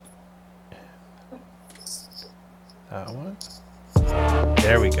What?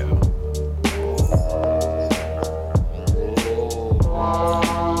 There we go. All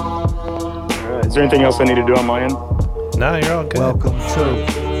right. Is there anything else I need to do on my end? No, you're all good. Welcome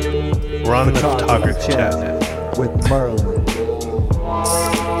to We're on the photography chat now. with Merlin.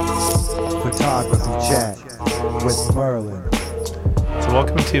 Photography chat with Merlin. So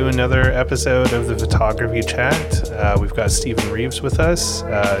welcome to another episode of the Photography Chat. We've got Stephen Reeves with us.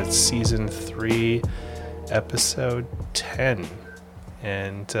 It's season 3, episode 10.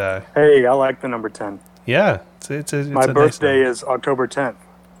 And Hey, I like the number 10. yeah, it's My a birthday nice is October 10th.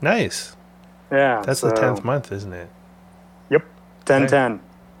 Nice. Yeah. That's the 10th month, isn't it? Yep. 10-10.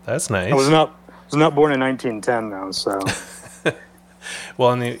 That's nice. I was not born in 1910 though, so.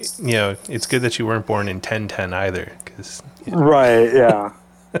 Well, and it's good that you weren't born in 1010 either, because Right, yeah.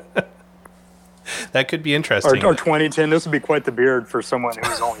 that could be interesting. Or 2010. This would be quite the beard for someone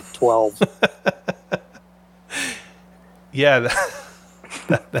who's only 12. Yeah,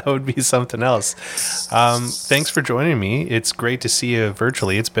 that would be something else. Thanks for joining me. It's great to see you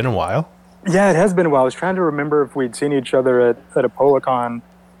virtually. It's been a while. Yeah, it has been a while. I was trying to remember if we'd seen each other at a Policon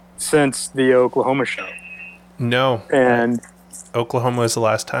since the Oklahoma show. No. And Oklahoma was the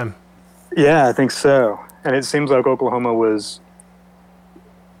last time. yeah, I think so. And it seems like Oklahoma was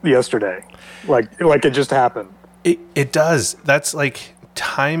yesterday. Like it just happened. It does. That's like,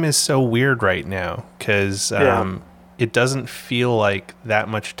 time is so weird right now, because it doesn't feel like that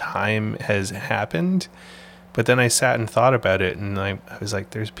much time has happened. But then I sat and thought about it, and I was like,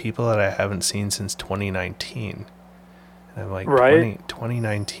 there's people that I haven't seen since 2019. And I'm like, right?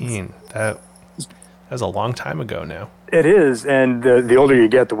 2019, that was a long time ago now. It is, and the older you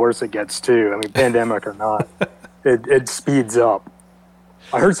get, the worse it gets too. I mean, pandemic or not, it speeds up.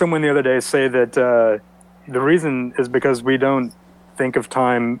 I heard someone the other day say that the reason is because we don't think of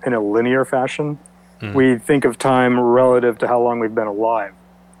time in a linear fashion. We think of time relative to how long we've been alive.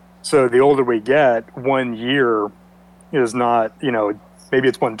 So the older we get, 1 year is not, maybe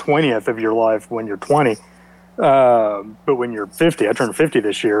it's 1/20th of your life when you're 20. But when you're 50, I turned 50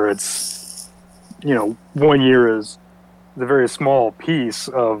 this year, it's, 1 year is a very small piece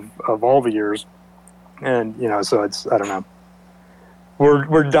of all the years. And, so it's, I don't know.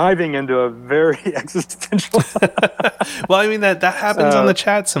 We're diving into a very existential. Well, I mean, that happens on the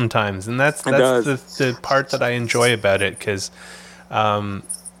chat sometimes, and that's does. the part that I enjoy about it, because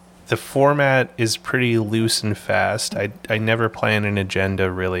the format is pretty loose and fast. I never plan an agenda,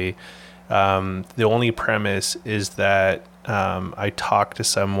 really. The only premise is that I talk to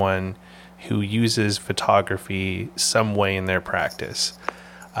someone who uses photography some way in their practice.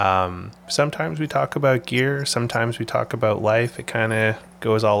 Sometimes we talk about gear, sometimes we talk about life. It kind of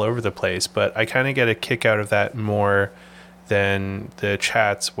goes all over the place, but I kind of get a kick out of that more than the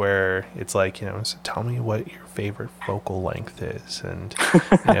chats where it's like, so tell me what your favorite focal length is, and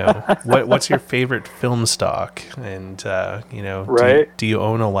what's your favorite film stock, and right? do you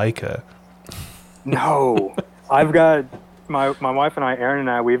own a Leica? No, I've got my wife and I, Erin and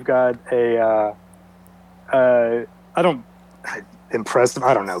I, we've got a impressive.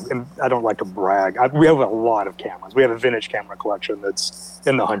 I don't know. I don't like to brag. We have a lot of cameras. We have a vintage camera collection that's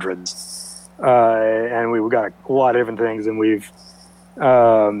in the hundreds, and we've got a lot of different things. And we've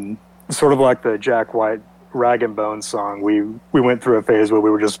sort of like the Jack White Rag and Bone song. We went through a phase where we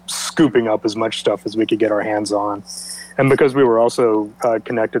were just scooping up as much stuff as we could get our hands on, and because we were also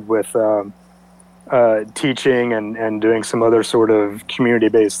connected with teaching and doing some other sort of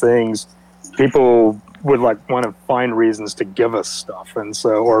community-based things, people would want to find reasons to give us stuff, and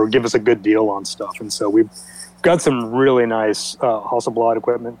so, or give us a good deal on stuff. And so we've got some really nice Hasselblad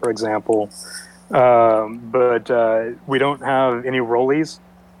equipment, for example, but we don't have any Rolleis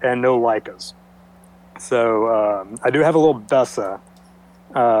and no Leicas. So I do have a little Bessa,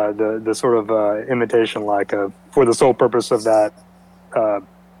 the sort of imitation Leica, for the sole purpose of that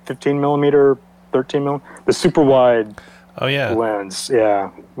 15 millimeter, 13 millimeter, the super wide lens,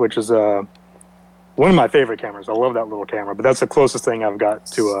 which is one of my favorite cameras. I love that little camera, but that's the closest thing I've got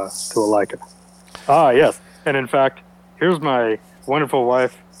to a Leica. Ah, yes. And in fact, here's my wonderful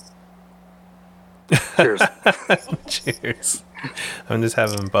wife. Cheers. Cheers. I'm just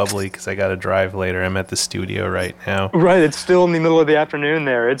having bubbly because I got to drive later. I'm at the studio right now. Right. It's still in the middle of the afternoon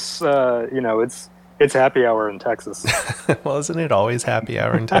there. It's, it's happy hour in Texas. Well, isn't it always happy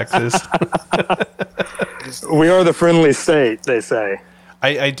hour in Texas? We are the friendly state, they say.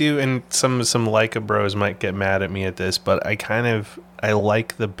 I do, and some Leica bros might get mad at me at this, but I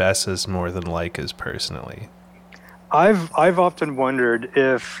like the Bessas more than Leicas personally. I've often wondered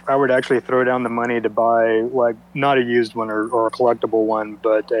if I were to actually throw down the money to buy, not a used one or a collectible one,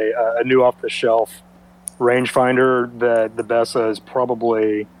 but a new off the shelf rangefinder, that the Bessa is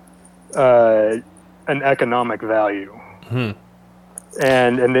probably an economic value. Hmm.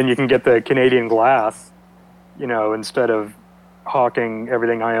 And then you can get the Canadian glass, instead of hawking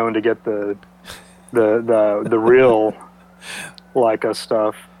everything I own to get the real Leica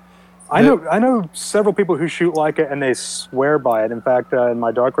stuff. I know several people who shoot Leica and they swear by it. In fact, in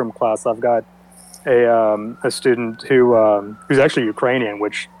my darkroom class, I've got a student who's actually Ukrainian,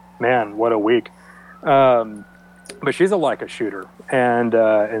 which, man, what a week. But she's a Leica shooter,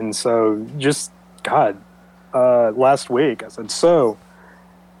 and so just last week I said, so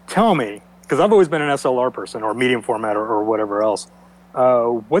tell me, because I've always been an SLR person or medium format or whatever else.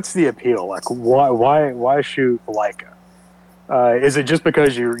 What's the appeal? Like, why shoot Leica? Is it just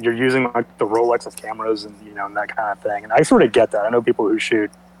because you're using like the Rolex of cameras and and that kind of thing? And I sort of get that. I know people who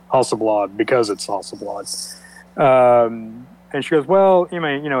shoot Hasselblad because it's Hasselblad. And she goes, well,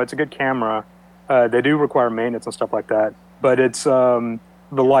 it's a good camera. They do require maintenance and stuff like that, but it's the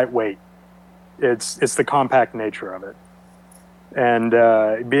lightweight. It's the compact nature of it, and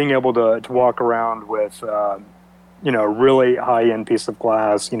being able to walk around with a really high end piece of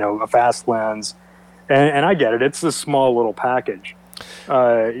glass, a fast lens. And I get it. It's a small little package.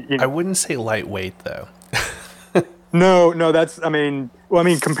 I wouldn't say lightweight though. No,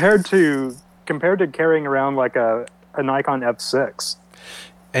 compared to carrying around like a Nikon F6.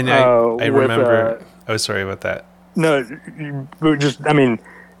 And I remember. Oh, sorry about that. No,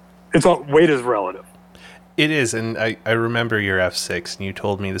 it's all weight is relative. It is, and I remember your F6, and you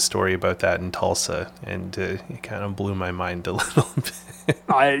told me the story about that in Tulsa, and it kind of blew my mind a little bit.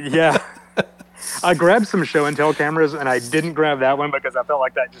 I grabbed some show and tell cameras, and I didn't grab that one because I felt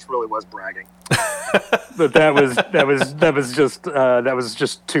like that just really was bragging. But that was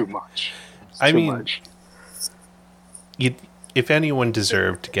just too much. If anyone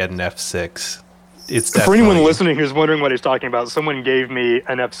deserved to get an F6, it's for anyone listening who's wondering what he's talking about. Someone gave me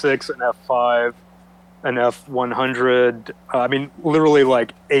an F6, an F5, an F100. Literally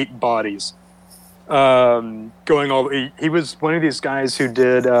like 8 bodies. Going all. He was one of these guys who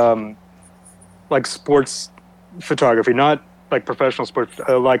did. Like sports photography, not like professional sports,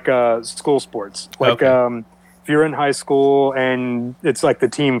 like school sports. Like if you're in high school and it's like the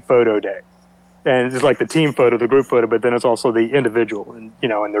team photo day, and it's like the team photo, the group photo, but then it's also the individual, and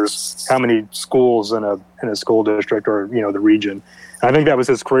and there's how many schools in a school district or the region. And I think that was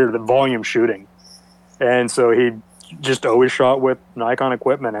his career, the volume shooting, and so he just always shot with Nikon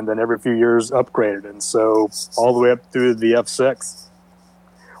equipment, and then every few years upgraded, and so all the way up through the F6.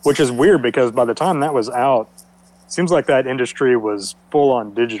 Which is weird because by the time that was out, it seems like that industry was full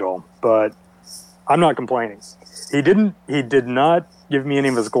on digital, but I'm not complaining. He did not give me any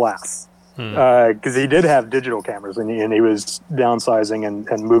of his glass because he did have digital cameras and he was downsizing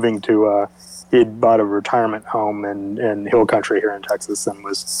and moving to, he'd bought a retirement home in Hill Country here in Texas and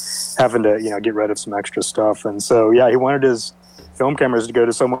was having to, get rid of some extra stuff. And so, he wanted his film cameras to go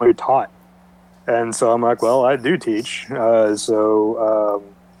to someone who taught. And so I'm like, well, I do teach.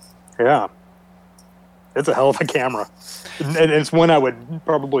 Yeah, it's a hell of a camera, and it's one I would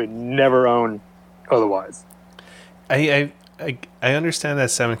probably never own otherwise. I understand that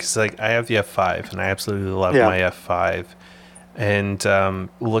sentiment because I have the F5 and I absolutely love my F5, and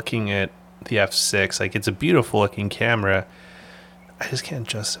looking at the F6, it's a beautiful looking camera. I just can't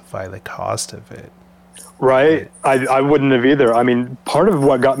justify the cost of it. Right, I wouldn't have either. Part of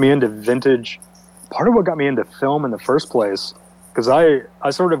what got me into vintage, part of what got me into film in the first place. Because I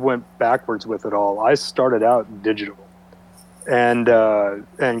sort of went backwards with it all. I started out digital, and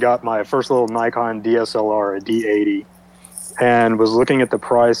got my first little Nikon DSLR, a D80, and was looking at the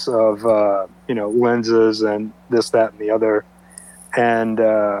price of lenses and this, that, and the other, and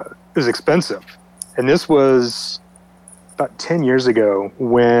it was expensive. And this was about 10 years ago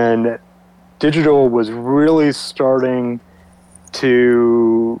when digital was really starting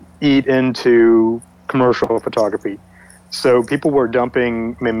to eat into commercial photography. So people were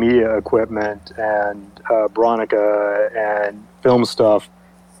dumping Mamiya equipment and Bronica and film stuff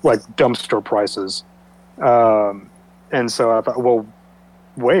like dumpster prices. And so I thought, well,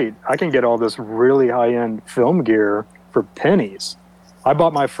 wait, I can get all this really high-end film gear for pennies. I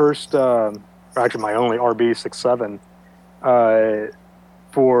bought my first, actually my only RB67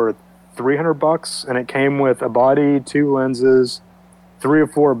 for $300, and it came with a body, 2 lenses, 3 or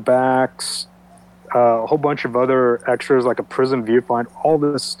 4 backs, a whole bunch of other extras like a prism viewfinder, all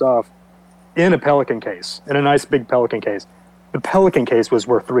this stuff in a Pelican case, in a nice big Pelican case. The Pelican case was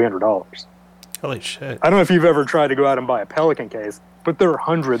worth $300. Holy shit. I don't know if you've ever tried to go out and buy a Pelican case, but they're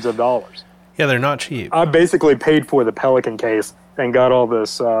hundreds of dollars. Yeah, they're not cheap. I basically paid for the Pelican case and got all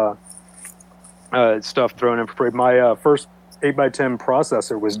this stuff thrown in for free. My first 8x10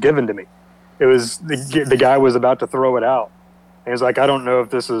 processor was given to me. It was the guy was about to throw it out. And he was like, I don't know if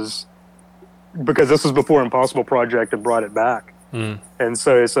this is, because this was before Impossible Project had brought it back. And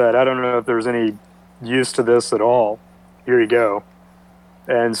so he said, I don't know if there's any use to this at all. Here you go.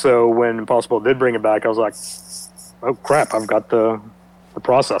 And so when Impossible did bring it back, I was like, oh crap, I've got the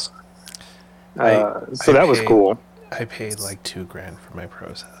processor. So that was cool. I paid like $2,000 for my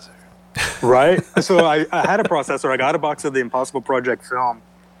processor. Right? So I had a processor. I got a box of the Impossible Project film.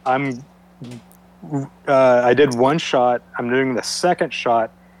 I did one shot. I'm doing the second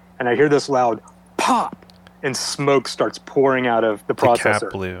shot, and I hear this loud pop, and smoke starts pouring out of the processor. The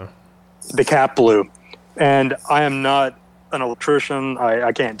cap blew. The cap blew. And I am not an electrician.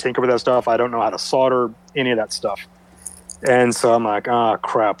 I can't tinker with that stuff. I don't know how to solder any of that stuff. And so I'm like,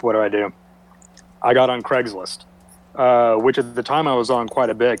 crap, what do I do? I got on Craigslist, which at the time I was on quite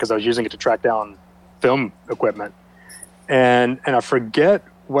a bit because I was using it to track down film equipment. And I forget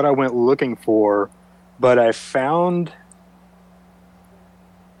what I went looking for, but I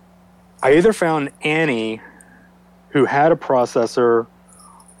either found Annie, who had a processor,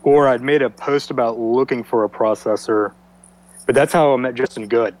 or I'd made a post about looking for a processor. But that's how I met Justin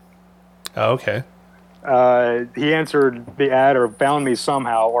Good. Oh, okay. He answered the ad or found me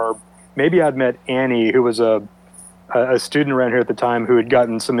somehow, or maybe I'd met Annie, who was a student around here at the time who had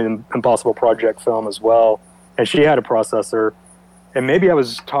gotten some Impossible Project film as well, and she had a processor. And maybe I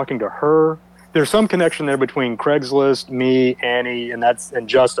was talking to her. There's some connection there between Craigslist, me, Annie, and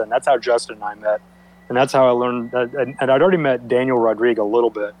Justin. That's how Justin and I met. And that's how I learned that. And I'd already met Daniel Rodrigue a little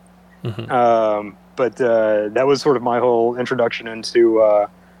bit. But that was sort of my whole introduction into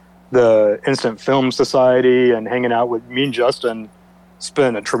the Instant Film Society and hanging out with me and Justin.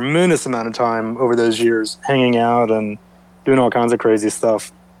 Spent a tremendous amount of time over those years hanging out and doing all kinds of crazy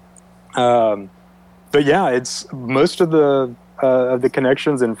stuff. But yeah, it's most of the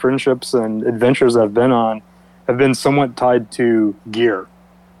connections and friendships and adventures I've been on have been somewhat tied to gear.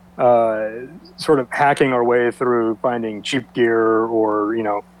 Sort of hacking our way through finding cheap gear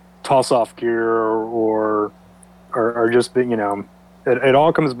or, toss-off gear or just, it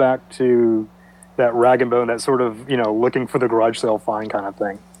all comes back to that rag and bone, that sort of, looking for the garage sale find kind of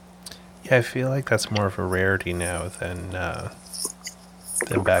thing. Yeah, I feel like that's more of a rarity now than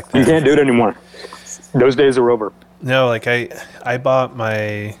back then. You can't do it anymore. Those days are over. No, like I bought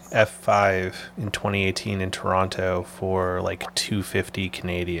my F5 in 2018 in Toronto for like $250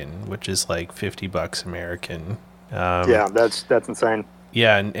 Canadian, which is like $50 American. Yeah, that's insane.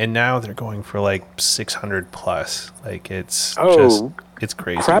 Yeah, and now they're going for like 600 plus. Like it's crazy.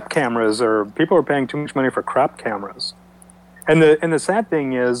 Crap cameras people are paying too much money for crap cameras. And the sad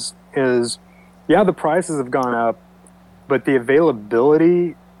thing is yeah, the prices have gone up, but the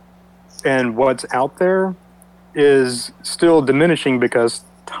availability and what's out there is still diminishing because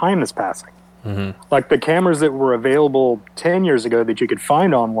time is passing. Like the cameras that were available 10 years ago that you could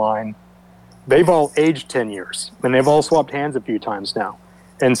find online, they've all aged 10 years and they've all swapped hands a few times now.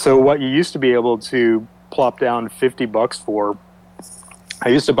 And so what you used to be able to plop down $50 for, I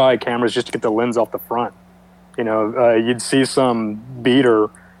used to buy cameras just to get the lens off the front. You'd see some beater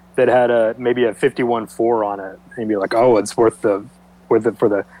that had maybe a 51.4 on it, and you'd be like, oh, it's worth the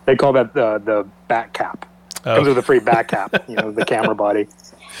they call that the back cap. Comes with a free back cap, the camera body.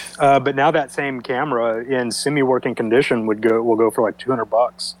 But now that same camera in semi-working condition will go for like $200,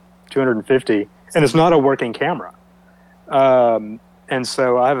 $250, and it's not a working camera. And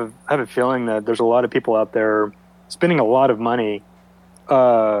so I have a feeling that there's a lot of people out there spending a lot of money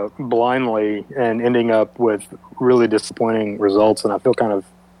blindly and ending up with really disappointing results. And I feel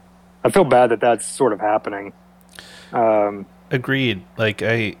bad that that's sort of happening. Agreed. Like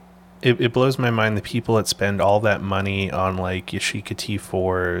it blows my mind the people that spend all that money on like Yashica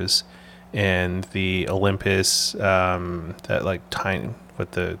T4s and the Olympus that like tiny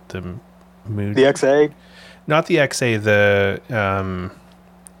with the mood. The XA? Not the XA,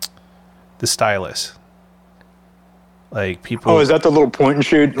 the stylus. Like people. Oh, is that the little point and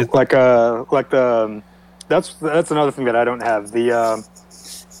shoot? That's another thing that I don't have. The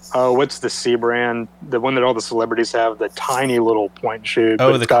what's the C brand? The one that all the celebrities have, the tiny little point and shoot.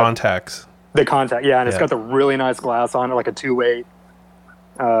 Oh, the contacts. The contact, yeah, and it's got the really nice glass on it, like a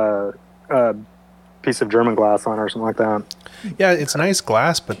 2.8 piece of German glass on it or something like that. Yeah, it's nice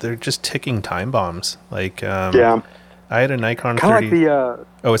glass, but they're just ticking time bombs. Like, yeah, I had a Nikon 30. Kind of like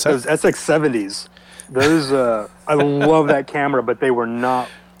the what's that? Those SX70s. Those I love that camera, but they were not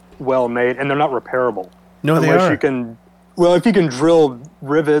well made, and they're not repairable. No, they are. If you can drill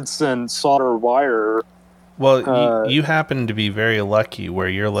rivets and solder wire, Well, you happen to be very lucky where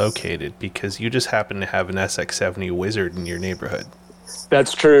you're located because you just happen to have an SX70 Wizard in your neighborhood.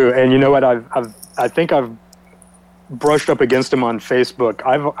 That's true. And you know what? I think I've brushed up against him on Facebook.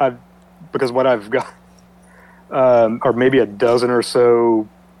 I've because what I've got, or maybe a dozen or so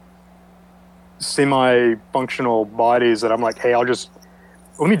semi-functional bodies that I'm like, hey, let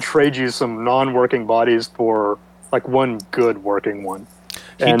me trade you some non-working bodies for like one good working one.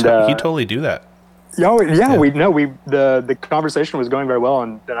 He totally do that. Yeah, the conversation was going very well,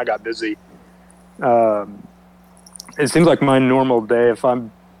 and then I got busy. It seems like my normal day,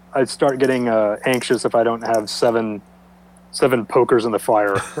 I start getting anxious if I don't have seven pokers in the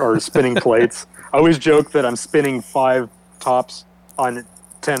fire or spinning plates. I always joke that I'm spinning 5 tops on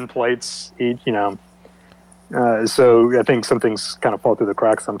 10 plates each, so I think some things kind of fall through the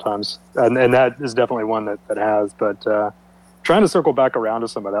cracks sometimes, and that is definitely one that has. But trying to circle back around to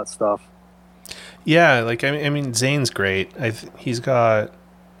some of that stuff. Yeah, like I mean, Zane's great. He's got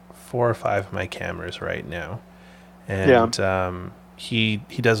 4 or 5 of my cameras right now, and he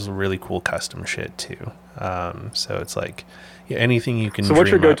does really cool custom shit too. So it's like anything you can. So what's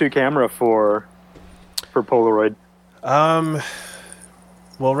your go-to camera for Polaroid?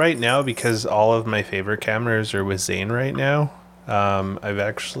 Well, right now, because all of my favorite cameras are with Zane right now, I've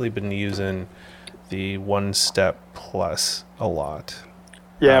actually been using the One Step Plus a lot.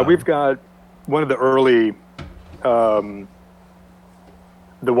 Yeah, we've got one of the early, the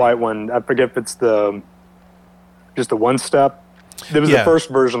white one. I forget if it's just the One Step. It was the first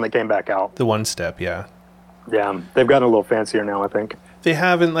version that came back out. The One Step, yeah. Yeah, they've gotten a little fancier now, I think. They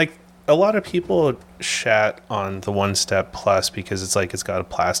haven't, like, a lot of people shat on the One Step Plus because it's got a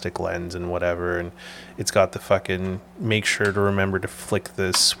plastic lens and whatever, and it's got the fucking make sure to remember to flick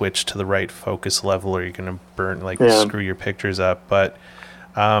the switch to the right focus level or you're going to screw your pictures up. But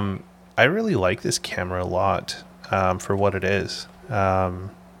I really like this camera a lot for what it is.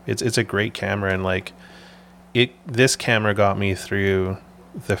 It's a great camera, and this camera got me through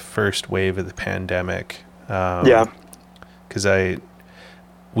the first wave of the pandemic. Because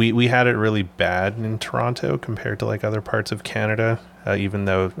we had it really bad in Toronto compared to like other parts of Canada, even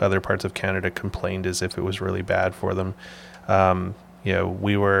though other parts of Canada complained as if it was really bad for them.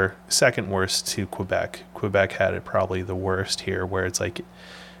 We were second worst to Quebec. Quebec had it probably the worst here, where it's like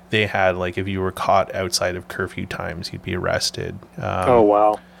they had, like, if you were caught outside of curfew times, you'd be arrested. Oh,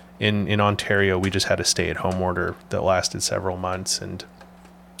 wow. In Ontario, we just had a stay-at-home order that lasted several months, and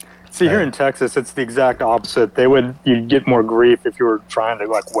see, here in Texas, it's the exact opposite. You'd get more grief if you were trying to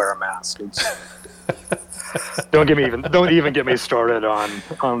like wear a mask. Don't even get me started on.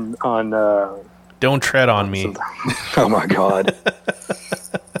 Don't tread on me. Oh my God.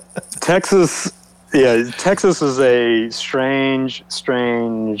 Texas is a strange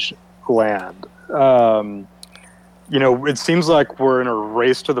land. It seems like we're in a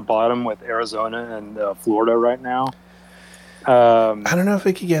race to the bottom with Arizona and Florida right now. I don't know if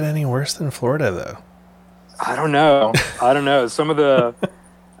it could get any worse than Florida, though. I don't know. Some of the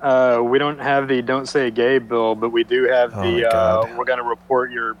we don't have the "Don't Say Gay" bill, but we do have we're going to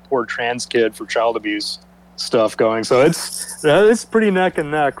report your poor trans kid for child abuse stuff going. So it's pretty neck and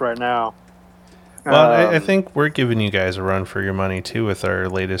neck right now. Well, I think we're giving you guys a run for your money too with our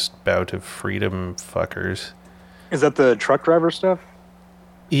latest bout of freedom fuckers. Is that the truck driver stuff?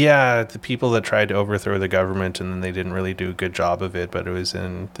 Yeah, the people that tried to overthrow the government and then they didn't really do a good job of it, but it was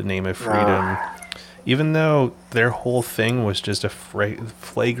in the name of freedom. Even though their whole thing was just a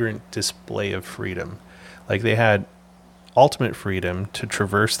flagrant display of freedom. Like, they had ultimate freedom to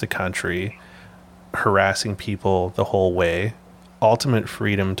traverse the country, harassing people the whole way. Ultimate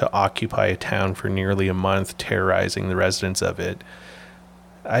freedom to occupy a town for nearly a month, terrorizing the residents of it.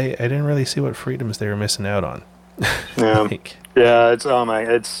 I didn't really see what freedoms they were missing out on. Yeah.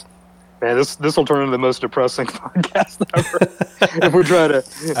 This will turn into the most depressing podcast ever if we try to.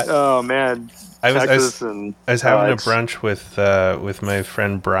 I was having a brunch with my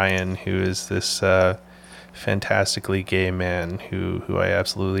friend Brian, who is this fantastically gay man who I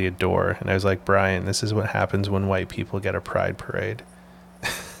absolutely adore, and I was like, Brian, this is what happens when white people get a pride parade.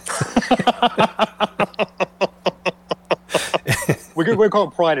 We call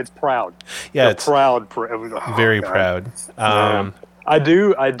it pride. It's proud. Yeah, it's proud. Very proud. I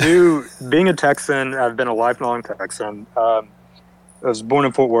do. Being a Texan, I've been a lifelong Texan. I was born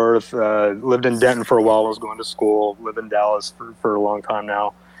in Fort Worth. Lived in Denton for a while. I was going to school. Lived in Dallas for a long time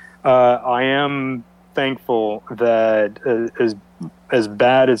now. I am thankful that as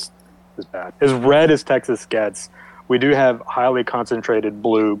red as Texas gets, we do have highly concentrated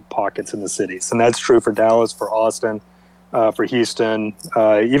blue pockets in the cities, and that's true for Dallas, for Austin, for Houston,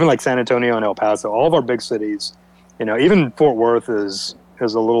 even like San Antonio and El Paso, all of our big cities. Even Fort Worth is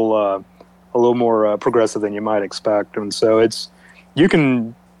a little more progressive than you might expect, and so you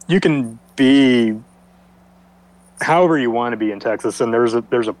can be however you want to be in Texas, and there's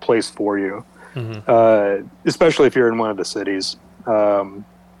a place for you, especially if you're in one of the cities.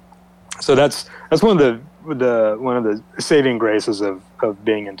 So that's one of the saving graces of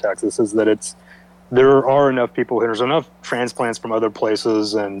being in Texas, is that there are enough people here. There's enough transplants from other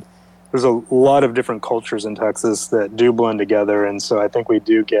places, and there's a lot of different cultures in Texas that do blend together. And so I think we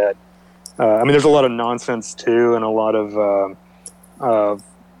do get, there's a lot of nonsense too, and a lot of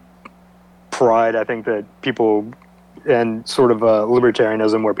pride. I think that people, and sort of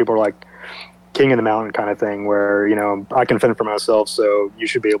libertarianism, where people are like king of the mountain kind of thing, where, I can fend for myself, so you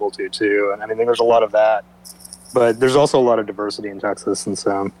should be able to too. And I think there's a lot of that, but there's also a lot of diversity in Texas. And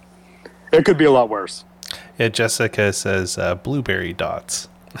so it could be a lot worse. Yeah. Jessica says, blueberry dots.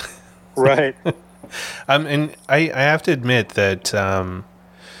 Right. And I have to admit that,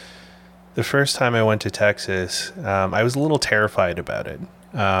 the first time I went to Texas, I was a little terrified about it.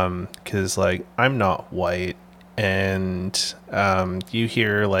 'Cause like, I'm not white. And you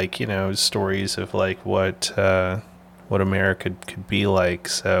hear stories of what America could be like.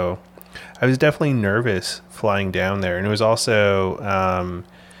 So I was definitely nervous flying down there, and it was also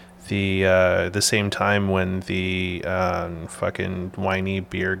the same time when the fucking whiny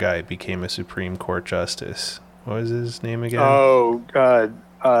beer guy became a Supreme Court justice. What was his name again? Oh,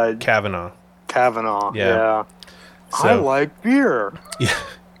 Kavanaugh. Kavanaugh. Yeah. So, I like beer. Yeah,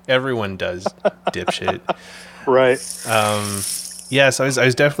 everyone does, dipshit. Right. Yeah, so I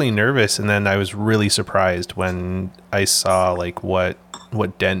was definitely nervous, and then I was really surprised when I saw what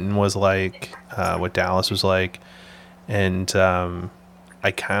Denton was like, what Dallas was like, and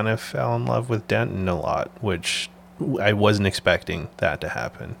I kind of fell in love with Denton a lot, which I wasn't expecting that to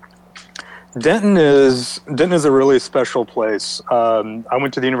happen. Denton is a really special place. I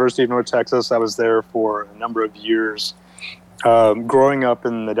went to the University of North Texas. I was there for a number of years. Growing up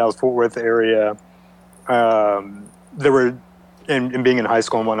in the Dallas-Fort Worth area, there were, and being in high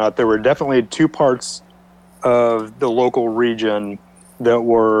school and whatnot, there were definitely two parts of the local region that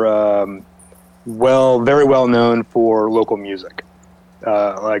were very well known for local music. You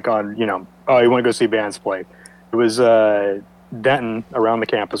want to go see bands play. It was Denton, around the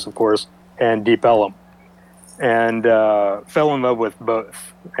campus, of course, and Deep Ellum, and fell in love with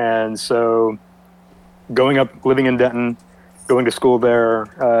both. And so going up, living in Denton, going to school there,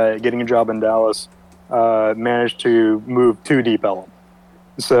 getting a job in Dallas, managed to move to Deep Ellum.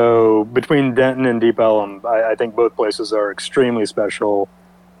 So between Denton and Deep Ellum, I think both places are extremely special,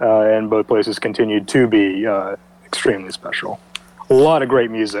 and both places continue to be extremely special. A lot of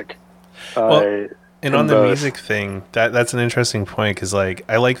great music. And on the music thing, that's an interesting point, because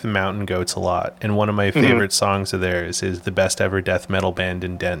I like the Mountain Goats a lot, and one of my favorite songs of theirs is "The Best Ever Death Metal Band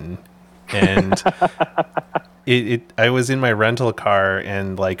in Denton," and I was in my rental car,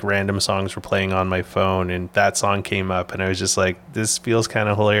 and random songs were playing on my phone, and that song came up, and I was just like, this feels kind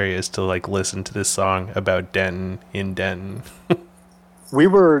of hilarious to listen to this song about Denton in Denton. We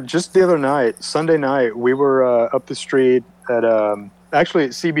were just the other night, Sunday night, we were up the street at actually at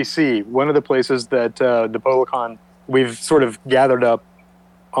CBC, one of the places that the PoloCon, we've sort of gathered up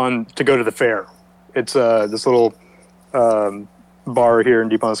on to go to the fair. It's this little bar here in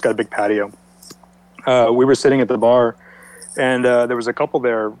Deep Ellum. It's got a big patio. We were sitting at the bar, and there was a couple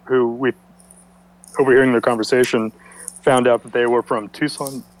there who we, overhearing their conversation, found out that they were from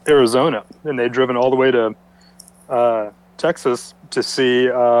Tucson, Arizona, and they'd driven all the way to Texas to see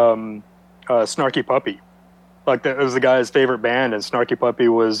Snarky Puppy. That was the guy's favorite band, and Snarky Puppy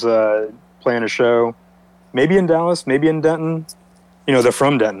was playing a show, maybe in Dallas, maybe in Denton. They're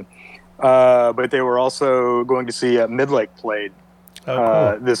from Denton. But they were also going to see Midlake played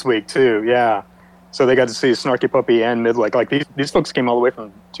cool. this week too. Yeah. So they got to see Snarky Puppy and Midlake. These folks came all the way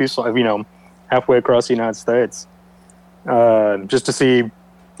from Tucson, halfway across the United States, just to see,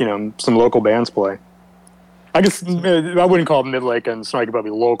 some local bands play. I guess I wouldn't call Midlake and Snarky Puppy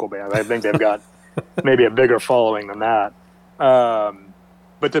local bands. I think they've got maybe a bigger following than that.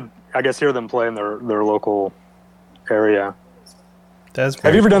 But to, I guess, hear them play in their local area. Have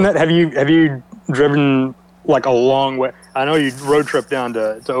you ever done that? Have you driven a long way? I know you road trip down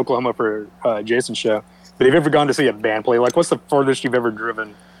to Oklahoma for Jason's show, but have you ever gone to see a band play? What's the furthest you've ever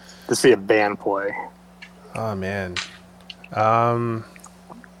driven to see a band play? Oh man,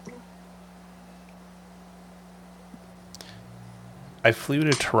 I flew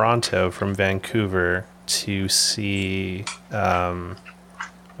to Toronto from Vancouver to see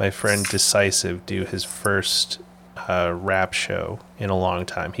my friend Decisive do his first rap show in a long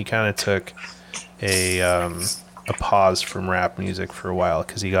time. He kind of took a pause from rap music for a while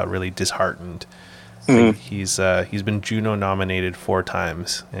because he got really disheartened. Like, he's been Juno nominated 4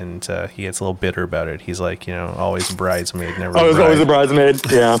 times, and he gets a little bitter about it. He's like, always a bridesmaid, never. Oh, always a bridesmaid.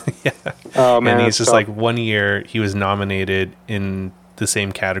 Yeah. Yeah. Oh man. And he's just tough. like, one year he was nominated in the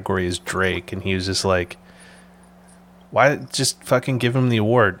same category as Drake, and he was just like, why just fucking give him the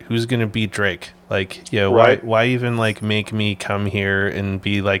award? Who's gonna beat Drake? Like, Right. why even like make me come here and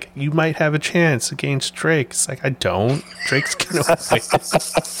be like, you might have a chance against Drake? It's like, I don't. Drake's gonna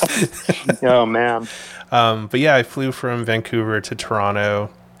win. Oh man. But yeah, I flew from Vancouver to Toronto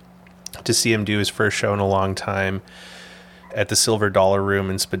to see him do his first show in a long time at the Silver Dollar Room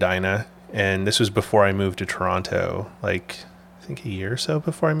in Spadina. And this was before I moved to Toronto, like I think a year or so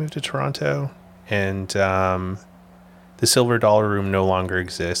before I moved to Toronto. And the Silver Dollar Room no longer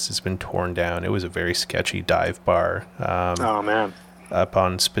exists. It's been torn down. It was a very sketchy dive bar Oh man. up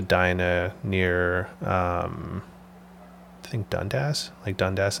on Spadina near, I think Dundas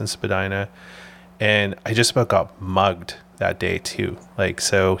and Spadina. And I just about got mugged that day too. Like,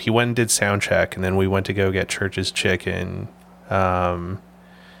 so he went and did sound check, and then we went to go get Church's Chicken. We went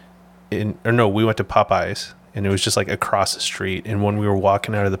to Popeyes, and it was just like across the street. And when we were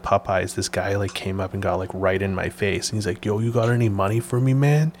walking out of the Popeyes, this guy like came up and got like right in my face, and he's like, "Yo, you got any money for me,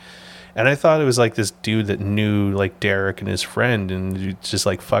 man?" And I thought it was like this dude that knew like Derek and his friend, and he was just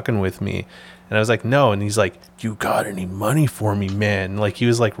like fucking with me. And I was like, "No." And he's like, "You got any money for me, man?" Like, he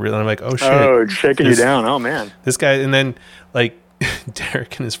was like, really. I'm like, "Oh shit." Oh, shaking you down. Oh man. This guy, and then like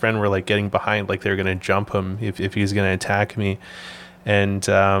Derek and his friend were like getting behind, like they were gonna jump him if he was gonna attack me. And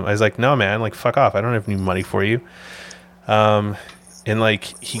I was like, "No, man, like fuck off. I don't have any money for you." And like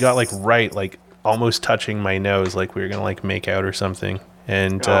he got like right, like almost touching my nose, like we were gonna like make out or something.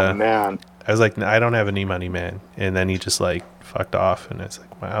 And Oh man. I was like, "I don't have any money, man." And then he just like fucked off, and it's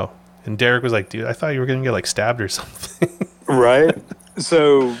like, wow. And Derek was like, "Dude, I thought you were gonna get like stabbed or something." Right.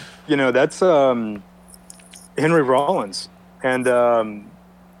 So that's Henry Rollins and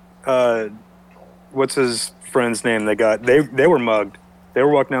what's his friend's name? They were mugged. They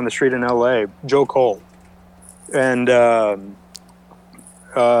were walking down the street in L.A. Joe Cole, and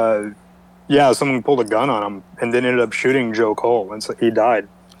someone pulled a gun on him and then ended up shooting Joe Cole, and so he died.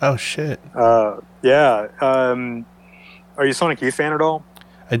 Oh shit. Yeah. Are you a Sonic Youth fan at all?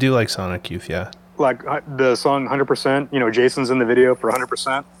 I do like Sonic Youth, yeah. Like the song 100%, Jason's in the video for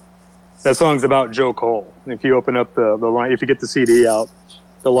 100%. That song's about Joe Cole. If you open up the line, if you get the CD out,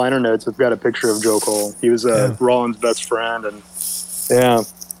 the liner notes have got a picture of Joe Cole. He was Rollins' best friend, and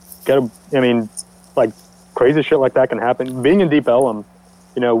crazy shit like that can happen. Being in Deep Ellum,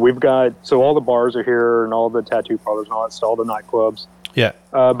 we've got, so all the bars are here and all the tattoo parlors and all that stuff, all the nightclubs. Yeah.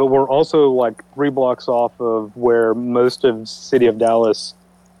 But we're also like 3 blocks off of where most of the city of Dallas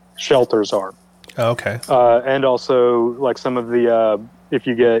shelters are. Oh, okay. And also like some of the, if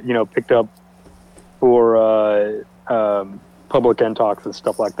you get, picked up for public intox and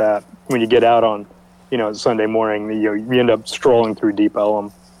stuff like that, when you get out on, Sunday morning, you end up strolling through Deep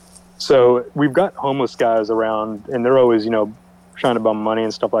Ellum. So we've got homeless guys around, and they're always, trying to bum money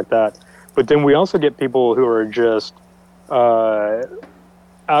and stuff like that. But then we also get people who are just out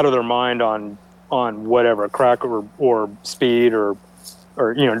of their mind on whatever, crack or speed or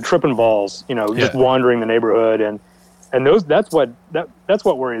tripping balls, just wandering the neighborhood, and that's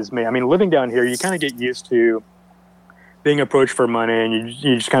what worries me. I mean, living down here, you kind of get used to being approached for money, and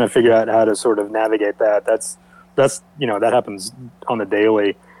you just kind of figure out how to sort of navigate that. That's that happens on the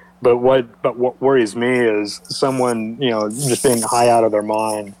daily. But what worries me is someone, just being high out of their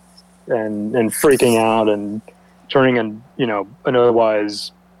mind and freaking out and turning an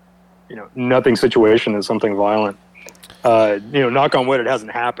otherwise, nothing situation into something violent. Knock on wood, it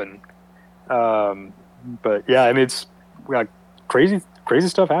hasn't happened. But yeah, I mean, it's like crazy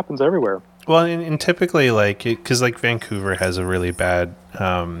stuff happens everywhere. Well, and typically, like, because like Vancouver has a really bad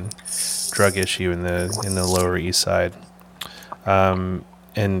drug issue in the Lower East Side,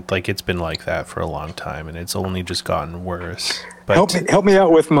 and like it's been like that for a long time, and it's only just gotten worse. But help me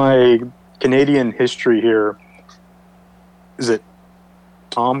out with my Canadian history here. Is it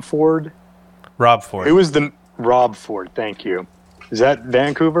Tom Ford? Rob Ford. Who was the Rob Ford? Thank you. Is that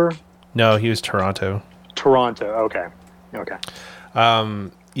Vancouver? No, he was Toronto. Toronto. Okay.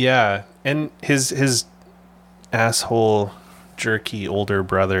 Yeah, and his asshole jerky older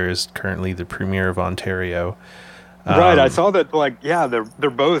brother is currently the premier of Ontario. Right, I saw that. Like, yeah, they're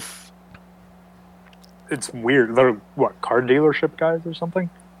both. It's weird. They're what, car dealership guys or something?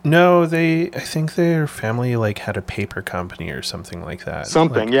 No, I think their family like had a paper company or something like that.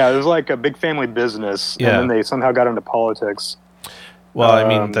 Something, Like, yeah. It was like a big family business, and Yeah. then they somehow got into politics. well, I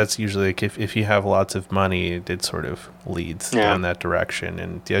mean, that's usually like if you have lots of money, it sort of leads Yeah. down that direction.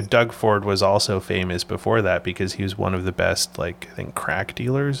 And yeah, Doug Ford was also famous before that because he was one of the best, like I think, crack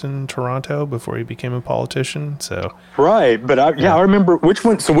dealers in Toronto before he became a politician. So Right, but I remember which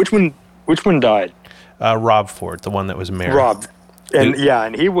one. So which one died? Rob Ford, the one that was mayor. Rob, and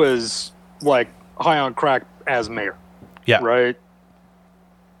and he was like high on crack as mayor. Yeah. Right.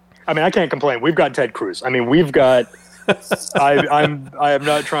 I mean, I can't complain. We've got Ted Cruz. I mean, we've got. I am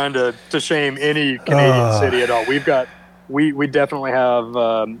not trying to shame any Canadian city at all. We've got. We definitely have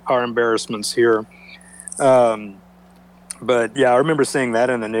our embarrassments here. But yeah, I remember seeing that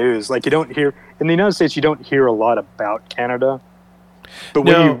in the news. Like you don't hear in the United States, you don't hear a lot about Canada. But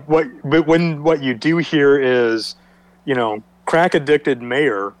what you do hear is, crack addicted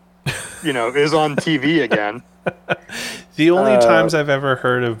mayor, is on TV again. The only times I've ever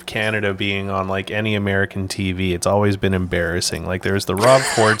heard of Canada being on like any American TV, it's always been embarrassing. Like there's the Rob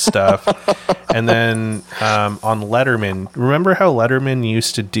Ford stuff, and then on Letterman. Remember how Letterman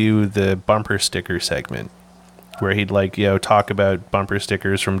used to do the bumper sticker segment, where he'd like talk about bumper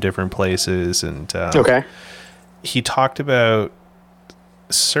stickers from different places, and Okay. he talked about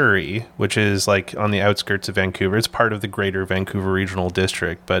Surrey, which is like on the outskirts of Vancouver. It's part of the greater Vancouver Regional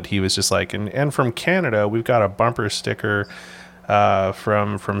District, but he was just like, and from Canada, we've got a bumper sticker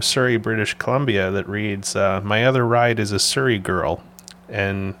from Surrey, British Columbia that reads, "My other ride is a Surrey girl."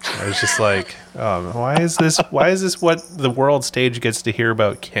 And I was just like, oh, why is this what the world stage gets to hear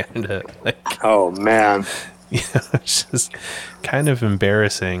about Canada? Like, Oh man, it's just kind of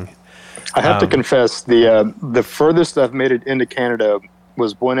embarrassing. I have to confess the furthest I've made it into Canada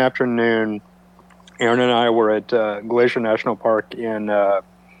was one afternoon. Aaron and I were at Glacier National Park in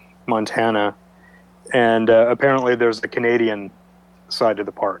Montana, and apparently there's a Canadian side to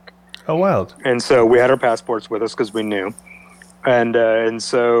the park. Oh, wild. And so we had our passports with us because we knew. And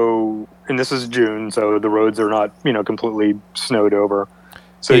this is June, so the roads are not completely snowed over.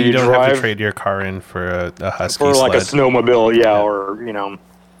 So you don't drive have to trade your car in for a husky for like a sled. snowmobile,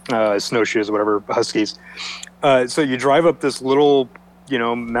 or snowshoes, or whatever, huskies. So you drive up this little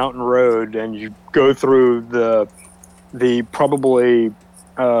mountain road, and you go through the probably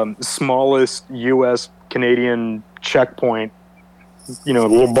smallest U.S. Canadian checkpoint. A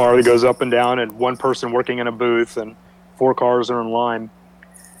little bar that goes up and down, and one person working in a booth, and 4 cars are in line.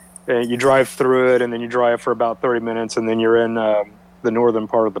 And you drive through it, and then you drive for about 30 minutes, and then you're in the northern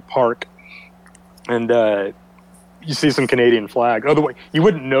part of the park, and you see some Canadian flag. Otherwise, you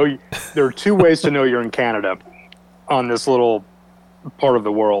wouldn't know. There are 2 ways to know you're in Canada on this little part of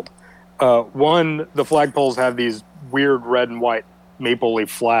the world. One, the flagpoles have these weird red and white maple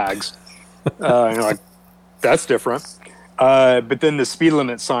leaf flags. And you're like, that's different. But then the speed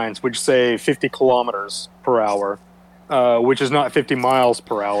limit signs, which say 50 kilometers per hour, which is not 50 miles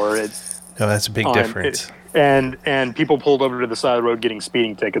per hour. It's No, that's a big difference. And people pulled over to the side of the road getting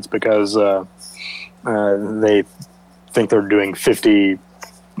speeding tickets because they think they're doing 50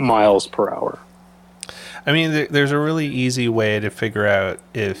 miles per hour. I mean, there's a really easy way to figure out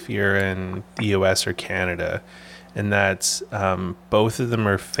if you're in the U.S. or Canada, and that's both of them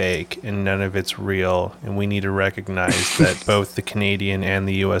are fake and none of it's real, and we need to recognize that both the Canadian and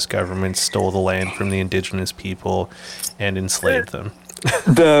the U.S. government stole the land from the indigenous people and enslaved them.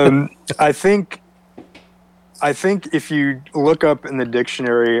 I think if you look up in the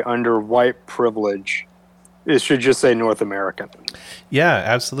dictionary under white privilege, it should just say North American. Yeah,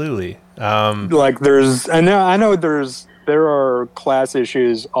 absolutely. Like I know there are class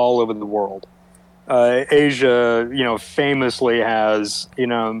issues all over the world. Asia, famously has,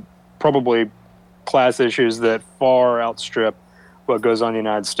 probably class issues that far outstrip what goes on in the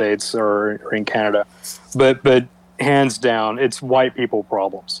United States or in Canada. But hands down, it's white people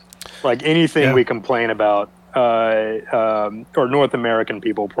problems. Like anything we complain about, or North American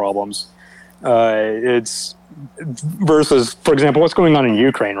people problems, it's versus, for example, what's going on in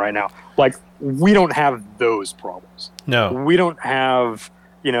Ukraine right now. Like, we don't have those problems. No. We don't have,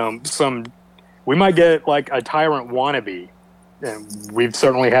 we might get like a tyrant wannabe, and we've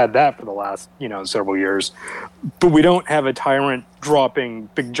certainly had that for the last, several years, but we don't have a tyrant dropping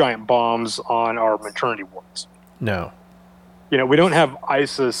big giant bombs on our maternity wards. No. We don't have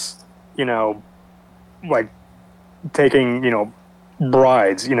ISIS, like taking,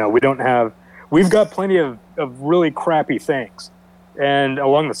 brides. We've got plenty of really crappy things. And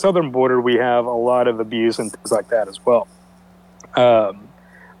along the southern border, we have a lot of abuse and things like that as well.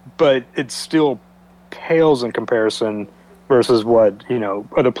 But it still pales in comparison versus what,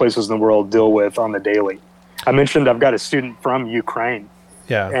 other places in the world deal with on the daily. I mentioned I've got a student from Ukraine.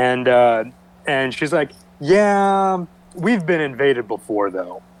 Yeah. And she's like, yeah, we've been invaded before,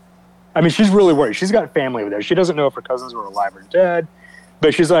 though. I mean, she's really worried. She's got family over there. She doesn't know if her cousins were alive or dead.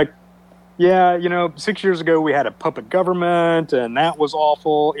 But she's like, yeah, 6 years ago we had a puppet government, and that was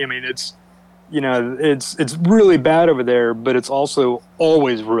awful. I mean, it's really bad over there, but it's also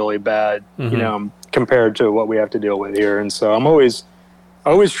always really bad, compared to what we have to deal with here. And so I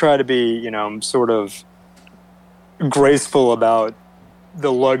always try to be, sort of graceful about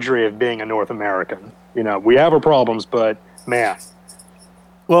the luxury of being a North American. We have our problems, but man,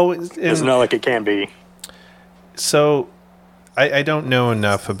 well, it's not like it can be. So I don't know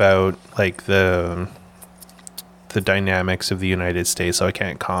enough about like the dynamics of the United States, so I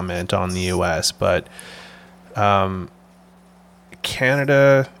can't comment on the US, but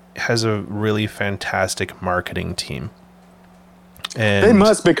Canada has a really fantastic marketing team. And they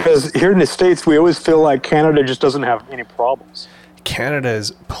must, because here in the States, we always feel like Canada just doesn't have any problems. Canada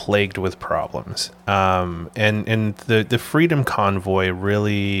is plagued with problems. And the Freedom Convoy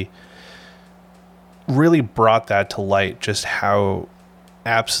really brought that to light, just how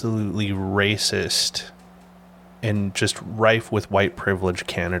absolutely racist and just rife with white privilege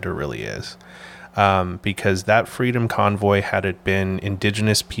Canada really is. Because that Freedom Convoy, had it been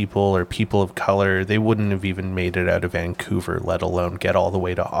Indigenous people or people of color, they wouldn't have even made it out of Vancouver, let alone get all the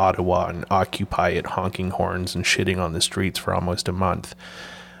way to Ottawa and occupy it, honking horns and shitting on the streets for almost a month.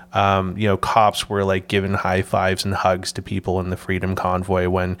 Cops were like giving high fives and hugs to people in the Freedom Convoy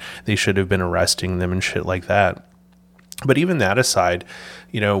when they should have been arresting them and shit like that. But even that aside,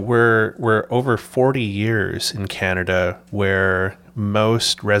 we're over 40 years in Canada where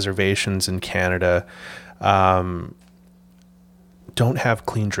most reservations in Canada don't have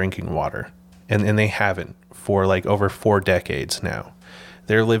clean drinking water. And they haven't for like over 4 decades now.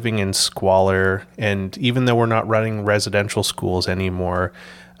 They're living in squalor. And even though we're not running residential schools anymore,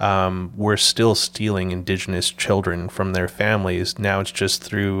 we're still stealing Indigenous children from their families. Now it's just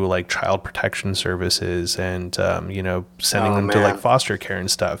through like child protection services and, sending them to like foster care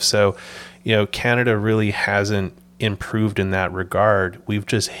and stuff. So, Canada really hasn't improved in that regard. We've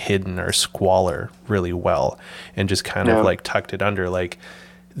just hidden our squalor really well and just kind of like tucked it under. Like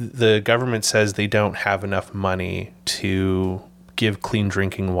the government says they don't have enough money to give clean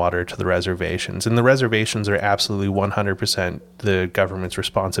drinking water to the reservations, and the reservations are absolutely 100% the government's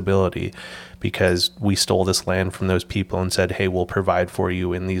responsibility, because we stole this land from those people and said, hey, we'll provide for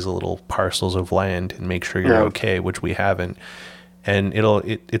you in these little parcels of land and make sure you're okay, which we haven't. And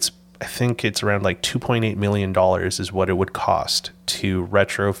it's I think it's around like $2.8 million is what it would cost to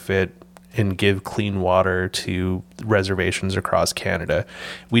retrofit and give clean water to reservations across Canada.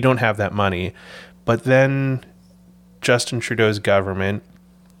 We don't have that money. But then Justin Trudeau's government,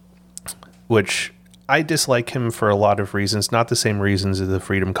 which I dislike him for a lot of reasons, not the same reasons as the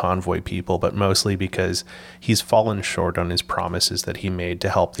Freedom Convoy people, but mostly because he's fallen short on his promises that he made to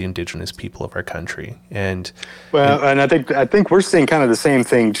help the Indigenous people of our country. And I think we're seeing kind of the same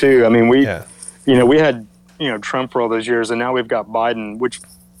thing too. I mean, we had Trump for all those years, and now we've got Biden, which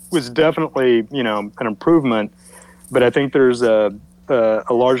was definitely an improvement. But I think there's a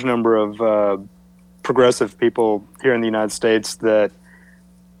large number of progressive people here in the United States that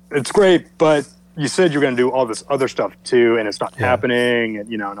it's great, but you said you're going to do all this other stuff too, and it's not happening, and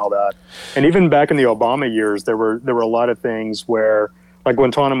and all that. And even back in the Obama years, there were a lot of things where, like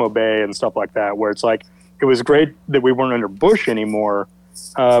Guantanamo Bay and stuff like that, where it's like it was great that we weren't under Bush anymore,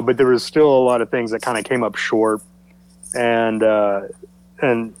 but there was still a lot of things that kind of came up short, and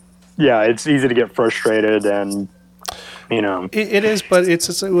it's easy to get frustrated and. It is, but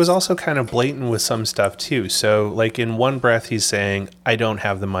it was also kind of blatant with some stuff too. So like in one breath, he's saying, I don't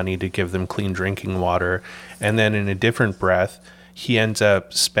have the money to give them clean drinking water. And then in a different breath, he ends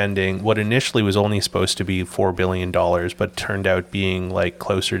up spending what initially was only supposed to be $4 billion, but turned out being like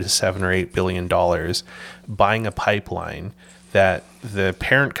closer to $7 or $8 billion, buying a pipeline that the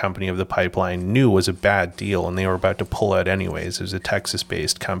parent company of the pipeline knew was a bad deal, and they were about to pull out anyways. It was a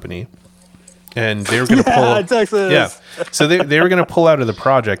Texas-based company. And they were going to pull, Texas. So they were going to pull out of the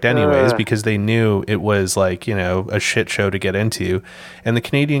project anyways because they knew it was like a shit show to get into. And the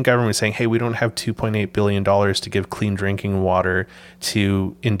Canadian government was saying, "Hey, we don't have $2.8 billion to give clean drinking water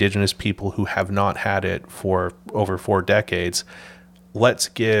to Indigenous people who have not had it for over 4 decades. Let's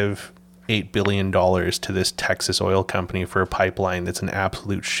give $8 billion to this Texas oil company for a pipeline that's an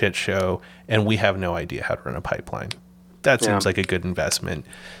absolute shit show, and we have no idea how to run a pipeline. That seems like a good investment."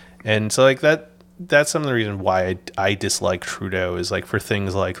 And so like that's some of the reason why I dislike Trudeau, is like for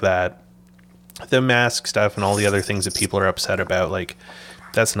things like that. the mask stuff and all the other things that people are upset about, like,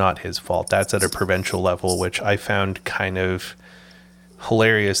 that's not his fault. That's at a provincial level, which I found kind of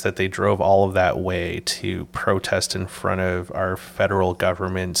hilarious that they drove all of that way to protest in front of our federal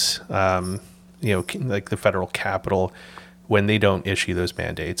government, like the federal capital, when they don't issue those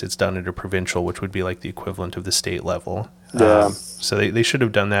mandates. It's done at a provincial, which would be like the equivalent of the state level. Yeah. So they should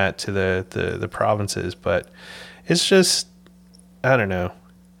have done that to the provinces, but it's just, I don't know.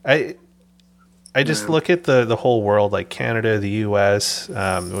 I just look at the whole world, like Canada, the U.S.,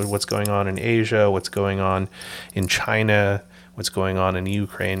 what's going on in Asia, what's going on in China, what's going on in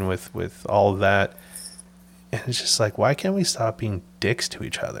Ukraine with all of that. And it's just like, why can't we stop being dicks to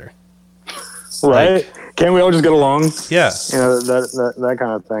each other? Right? Can't we all just get along? Yeah. That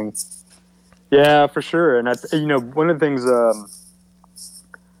kind of thing. Yeah, for sure. And one of the things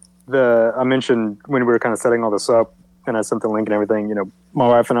I mentioned when we were kind of setting all this up, and I sent the link and everything, my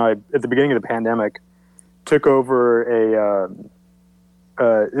wife and I, at the beginning of the pandemic, took over a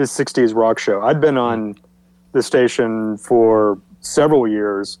 60s rock show. I'd been on the station for several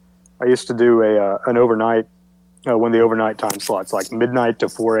years. I used to do an overnight, one of the overnight time slots, like midnight to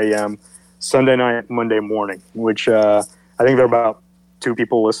 4 a.m., Sunday night, Monday morning, which I think there are about 2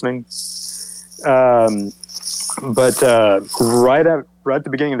 people listening. But right at the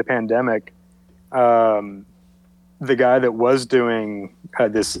beginning of the pandemic, the guy that was doing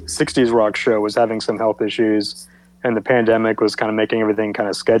this 60s rock show was having some health issues, and the pandemic was kind of making everything kind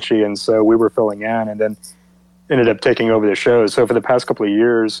of sketchy. And so we were filling in and then ended up taking over the show. So for the past couple of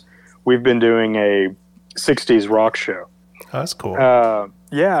years, we've been doing a 60s rock show. Oh, that's cool.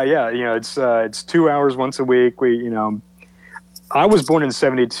 Yeah. It's 2 hours once a week. I was born in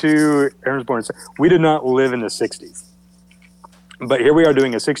 72. Aaron was born in. We did not live in the 60s. But here we are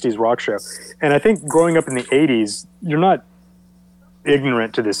doing a 60s rock show. And I think growing up in the 80s, you're not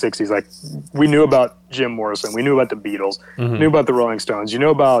ignorant to the 60s. Like, we knew about Jim Morrison. We knew about the Beatles. Mm-hmm. Knew about the Rolling Stones. You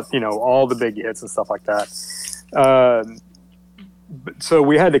know about, all the big hits and stuff like that. So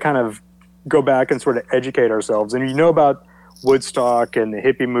we had to kind of go back and sort of educate ourselves. And you know about Woodstock and the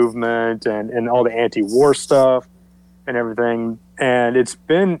hippie movement and all the anti-war stuff and everything. And it's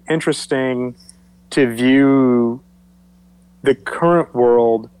been interesting to view the current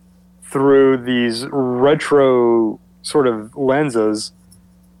world through these retro sort of lenses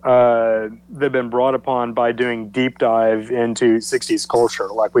that have been brought upon by doing deep dive into 60s culture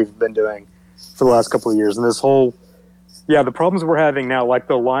like we've been doing for the last couple of years. And this whole, the problems we're having now, like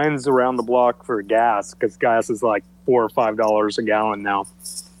the lines around the block for gas, because gas is like $4 or $5 a gallon now.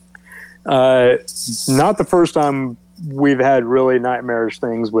 Not the first time we've had really nightmarish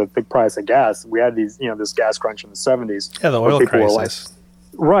things with the price of gas. We had these, this gas crunch in the 70s. Yeah, the oil crisis.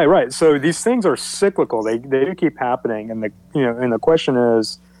 Right. So these things are cyclical. They do keep happening, and the question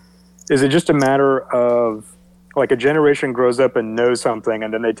is it just a matter of, like, a generation grows up and knows something,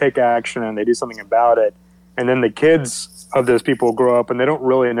 and then they take action and they do something about it, and then the kids of those people grow up and they don't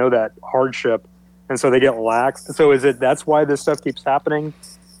really know that hardship, and so they get lax. So that's why this stuff keeps happening?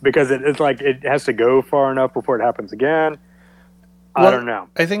 Because it's like it has to go far enough before it happens again. Well, I don't know.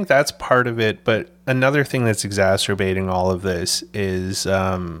 I think that's part of it, but another thing that's exacerbating all of this is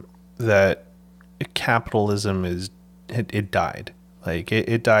that capitalism it died. Like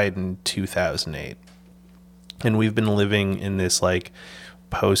it died in 2008, and we've been living in this like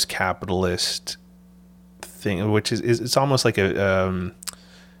post-capitalist thing, which is it's almost like a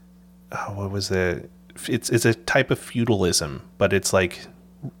what was it? It's a type of feudalism, but it's like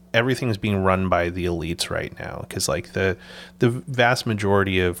everything's being run by the elites right now, because like the vast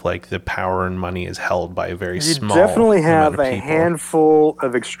majority of like the power and money is held by a very small You definitely have amount of a people. handful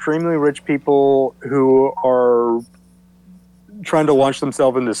of extremely rich people who are trying to launch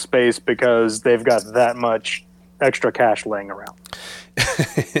themselves into space because they've got that much extra cash laying around.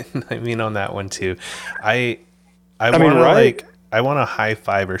 I mean, on that one too, I mean, want to right? I want to high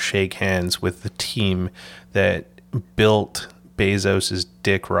five or shake hands with the team that built Bezos's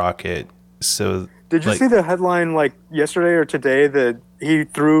dick rocket. So did you see the headline like yesterday or today that he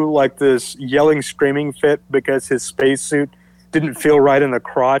threw like this yelling, screaming fit because his spacesuit didn't feel right in the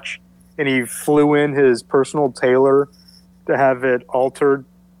crotch, and he flew in his personal tailor to have it altered?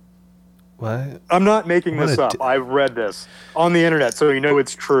 What? I'm not making this up. I've read this on the internet, so you know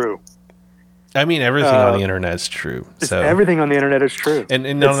it's true. I mean, everything on the internet is true. So everything on the internet is true. And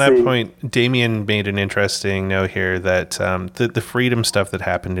on that point, Damien made an interesting note here that the freedom stuff that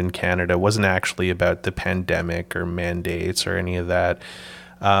happened in Canada wasn't actually about the pandemic or mandates or any of that.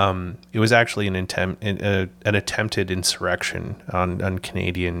 It was actually an attempted insurrection on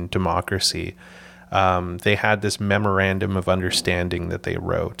Canadian democracy. They had this memorandum of understanding that they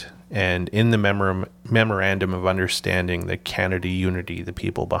wrote, And in the memorandum of understanding that Canada Unity, the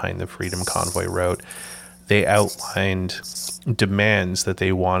people behind the Freedom Convoy, wrote, they outlined demands that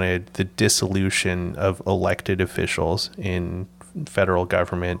they wanted the dissolution of elected officials in federal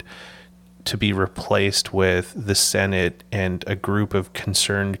government to be replaced with the Senate and a group of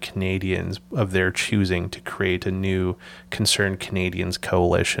concerned Canadians of their choosing to create a new Concerned Canadians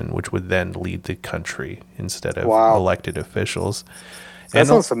coalition, which would then lead the country instead of elected officials. That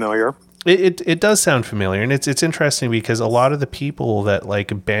sounds familiar. It does sound familiar, and it's interesting because a lot of the people that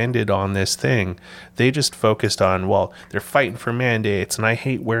like banded on this thing, they just focused on, well, they're fighting for mandates, and I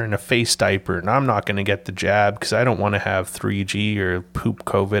hate wearing a face diaper, and I'm not going to get the jab because I don't want to have 3G or poop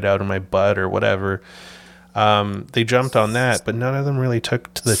COVID out of my butt or whatever. They jumped on that, but none of them really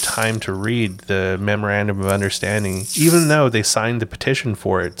took the time to read the memorandum of understanding, even though they signed the petition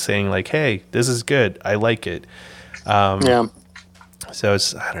for it, saying like, "Hey, this is good. I like it." Yeah. So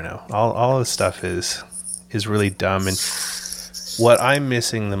it's, I don't know, all this stuff is really dumb. And what I'm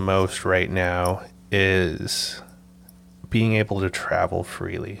missing the most right now is being able to travel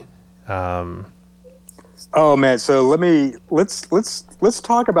freely. Oh man, so let's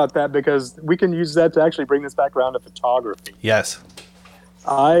talk about that, because we can use that to actually bring this back around to photography. Yes.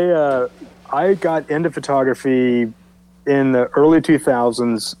 I got into photography in the early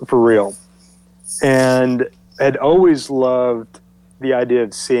 2000s for real, and had always loved the idea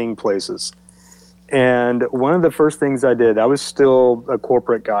of seeing places. And one of the first things I did, I was still a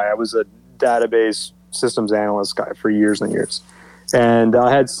corporate guy. I was a database systems analyst guy for years and years. And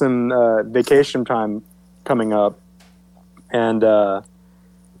I had some vacation time coming up, and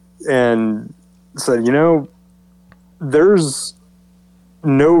said, there's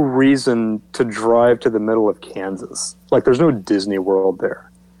no reason to drive to the middle of Kansas. Like, there's no Disney World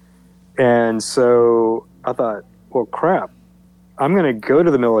there. And so I thought, well, crap, I'm going to go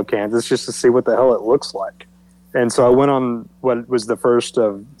to the middle of Kansas just to see what the hell it looks like. And so I went on what was the first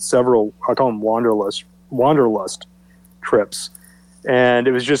of several, I call them wanderlust trips. And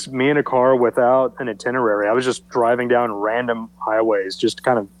it was just me in a car without an itinerary. I was just driving down random highways just to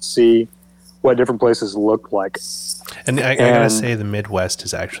kind of see what different places looked like. And I gotta say, the Midwest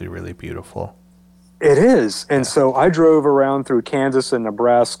is actually really beautiful. It is. And so I drove around through Kansas and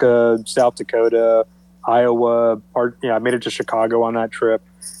Nebraska, South Dakota, Iowa, I made it to Chicago on that trip,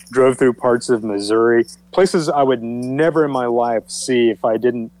 drove through parts of Missouri, places I would never in my life see if I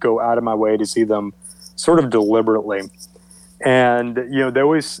didn't go out of my way to see them sort of deliberately. And, you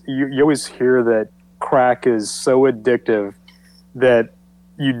always hear that crack is so addictive that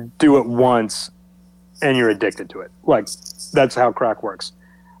you do it once and you're addicted to it. Like, that's how crack works.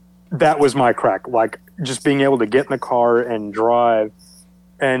 That was my crack. Like, just being able to get in the car and drive,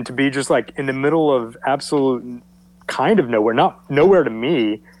 and to be just like in the middle of absolute kind of nowhere, not nowhere to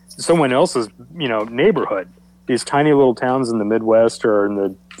me, someone else's, neighborhood. These tiny little towns in the Midwest or in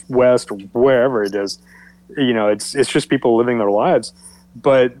the West or wherever it is, it's just people living their lives.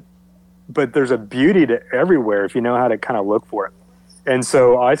 But there's a beauty to everywhere if you know how to kind of look for it. And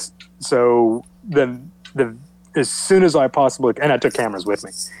so as soon as I possibly, and I took cameras with me,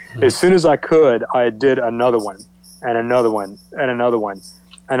 as soon as I could, I did another one and another one and another one.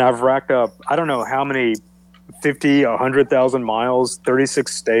 And I've racked up, I don't know how many, 50, 100,000 miles,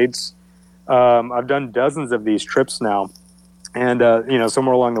 36 states. I've done dozens of these trips now. And,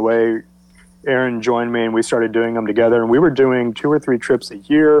 somewhere along the way, Aaron joined me and we started doing them together. And we were doing 2 or 3 trips a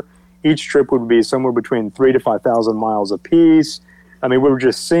year. Each trip would be somewhere between 3,000 to 5,000 miles apiece. I mean, we were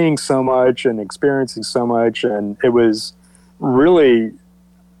just seeing so much and experiencing so much. And it was really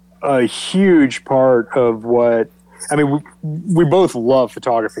a huge part of what, we both love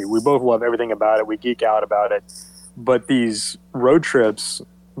photography. We both love everything about it. We geek out about it. But these road trips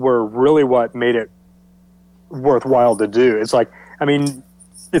were really what made it worthwhile to do. It's like,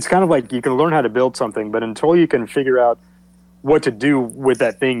 it's kind of like you can learn how to build something, but until you can figure out what to do with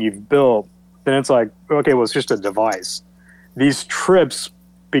that thing you've built, then it's like, okay, well, it's just a device. These trips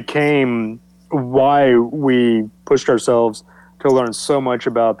became why we pushed ourselves to learn so much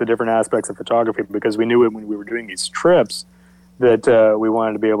about the different aspects of photography, because we knew it when we were doing these trips that we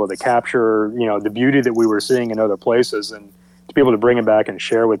wanted to be able to capture, the beauty that we were seeing in other places and to be able to bring it back and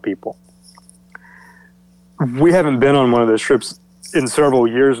share with people. We haven't been on one of those trips in several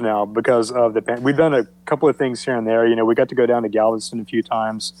years now because of the pandemic. We've done a couple of things here and there. We got to go down to Galveston a few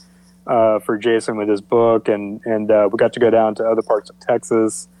times for Jason with his book, and we got to go down to other parts of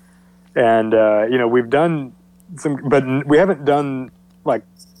Texas. And, we've done but we haven't done like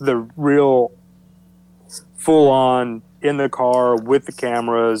the real full on in the car with the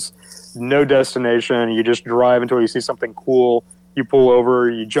cameras, no destination. You just drive until you see something cool You pull over,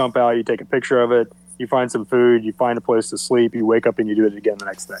 you jump out, you take a picture of it, you find some food, you find a place to sleep, you wake up and you do it again the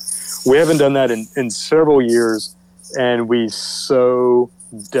next day. We haven't done that in several years, and we so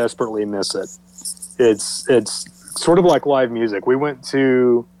desperately miss it. It's sort of like live music. We went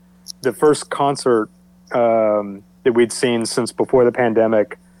to the first concert that we'd seen since before the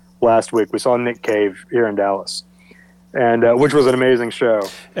pandemic last week. We saw Nick Cave here in Dallas, and which was an amazing show.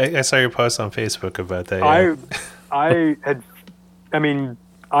 I saw your post on Facebook about that. Yeah.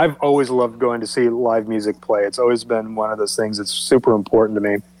 I've always loved going to see live music play. It's always been one of those things that's super important to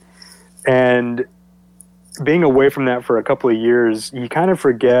me. And being away from that for a couple of years, you kind of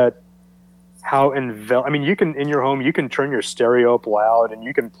forget how you can, in your home, you can turn your stereo up loud and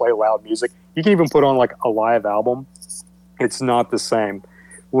you can play loud music. You can even put on like a live album. It's not the same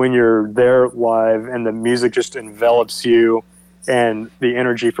when you're there live and the music just envelops you, and the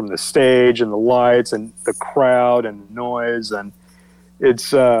energy from the stage and the lights and the crowd and the noise. And I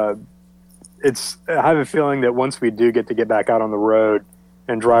have a feeling that once we do get back out on the road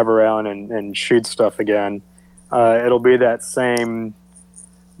and drive around and shoot stuff again, it'll be that same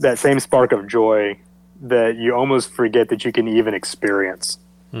spark of joy that you almost forget that you can even experience.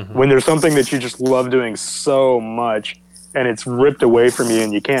 Mm-hmm. When there's something that you just love doing so much and it's ripped away from you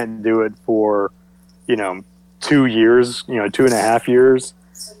and you can't do it for, 2 years, 2.5 years,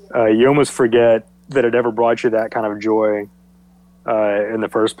 you almost forget that it ever brought you that kind of joy in the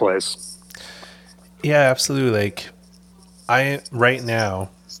first place. Yeah, absolutely. Right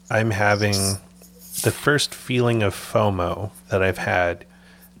now, I'm having the first feeling of FOMO that I've had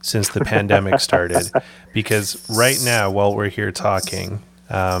since the pandemic started, because right now, while we're here talking,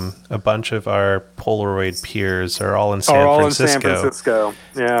 a bunch of our Polaroid peers are all in San Francisco.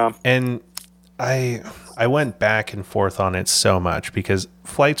 Yeah. And I went back and forth on it so much because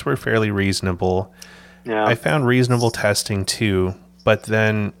flights were fairly reasonable. Yeah. I found reasonable testing too, but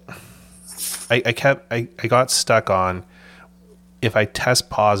then I got stuck on, if I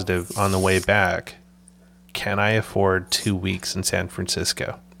test positive on the way back, can I afford 2 weeks in San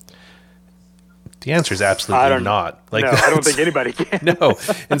Francisco? The answer is absolutely not. No, I don't think anybody can. No.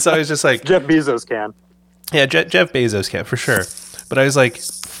 And so I was just like, Jeff Bezos can. Yeah, Jeff Bezos can, for sure. But I was like,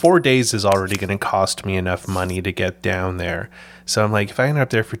 4 days is already going to cost me enough money to get down there. So I'm like, if I end up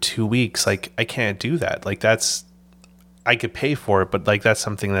there for 2 weeks, like, I can't do that. Like, I could pay for it, but like, that's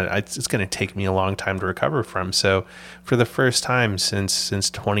something that it's going to take me a long time to recover from. So for the first time since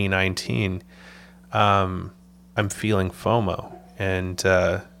 2019, I'm feeling FOMO. And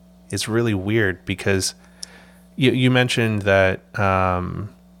it's really weird because you mentioned that,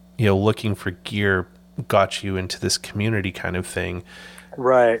 looking for gear got you into this community kind of thing.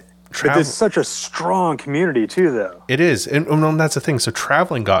 Right. But there's such a strong community too, though. It is. And that's the thing. So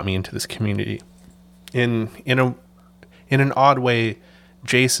traveling got me into this community. In an odd way,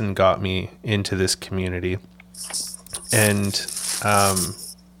 Jason got me into this community. And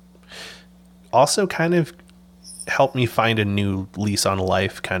also kind of helped me find a new lease on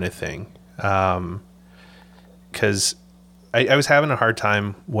life kind of thing. Because I was having a hard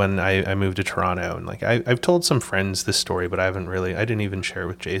time when I moved to Toronto, and like I've told some friends this story, but I didn't even share it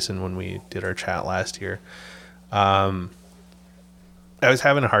with Jason when we did our chat last year. I was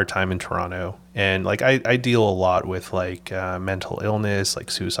having a hard time in Toronto, and like I deal a lot with like mental illness, like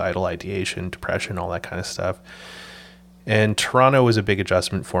suicidal ideation, depression, all that kind of stuff. And Toronto was a big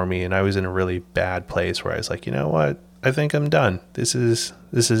adjustment for me, and I was in a really bad place where I was like, you know what? I think I'm done. This is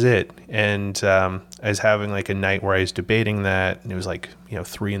it. And I was having like a night where I was debating that, and it was like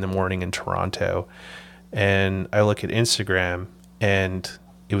 3 a.m. in Toronto, and I look at Instagram, and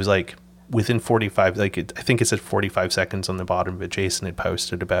it was like within 45, I think it said 45 seconds on the bottom of it, Jason had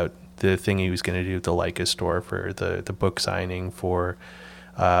posted about the thing he was going to do at the Leica store for the book signing for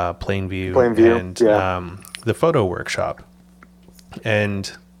Plainview and the photo workshop.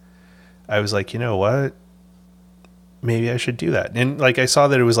 And I was like, you know what? Maybe I should do that. And like, I saw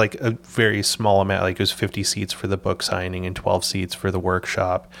that it was like a very small amount, like it was 50 seats for the book signing and 12 seats for the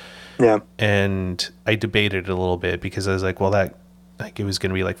workshop. Yeah. And I debated a little bit because I was like, well, that like it was going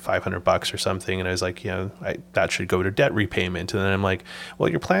to be like $500 or something. And I was like, that should go to debt repayment. And then I'm like, well,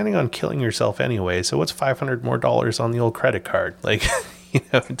 you're planning on killing yourself anyway. So what's $500 more on the old credit card? Like,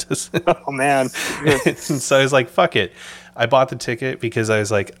 just, oh man. And so I was like, fuck it. I bought the ticket because I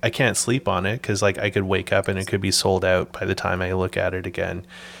was like, I can't sleep on it because like I could wake up and it could be sold out by the time I look at it again.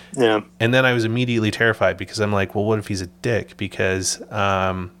 Yeah. And then I was immediately terrified because I'm like, well, what if he's a dick? Because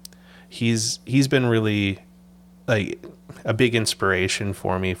he's been really like a big inspiration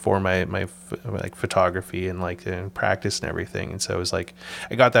for me for my like photography and like practice and everything. And so it was like,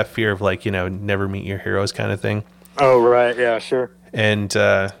 I got that fear of like, never meet your heroes kind of thing. Oh, right. Yeah, sure. And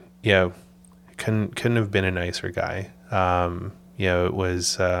couldn't have been a nicer guy. It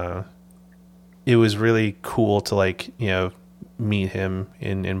was really cool to meet him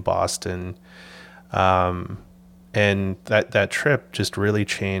in Boston. And that trip just really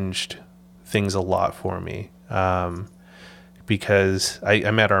changed things a lot for me. Because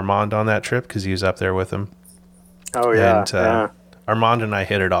I met Armand on that trip because he was up there with him. Oh, yeah. And yeah. Armand and I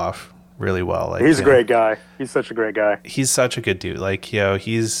hit it off really well. He's a great guy. He's such a great guy. He's such a good dude.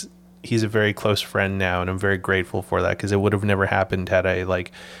 He's a very close friend now, and I'm very grateful for that, because it would have never happened had I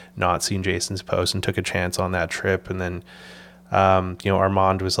not seen Jason's post and took a chance on that trip. And then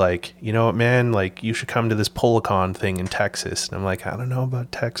Armand was like, you know what, man, you should come to this Policon thing in Texas. And I'm like, I don't know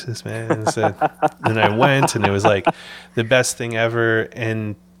about Texas, man. So then I went, and it was the best thing ever.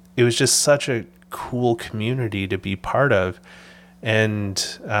 And it was just such a cool community to be part of. And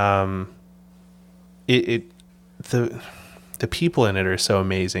the people in it are so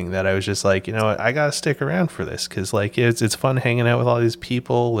amazing that I was just like, you know what, I gotta stick around for this, because it's fun hanging out with all these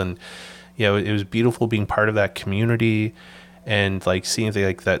people. And it was beautiful being part of that community. And seeing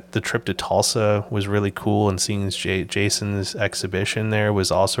the trip to Tulsa was really cool, and seeing Jason's exhibition there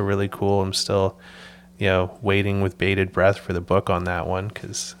was also really cool. I'm still waiting with bated breath for the book on that one,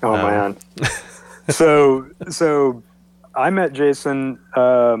 because man. so I met Jason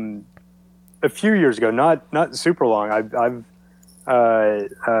a few years ago, not super long. I've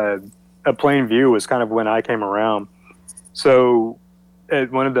a Plain View was kind of when I came around. So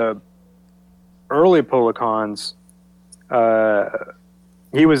at one of the early Policons,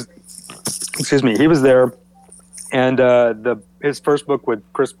 he was there, and his first book with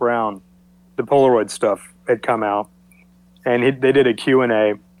Chris Brown, the Polaroid stuff, had come out, and they did a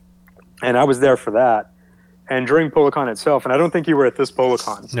Q&A, and I was there for that. And during Policon itself, and I don't think you were at this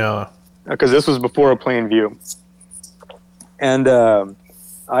Policon. No. Because this was before a Plain View. And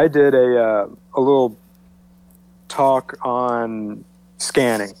I did a little talk on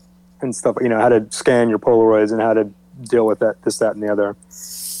scanning and stuff, how to scan your Polaroids and how to deal with that, this, that, and the other.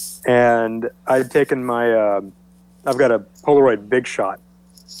 And I'd taken I've got a Polaroid Big Shot,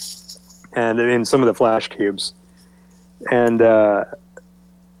 and in some of the flash cubes. And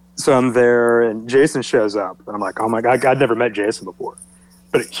so I'm there, and Jason shows up, and I'm like, oh my God, I'd never met Jason before.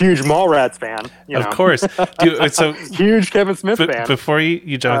 But a huge Mallrats fan, Of course. Dude, so huge Kevin Smith fan. Before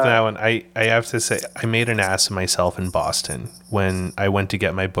you jump into that one, I have to say, I made an ass of myself in Boston when I went to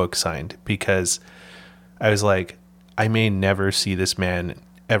get my book signed, because I was like, I may never see this man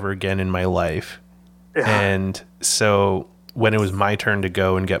ever again in my life. Yeah. And so when it was my turn to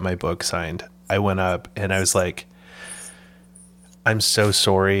go and get my book signed, I went up and I was like, I'm so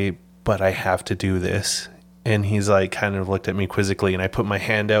sorry, but I have to do this. And he's kind of looked at me quizzically, and I put my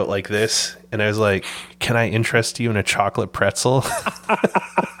hand out like this, and I was like, can I interest you in a chocolate pretzel?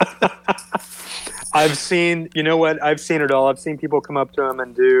 I've seen it all. I've seen people come up to him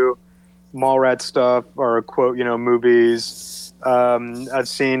and do Mallrats stuff or quote, movies. I've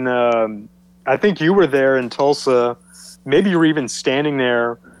seen, I think you were there in Tulsa. Maybe you were even standing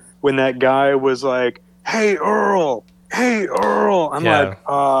there when that guy was like, hey, Earl. I'm like,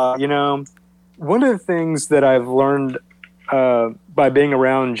 one of the things that I've learned by being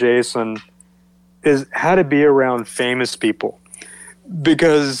around Jason is how to be around famous people.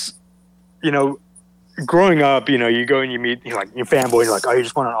 Because, growing up, you go and you meet, you fanboy, you're like, oh, you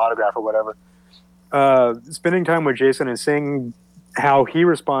just want an autograph or whatever. Spending time with Jason and seeing how he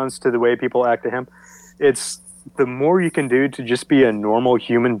responds to the way people act to him, it's the more you can do to just be a normal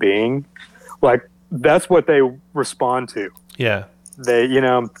human being, that's what they respond to. Yeah. They,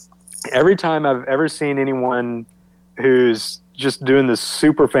 every time I've ever seen anyone who's just doing this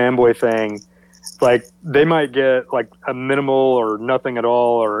super fanboy thing, they might get a minimal or nothing at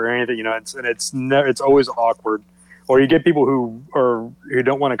all or anything, it's always awkward. Or you get people who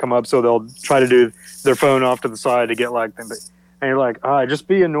don't want to come up, so they'll try to do their phone off to the side to get them. And you're like, just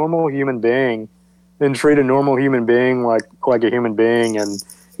be a normal human being and treat a normal human being like a human being, and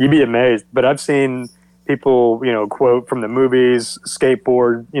you'd be amazed. But I've seen people, quote from the movies,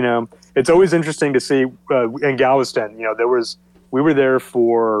 skateboard, it's always interesting to see in Galveston, we were there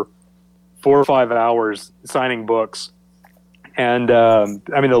for 4 or 5 hours signing books. And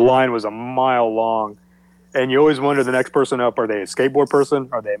the line was a mile long, and you always wonder the next person up, are they a skateboard person?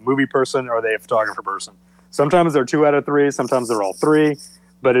 Are they a movie person? Or are they a photographer person? Sometimes they're 2 out of 3, sometimes they're all 3,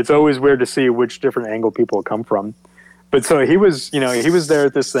 but it's always weird to see which different angle people come from. But so he was there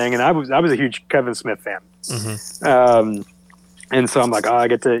at this thing, and I was a huge Kevin Smith fan. Mm-hmm. And so I'm like, I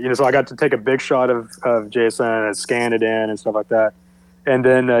get to, so I got to take a big shot of Jason and scan it in and stuff like that. And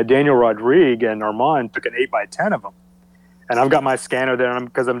then Daniel Rodrigue and Armand took an 8x10 of them. And I've got my scanner there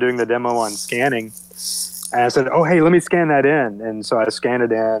because I'm doing the demo on scanning. And I said, oh, hey, let me scan that in. And so I scanned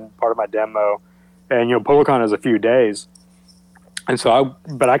it in, part of my demo. And, PolaCon is a few days. And so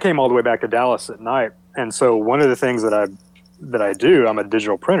I came all the way back to Dallas at night. And so one of the things that I do, I'm a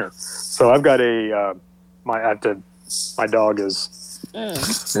digital printer. So I've got my dog is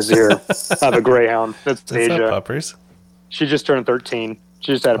here. I have a greyhound. That's Asia. Puppers? She just turned 13.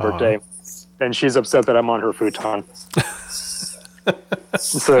 She just had a birthday. And she's upset that I'm on her futon.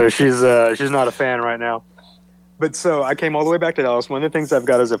 So she's not a fan right now. But so I came all the way back to Dallas. One of the things I've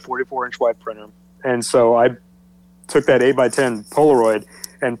got is a 44-inch wide printer. And so I took that 8x10 Polaroid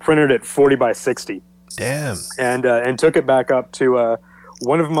and printed it 40x60. Damn. And took it back up to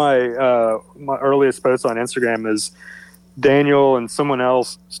one of my earliest posts on Instagram is Daniel and someone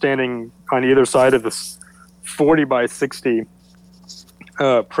else standing on either side of this 40x60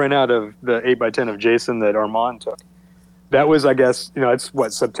 printout of the 8x10 of Jason that Armand took. That was, I guess,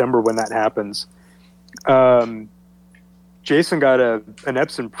 it's September when that happens. Jason got an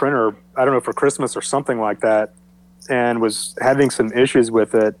Epson printer, I don't know, for Christmas or something like that, and was having some issues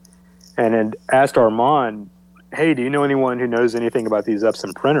with it, and had asked Armand, hey, do you know anyone who knows anything about these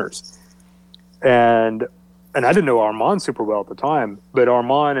Epson printers? And I didn't know Armand super well at the time, but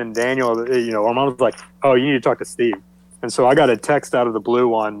Armand and Daniel, Armand was like, oh, you need to talk to Steve. And so I got a text out of the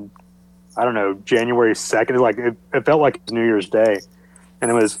blue on, I don't know, January 2nd. It felt like it was New Year's Day.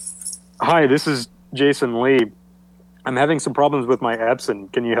 And it was, hi, this is Jason Lee. I'm having some problems with my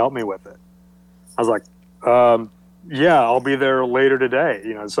Epson. Can you help me with it? I was like, yeah, I'll be there later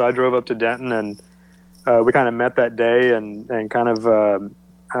today. So I drove up to Denton, and we kind of met that day and kind of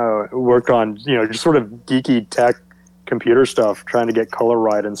worked on, just sort of geeky tech computer stuff, trying to get color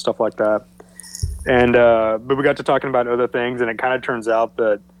right and stuff like that. And but we got to talking about other things, and it kind of turns out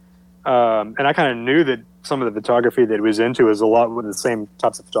that, and I kind of knew that some of the photography that he was into is a lot with the same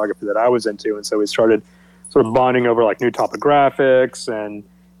types of photography that I was into, and so we started sort of bonding over like new topographics, and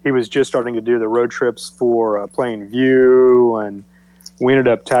he was just starting to do the road trips for Plainview, and we ended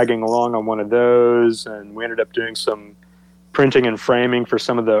up tagging along on one of those, and we ended up doing some printing and framing for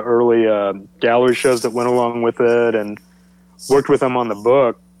some of the early gallery shows that went along with it, and worked with him on the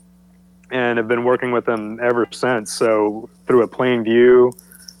book, and have been working with him ever since. So through a Plainview,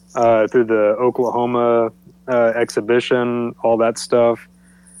 through the Oklahoma exhibition, all that stuff,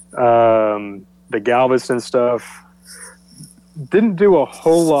 the Galveston stuff. Didn't do a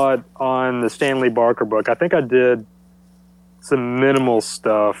whole lot on the Stanley Barker book. I think I did some minimal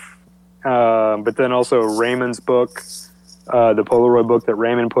stuff, but then also Raymond's book, the Polaroid book that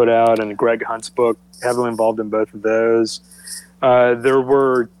Raymond put out, and Greg Hunt's book, heavily involved in both of those. There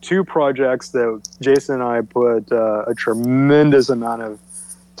were two projects that Jason and I put a tremendous amount of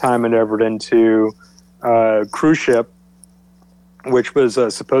time and effort into. Cruise Ship, which was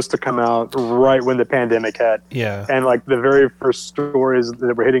supposed to come out right when the pandemic hit. Yeah. And like the very first stories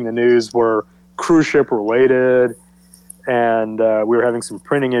that were hitting the news were cruise ship related, and we were having some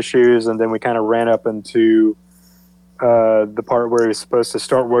printing issues, and then we kind of ran up into the part where he was supposed to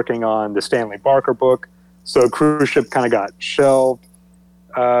start working on the Stanley Barker book. So cruise ship kind of got shelved.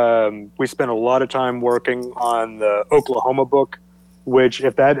 We spent a lot of time working on the Oklahoma book, which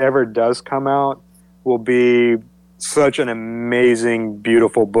if that ever does come out, will be such an amazing,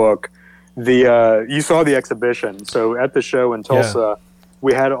 beautiful book. You saw the exhibition. So at the show in Tulsa,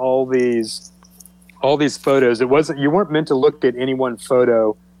 we had all these photos. You weren't meant to look at any one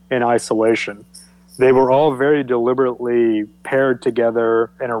photo in isolation. They were all very deliberately paired together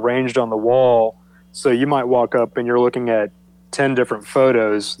and arranged on the wall. So you might walk up and you're looking at 10 different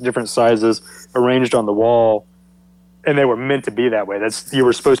photos, different sizes, arranged on the wall. And they were meant to be that way. You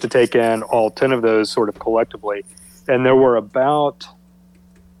were supposed to take in all 10 of those sort of collectively. And there were about,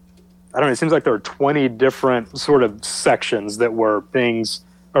 I don't know, it seems like there were 20 different sort of sections that were things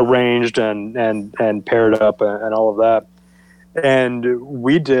arranged and paired up and all of that. And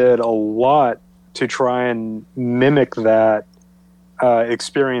we did a lot to try and mimic that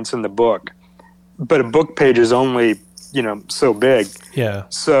experience in the book. But a book page is only, so big. Yeah.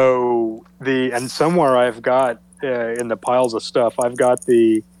 So and somewhere I've got, in the piles of stuff, I've got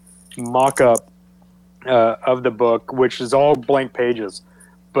the mock-up of the book, which is all blank pages,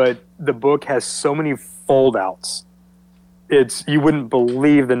 but the book has so many fold-outs. You wouldn't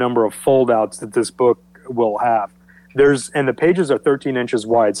believe the number of fold-outs that this book will have. And the pages are 13 inches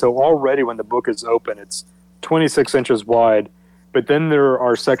wide, so already when the book is open, it's 26 inches wide, but then there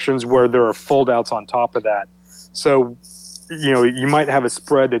are sections where there are fold-outs on top of that. So, you might have a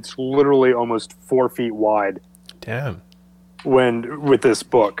spread that's literally almost 4 feet wide. Damn. with this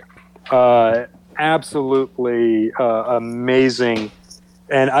book. Absolutely amazing.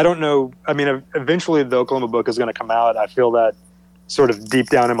 And I don't know. I mean, eventually the Oklahoma book is going to come out. I feel that sort of deep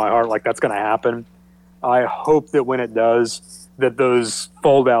down in my heart, like that's going to happen. I hope that when it does, that those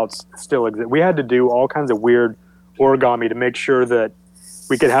fold-outs still exist. We had to do all kinds of weird origami to make sure that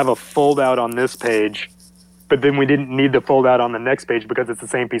we could have a fold-out on this page, but then we didn't need the fold-out on the next page because it's the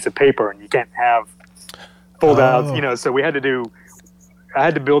same piece of paper, and you can't have fold-outs, So I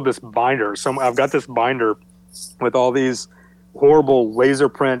had to build this binder. So I've got this binder with all these horrible laser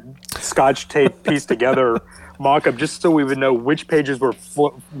print Scotch tape pieced together mock-up just so we would know which pages were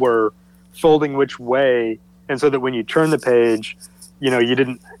folding which way, and so that when you turn the page, you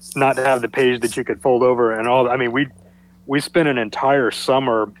didn't not have the page that you could fold over and all. I mean, we spent an entire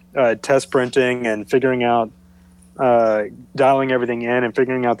summer test printing and figuring out, dialing everything in and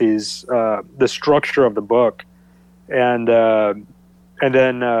figuring out the structure of the book, and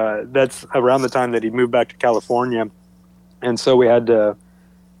then that's around the time that he moved back to California. And so we had to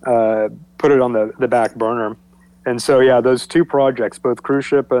put it on the back burner. And so, yeah, those two projects, both Cruise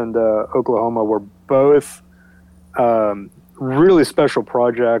Ship and Oklahoma, were both really special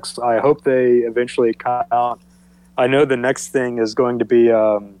projects. I hope they eventually come out. I know the next thing is going to be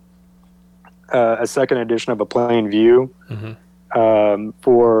a second edition of A Plain View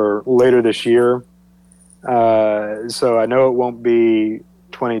for later this year. So I know it won't be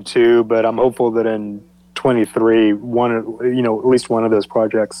 22, but I'm hopeful that in 23, at least one of those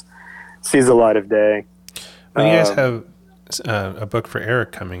projects sees the light of day. Well, you guys have a book for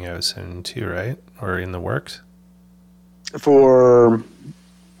Eric coming out soon too, right? Or in the works? For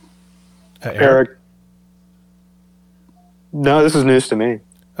Eric? No, this is news to me.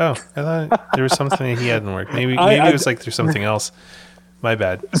 Oh, I thought there was something he had in work. Maybe it was like there's something else. My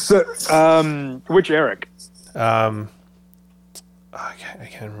bad. So, which Eric? I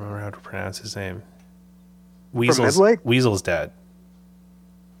can't remember how to pronounce his name. Weasel's dad.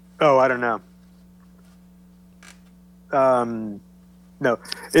 Oh, I don't know. No,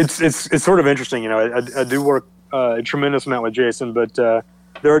 it's sort of interesting. I do work a tremendous amount with Jason, but there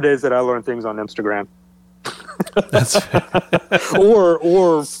are days that I learn things on Instagram. That's or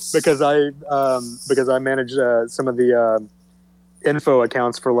because I manage some of the info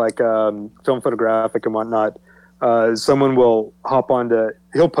accounts for like Film Photographic and whatnot. Someone will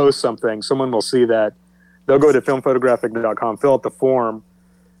he'll post something, someone will see that, they'll go to filmphotographic.com, fill out the form,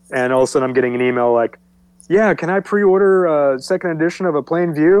 and all of a sudden I'm getting an email like, yeah, can I pre-order a second edition of A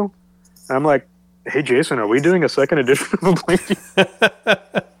Plain View? And I'm like, hey Jason, are we doing a second edition of A Plain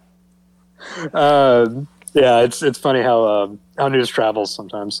View? Yeah, it's funny how news travels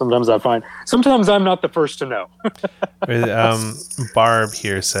sometimes. Sometimes I'm not the first to know. Barb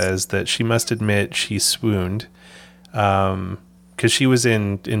here says that she must admit she swooned because she was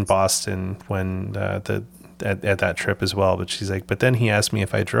in Boston when at that trip as well. But she's like, but then he asked me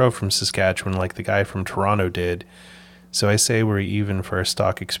if I drove from Saskatchewan like the guy from Toronto did. So I say we're even for our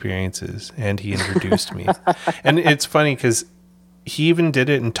stock experiences, and he introduced me. And it's funny because he even did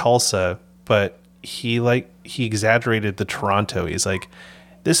it in Tulsa, but he exaggerated the Toronto. He's like,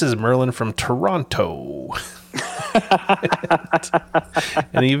 this is Merlin from Toronto.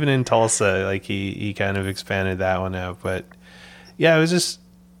 And even in Tulsa, like he kind of expanded that one out. But yeah, it was just,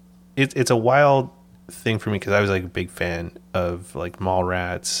 it's a wild thing for me because I was like a big fan of like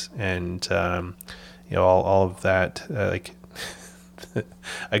Mallrats and, all of that, like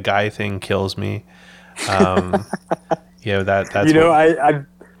a guy thing kills me. That's,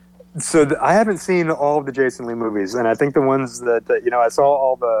 I haven't seen all of the Jason Lee movies, and I think the ones that I saw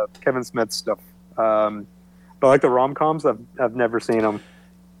all the Kevin Smith stuff. But like the rom-coms, I've never seen them.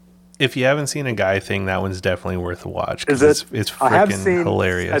 If you haven't seen A Guy Thing, that one's definitely worth a watch. Is it? It's freaking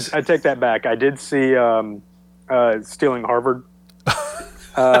hilarious. I take that back. I did see Stealing Harvard,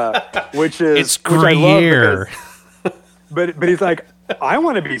 which it's Gruyere. But he's like, I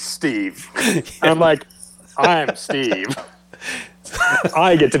want to be Steve. Yeah. I'm like, I'm Steve.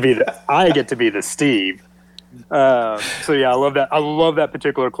 I get to be the Steve. So yeah, I love that. I love that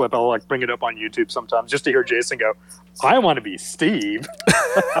particular clip. I'll like bring it up on YouTube sometimes just to hear Jason go, I want to be Steve.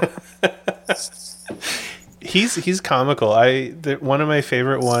 He's comical. One of my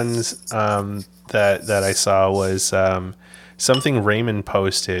favorite ones that I saw was something Raymond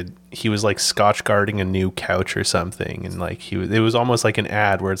posted. He was like Scotch guarding a new couch or something, and like it was almost like an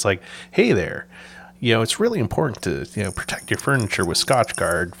ad where it's like, hey there, it's really important to, protect your furniture with Scotch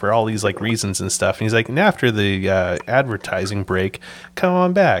Guard for all these like reasons and stuff. And he's like, and after the advertising break, come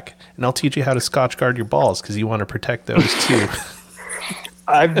on back and I'll teach you how to Scotch Guard your balls because you want to protect those too.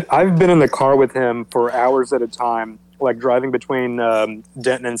 I've been in the car with him for hours at a time like driving between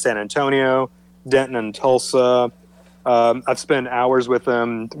Denton and San Antonio, Denton and Tulsa. I've spent hours with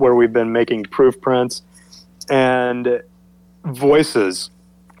him where we've been making proof prints and voices,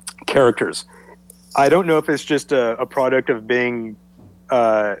 characters. I don't know if it's just a product of being,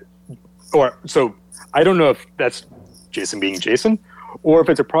 I don't know if that's Jason being Jason, or if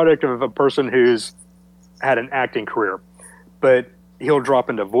it's a product of a person who's had an acting career. But he'll drop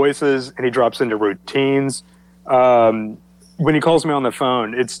into voices and he drops into routines. When he calls me on the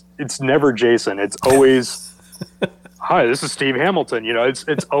phone, it's never Jason. It's always, "Hi, this is Steve Hamilton." You know,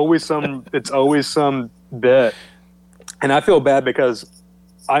 it's always some bit, and I feel bad because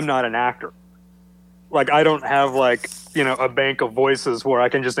I'm not an actor. Like, I don't have a bank of voices where I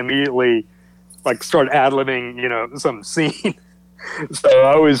can just immediately start ad-libbing some scene. So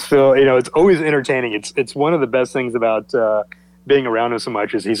I always feel it's always entertaining. It's one of the best things about being around him so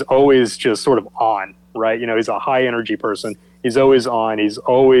much is he's always just sort of on, right? He's a high energy person. He's always on. He's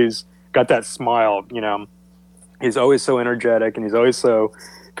always got that smile. He's always so energetic and he's always so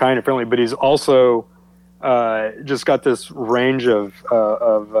kind and friendly. But he's also just got this range of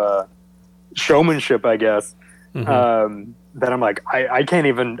showmanship, I guess. Mm-hmm. That I'm like, I can't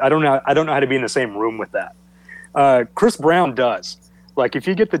even. I don't know how to be in the same room with that. Chris Brown does. Like, if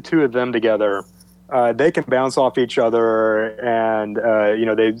you get the two of them together, they can bounce off each other, and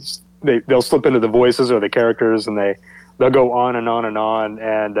they'll slip into the voices or the characters, and they'll go on and on and on,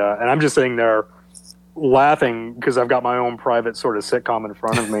 and I'm just sitting there laughing because I've got my own private sort of sitcom in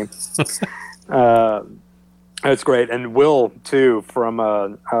front of me. That's great, and Will too from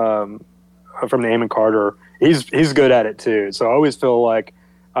the Amon Carter. He's good at it too. So I always feel like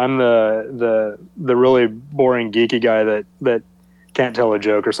I'm the really boring geeky guy that can't tell a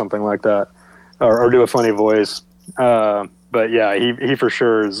joke or something like that, or do a funny voice. But yeah, he for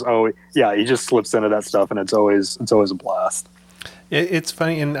sure is. Oh yeah, he just slips into that stuff, and it's always a blast. It's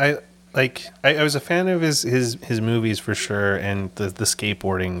funny, and I was a fan of his movies for sure, and the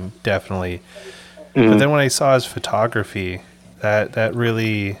skateboarding definitely. Mm-hmm. But then when I saw his photography, that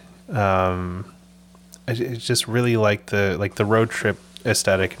really, I just really liked the road trip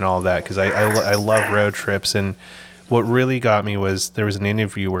aesthetic and all of that, because I love road trips. And what really got me was there was an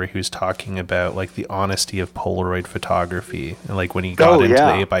interview where he was talking about the honesty of Polaroid photography, and when he got into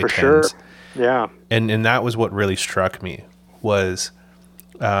the 8x10s. Sure. Yeah. And that was what really struck me was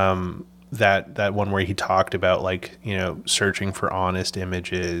that one where he talked about searching for honest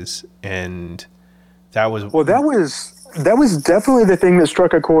images, and that was definitely the thing that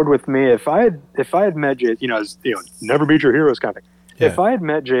struck a chord with me. If I had met Jason, never beat your heroes kind of thing. Yeah. If I had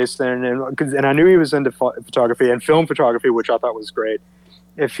met Jason and I knew he was into photography and film photography, which I thought was great.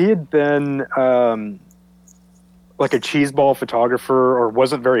 If he had been like a cheeseball photographer, or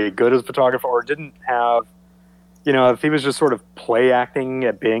wasn't very good as a photographer, or didn't have, if he was just sort of play acting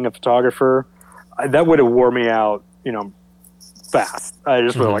at being a photographer, that would have wore me out, fast. I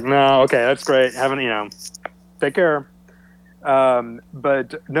just was like, no, okay, that's great. Take care.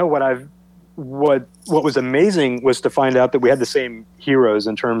 But no, what was amazing was to find out that we had the same heroes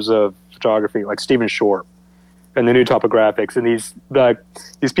in terms of photography, like Stephen Short and the New Topographics, and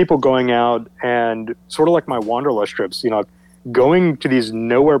these people going out and sort of like my Wanderlust trips, going to these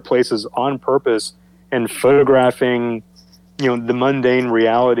nowhere places on purpose and photographing, the mundane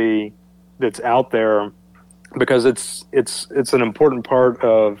reality that's out there, because it's an important part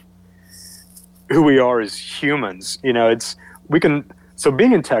of who we are as humans. So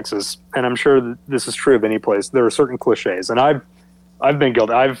being in Texas, and I'm sure this is true of any place, there are certain cliches, and I've been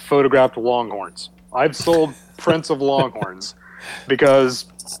guilty. I've photographed longhorns. I've sold prints of longhorns because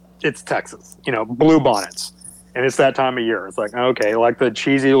it's Texas, blue bonnets, and it's that time of year. It's like, okay, like the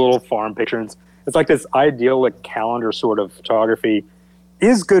cheesy little farm pictures. It's like this idyllic calendar sort of photography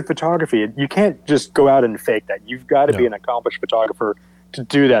is good photography. You can't just go out and fake that. You've got to be an accomplished photographer to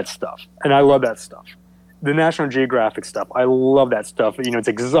do that stuff. And I love that stuff. The National Geographic stuff, I love that stuff. It's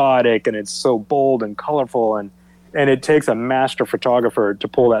exotic and it's so bold and colorful, and it takes a master photographer to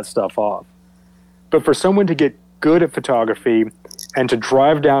pull that stuff off. But for someone to get good at photography and to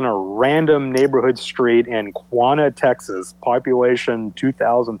drive down a random neighborhood street in Quanah, Texas, population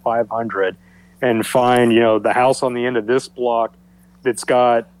 2,500, and find, the house on the end of this block that's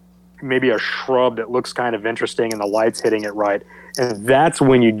got maybe a shrub that looks kind of interesting and the light's hitting it right. And that's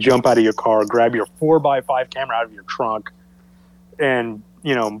when you jump out of your car, grab your 4x5 camera out of your trunk, and,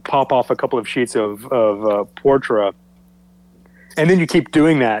 pop off a couple of sheets of Portra. And then you keep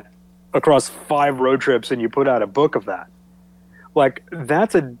doing that across 5 road trips, and you put out a book of that.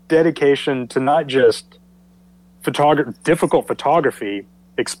 That's a dedication to not just difficult photography,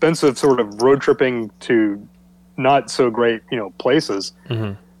 expensive sort of road tripping to not so great, places.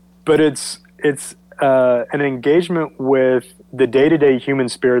 Mm-hmm. But it's an engagement with the day-to-day human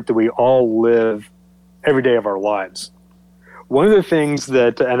spirit that we all live every day of our lives. One of the things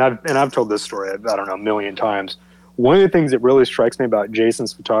that, and I've told this story, I don't know, a million times. One of the things that really strikes me about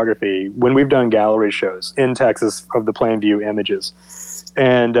Jason's photography, when we've done gallery shows in Texas of the Plainview images,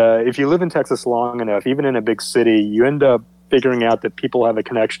 and if you live in Texas long enough, even in a big city, you end up figuring out that people have a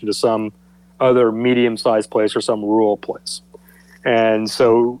connection to some other medium-sized place or some rural place. And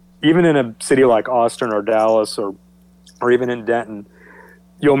so even in a city like Austin or Dallas or even in Denton,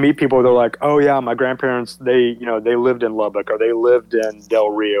 you'll meet people that are like, oh yeah, my grandparents, they lived in Lubbock, or they lived in Del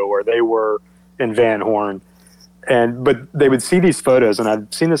Rio, or they were in Van Horn. But they would see these photos, and I've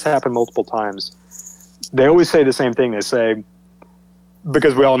seen this happen multiple times. They always say the same thing. They say,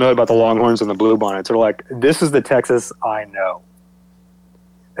 because we all know about the Longhorns and the Bluebonnets, they're like, this is the Texas I know.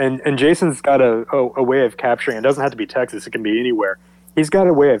 And Jason's got a way of capturing, it doesn't have to be Texas, it can be anywhere. He's got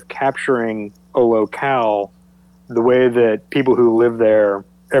a way of capturing a locale the way that people who live there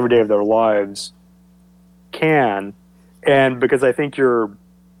every day of their lives can. And because I think you're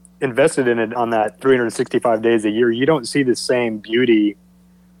invested in it on that 365 days a year, you don't see the same beauty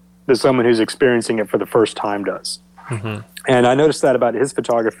that someone who's experiencing it for the first time does. Mm-hmm. And I noticed that about his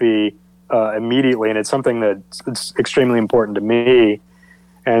photography immediately, and it's something that's extremely important to me.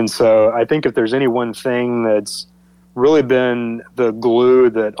 And so I think if there's any one thing that's really been the glue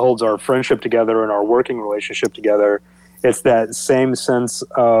that holds our friendship together and our working relationship together, it's that same sense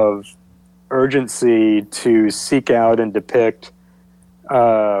of urgency to seek out and depict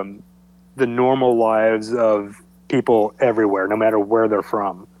the normal lives of people everywhere, no matter where they're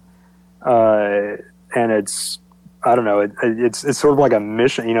from. And it's, I don't know, it's sort of like a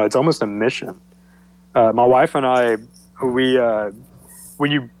mission, it's almost a mission. My wife and I,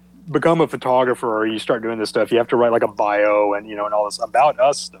 when you become a photographer or you start doing this stuff, you have to write like a bio and, and all this about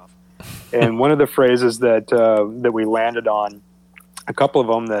us stuff. And one of the phrases that we landed on, a couple of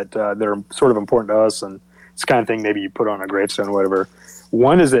them that are sort of important to us, and it's the kind of thing maybe you put on a gravestone or whatever.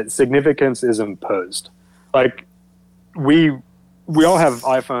 One is that significance is imposed. Like we all have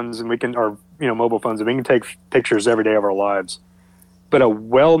iPhones and we can, or mobile phones, and we can take pictures every day of our lives. But a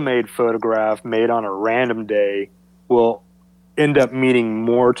well-made photograph made on a random day will end up meaning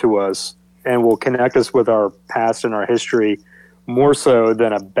more to us and will connect us with our past and our history more so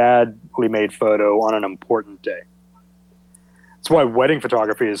than a badly made photo on an important day. That's why wedding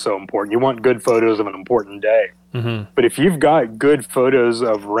photography is so important. You want good photos of an important day. Mm-hmm. But if you've got good photos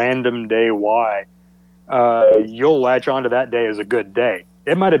of random day Y, you'll latch onto that day as a good day.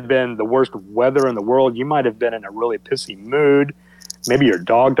 It might have been the worst weather in the world. You might have been in a really pissy mood. Maybe your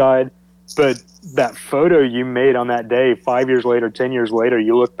dog died. But that photo you made on that day, 5 years later, 10 years later,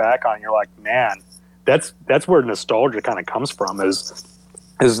 you look back on it and you're like, man, that's where nostalgia kind of comes from, is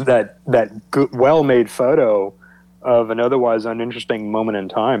that good, well-made photo of an otherwise uninteresting moment in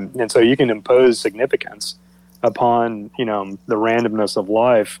time. And so you can impose significance upon, the randomness of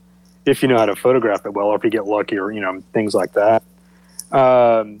life if you know how to photograph it well, or if you get lucky, or, things like that.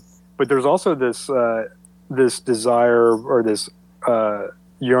 But there's also this desire, or this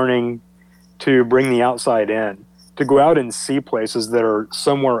yearning to bring the outside in, to go out and see places that are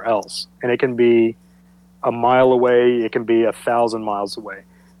somewhere else. And it can be a mile away, it can be 1,000 miles away.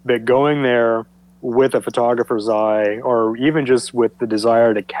 But going there with a photographer's eye, or even just with the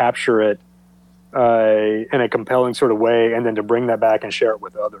desire to capture it in a compelling sort of way, and then to bring that back and share it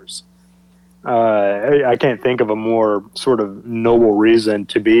with others. I can't think of a more sort of noble reason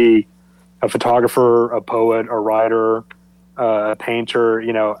to be a photographer, a poet, a writer, a painter,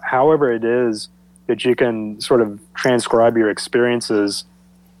 however it is that you can sort of transcribe your experiences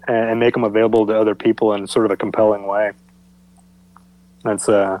and make them available to other people in sort of a compelling way.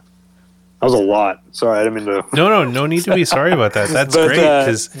 That was a lot. Sorry, I didn't mean to. No need to be sorry about that. That's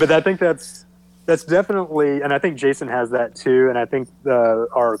great. But I think that's definitely, and I think Jason has that too. And I think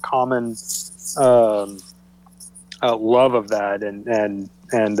our common love of that and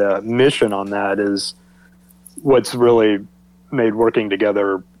mission on that is what's really made working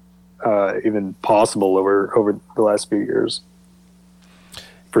together even possible over the last few years,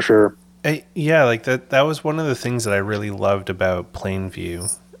 for sure. Yeah, like that was one of the things that I really loved about Plainview,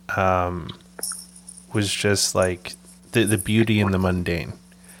 was just like the beauty in the mundane.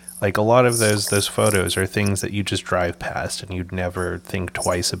 Like a lot of those photos are things that you just drive past and you'd never think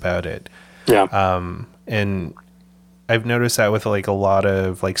twice about it. Yeah. And I've noticed that with like a lot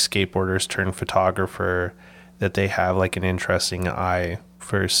of like skateboarders turned photographer, that they have like an interesting eye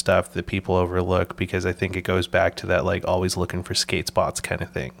for stuff that people overlook, because I think it goes back to that like always looking for skate spots kind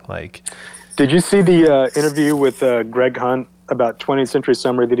of thing. Like Did you see the interview with Greg Hunt about 20th Century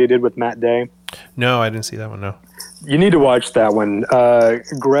Summer that he did with Matt Day? No, I didn't see that one. No. You need to watch that one.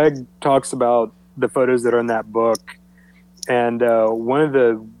 Greg talks about the photos that are in that book, and one of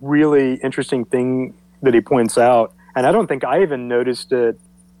the really interesting thing that he points out, and I don't think I even noticed it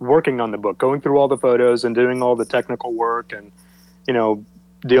working on the book, going through all the photos and doing all the technical work, and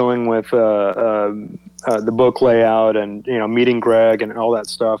dealing with the book layout, and meeting Greg and all that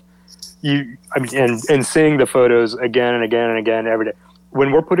stuff. And seeing the photos again and again and again every day.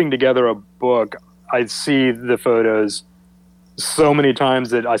 When we're putting together a book, I see the photos so many times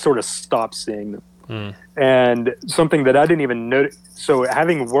that I sort of stop seeing them. And something that I didn't even notice. So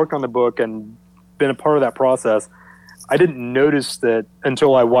having worked on the book and been a part of that process, I didn't notice that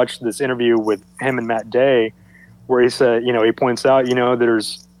until I watched this interview with him and Matt Day, where he said, he points out,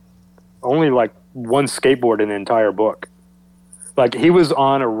 there's only like one skateboard in the entire book. Like, he was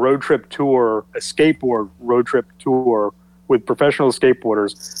on a road trip tour, a skateboard road trip tour with professional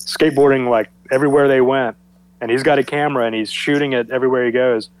skateboarders, skateboarding like everywhere they went. And he's got a camera and he's shooting it everywhere he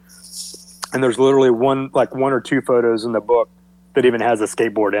goes. And there's literally one or two photos in the book that even has a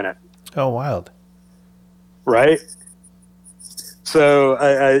skateboard in it. Oh, wild. Right? So,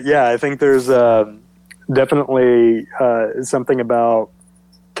 I think there's definitely something about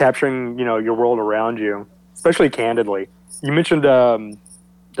capturing, your world around you, especially candidly. You mentioned in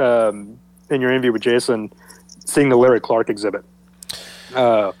your interview with Jason seeing the Larry Clark exhibit,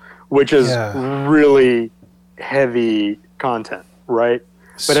 which is really heavy content, right?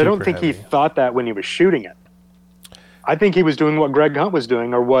 But I don't think he thought that when he was shooting it. I think he was doing what Greg Hunt was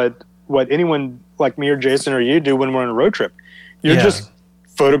doing, or what anyone like me or Jason or you do when we're on a road trip. You're just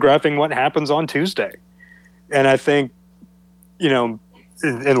photographing what happens on Tuesday. And I think, in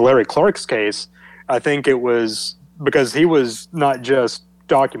Larry Clark's case, I think it was because he was not just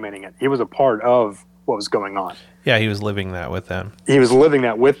documenting it. He was a part of what was going on. Yeah, he was living that with them. He was living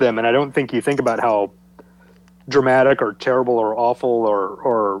that with them, and I don't think you think about how dramatic or terrible or awful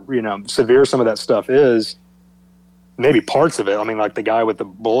or severe some of that stuff is. Maybe parts of it. I mean, like the guy with the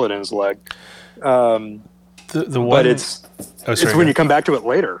bullet in his leg. The one, but it's when you come back to it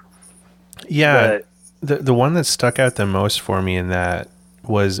later. Yeah, the one that stuck out the most for me in that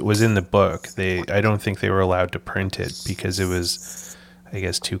was in the book. I don't think they were allowed to print it because it was, I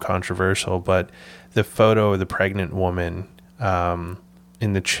guess, too controversial. But the photo of the pregnant woman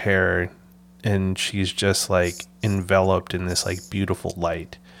in the chair, and she's just like enveloped in this like beautiful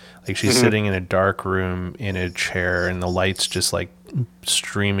light. Like she's sitting in a dark room in a chair, and the light's just like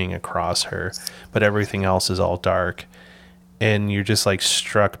streaming across her, but everything else is all dark. And you're just like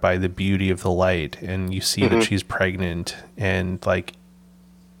struck by the beauty of the light, and you see that she's pregnant. And like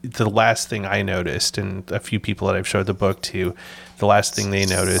the last thing I noticed, and a few people that I've showed the book to, the last thing they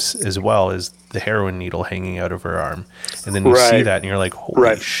notice as well is the heroin needle hanging out of her arm. And then you see that and you're like,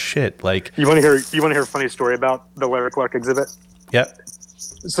 holy shit. Like, you want to hear a funny story about the Larry Clark exhibit? Yep.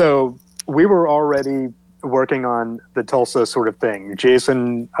 So we were already working on the Tulsa sort of thing.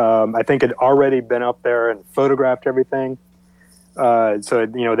 Jason, I think, had already been up there and photographed everything. So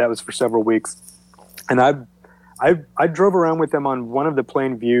that was for several weeks. And I drove around with them on one of the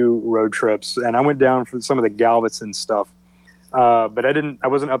Plainview road trips, and I went down for some of the Galveston stuff. But I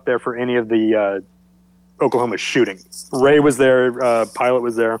wasn't up there for any of the Oklahoma shooting. Ray was there, Pilot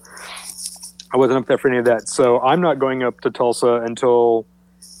was there. I wasn't up there for any of that. So I'm not going up to Tulsa until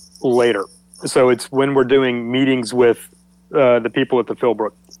later. So it's when we're doing meetings with the people at the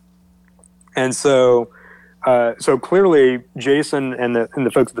Philbrook. And so clearly Jason and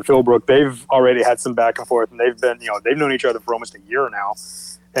the folks at the Philbrook, they've already had some back and forth, and they've been, they've known each other for almost a year now.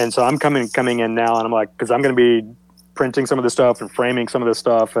 And so I'm coming in now, and I'm like, because I'm going to be printing some of the stuff and framing some of the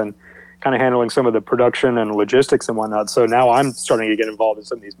stuff and kind of handling some of the production and logistics and whatnot. So now I'm starting to get involved in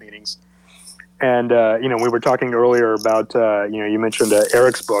some of these meetings. And, we were talking earlier about, you mentioned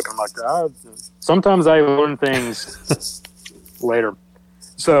Eric's book. I'm like, sometimes I learn things later.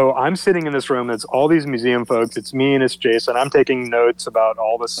 So I'm sitting in this room. It's all these museum folks. It's me and it's Jason. I'm taking notes about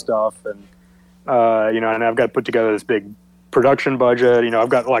all this stuff. And, and I've got to put together this big production budget. I've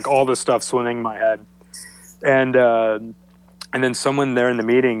got like all this stuff swimming in my head. And then someone there in the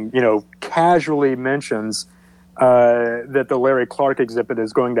meeting, casually mentions that the Larry Clark exhibit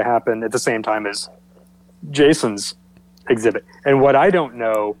is going to happen at the same time as Jason's exhibit. And what I don't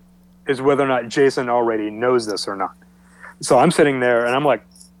know is whether or not Jason already knows this or not. So I'm sitting there and I'm like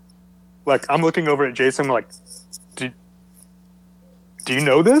I'm looking over at Jason like, do you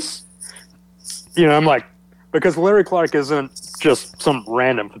know this? I'm like, because Larry Clark isn't just some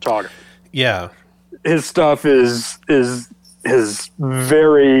random photographer. Yeah. His stuff is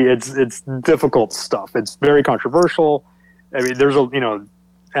it's difficult stuff. It's very controversial. I mean, there's and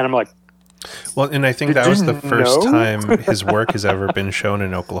I'm like, well, and I think Did that was you the first know? time his work has ever been shown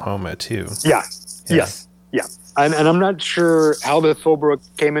in Oklahoma too. yeah, Yeah. yes, yeah. And I'm not sure how the Philbrook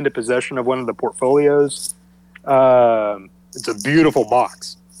came into possession of one of the portfolios. It's a beautiful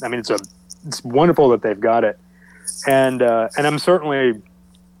box. I mean, it's wonderful that they've got it, and I'm certainly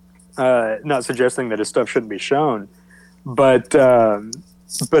not suggesting that his stuff shouldn't be shown, but I'm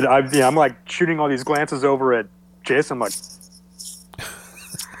like shooting all these glances over at Jason. I'm like,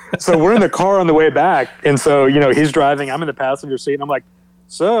 so we're in the car on the way back, and so he's driving. I'm in the passenger seat, and I'm like,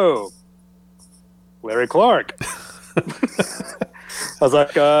 so Larry Clark. I was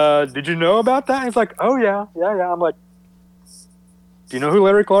like, did you know about that? And he's like, oh yeah. I'm like, do you know who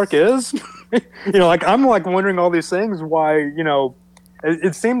Larry Clark is? I'm like wondering all these things. Why,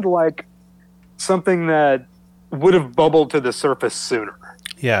 it seemed like something that would have bubbled to the surface sooner.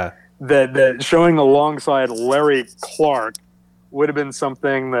 Yeah. That showing alongside Larry Clark would have been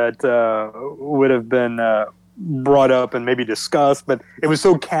something that would have been brought up and maybe discussed, but it was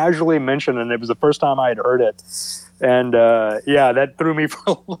so casually mentioned, and it was the first time I had heard it. And that threw me for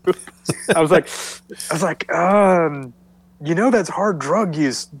a loop. I was like, that's hard drug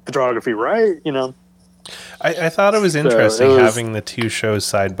use photography, right? I thought it was interesting having the two shows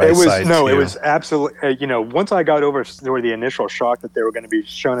side by side. It was absolutely. Once I got over the initial shock that they were going to be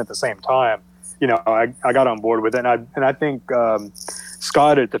shown at the same time, I got on board with it, and I think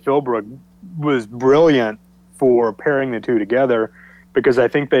Scott at the Philbrook was brilliant for pairing the two together, because I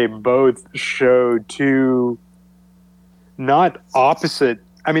think they both showed two not opposite.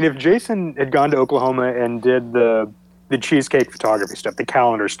 I mean, if Jason had gone to Oklahoma and did the cheesecake photography stuff, the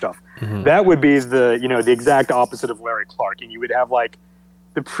calendar stuff, that would be the exact opposite of Larry Clark, and you would have like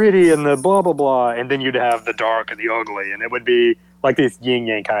the pretty and the blah blah blah, and then you'd have the dark and the ugly, and it would be like this yin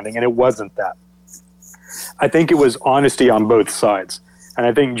yang kind of thing, and it wasn't that. I think it was honesty on both sides. And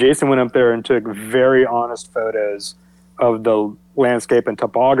I think Jason went up there and took very honest photos of the landscape and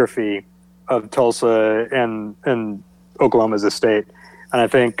topography of Tulsa and Oklahoma's estate. And I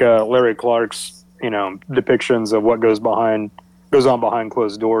think Larry Clark's, depictions of what goes on behind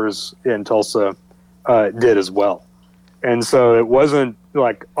closed doors in Tulsa did as well. And so it wasn't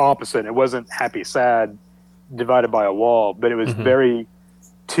like opposite. It wasn't happy, sad, divided by a wall, but it was very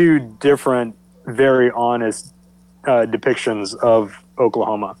two different, very honest depictions of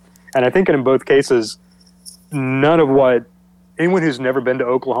Oklahoma. And I think in both cases, none of what anyone who's never been to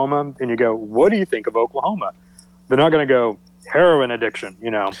Oklahoma, and you go, what do you think of Oklahoma? They're not going to go heroin addiction,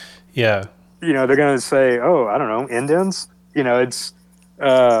 Yeah. They're going to say, oh, I don't know, Indians. It's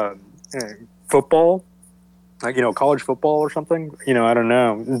football, like, college football or something. I don't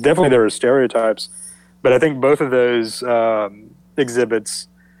know. Definitely there are stereotypes. But I think both of those exhibits,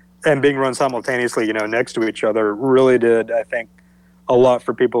 and being run simultaneously, next to each other, really did, I think, a lot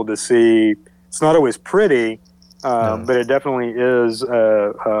for people to see. It's not always pretty, but it definitely is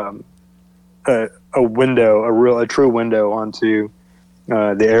a window, a true window onto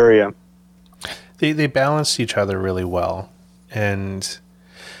the area. They balanced each other really well, and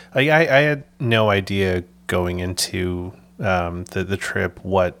I had no idea going into the trip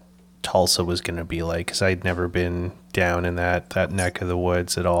what Tulsa was going to be like, because I'd never been down in that neck of the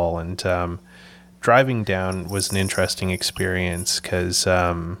woods at all, and driving down was an interesting experience because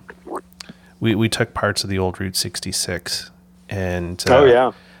we took parts of the old Route 66, and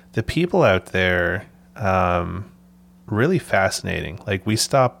the people out there, really fascinating. Like, we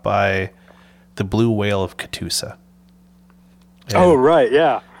stopped by the Blue Whale of Catoosa. Oh, right,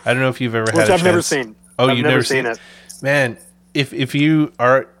 yeah. I don't know if you've ever had Which a I've chance. never seen. Oh, I've you've never never seen it. Man, if you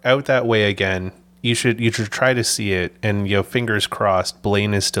are out that way again, you should try to see it. And fingers crossed,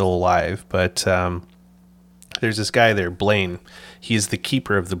 Blaine is still alive. But there's this guy there, Blaine. He's the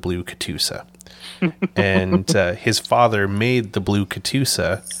keeper of the Blue Catoosa, and his father made the Blue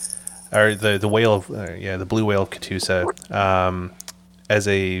Catoosa, or the whale of the Blue Whale of Catoosa, as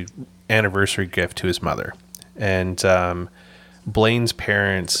a anniversary gift to his mother. And Blaine's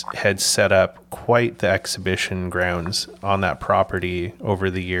parents had set up quite the exhibition grounds on that property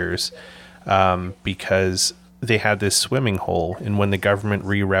over the years, because they had this swimming hole, and when the government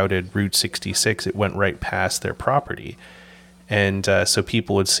rerouted Route 66, it went right past their property. And so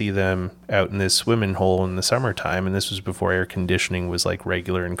people would see them out in this swimming hole in the summertime, and this was before air conditioning was like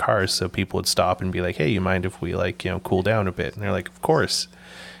regular in cars, so people would stop and be like, hey, you mind if we cool down a bit? And they're like, of course.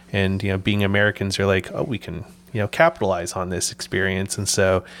 And being Americans, they're like, oh, we can capitalize on this experience. And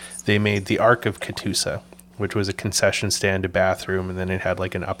so they made the Ark of Catoosa, which was a concession stand, a bathroom, and then it had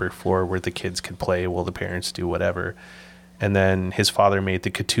like an upper floor where the kids could play while the parents do whatever. And then his father made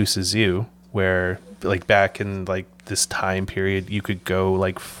the Catoosa Zoo, where like back in like this time period, you could go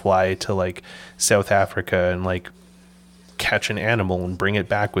like fly to like South Africa and like catch an animal and bring it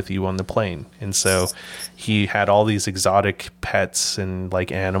back with you on the plane. And so he had all these exotic pets and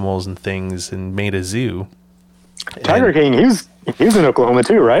like animals and things and made a zoo. Tiger King, he was in Oklahoma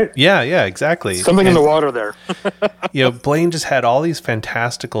too, right? Yeah, exactly. Something in the water there. Blaine just had all these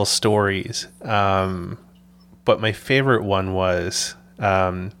fantastical stories. But my favorite one was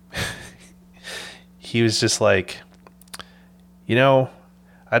he was just like,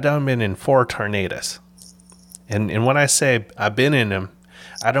 I done been in 4 tornadoes. And when I say I've been in them,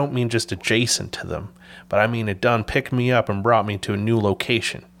 I don't mean just adjacent to them, but I mean it done picked me up and brought me to a new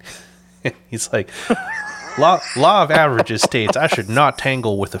location. He's like, law of averages states I should not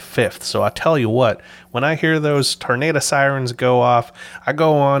tangle with a fifth. So I tell you what, when I hear those tornado sirens go off, I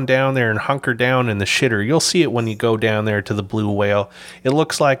go on down there and hunker down in the shitter. You'll see it when you go down there to the Blue Whale. It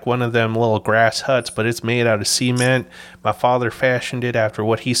looks like one of them little grass huts, but it's made out of cement. My father fashioned it after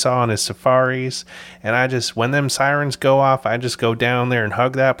what he saw on his safaris. And when them sirens go off, I just go down there and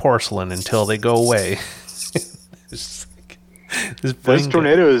hug that porcelain until they go away. Those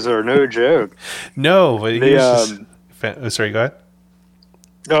tornadoes are no joke. No, but he was sorry, go ahead.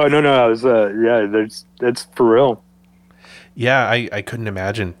 Oh, no. I was, it's for real. Yeah, I couldn't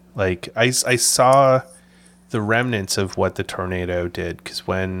imagine. Like, I saw the remnants of what the tornado did, because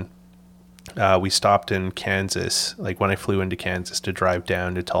when we stopped in Kansas, like when I flew into Kansas to drive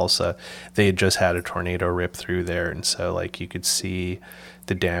down to Tulsa, they had just had a tornado rip through there, and so like you could see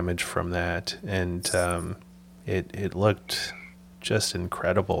the damage from that, and it looked just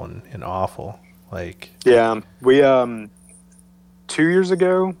incredible and awful. Like, yeah, we 2 years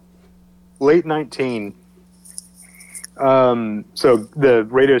ago, late 19. So the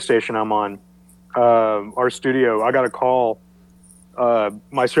radio station I'm on, our studio, I got a call.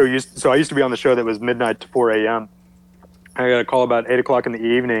 My show I used to be on the show that was midnight to 4 a.m. I got a call about 8 o'clock in the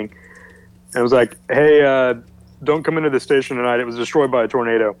evening, and it was like, "Hey, don't come into the station tonight. It was destroyed by a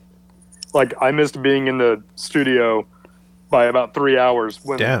tornado." Like, I missed being in the studio by about 3 hours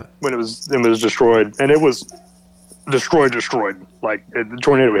when it was destroyed, and it was destroyed. Like, the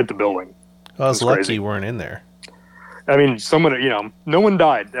tornado hit the building. Well, I was lucky you weren't in there. I mean, no one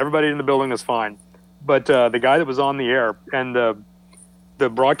died. Everybody in the building was fine, but the guy that was on the air and the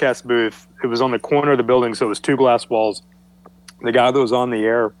broadcast booth, it was on the corner of the building, so it was 2 glass walls. The guy that was on the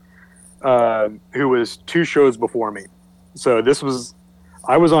air, who was 2 shows before me, so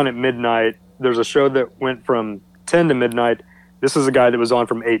I was on at midnight. There's a show that went from 10 to midnight. This is a guy that was on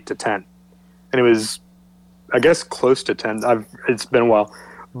from 8 to 10. And it was, I guess, close to 10. It's been a while.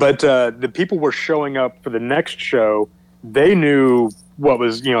 But the people were showing up for the next show. They knew what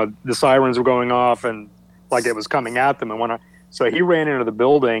was, the sirens were going off and like it was coming at them. So he ran into the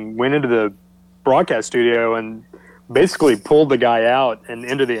building, went into the broadcast studio, and basically pulled the guy out and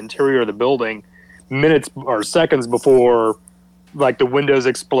into the interior of the building minutes or seconds before like the windows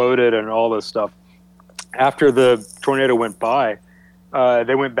exploded and all this stuff. After the tornado went by,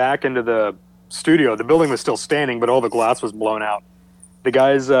 they went back into the studio. The building was still standing, but all the glass was blown out. The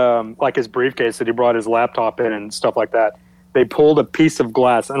guy's, like his briefcase that he brought his laptop in and stuff like that, they pulled a piece of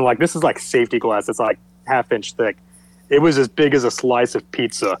glass, and like, this is like safety glass. It's like 1/2 inch thick. It was as big as a slice of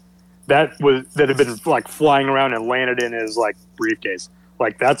pizza that had been like flying around and landed in his like briefcase.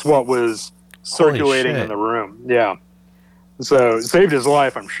 Like, that's what was circulating in the room. Yeah. So it saved his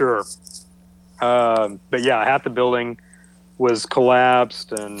life, I'm sure. But yeah, half the building was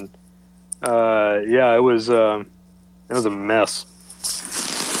collapsed, and it was a mess.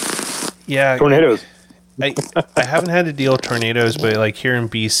 Yeah, tornadoes. I haven't had to deal with tornadoes, but like here in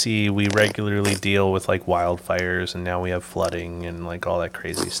BC, we regularly deal with like wildfires, and now we have flooding and like all that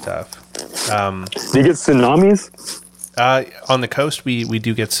crazy stuff. Do you get tsunamis? On the coast, we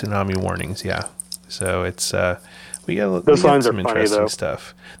do get tsunami warnings. Yeah, so it's we get signs some are funny, interesting though.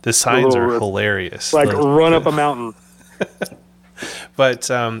 Stuff. The signs are hilarious. Like run up a mountain. But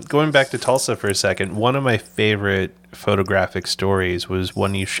going back to Tulsa for a second, one of my favorite photographic stories was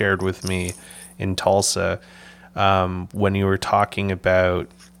one you shared with me in Tulsa when you were talking about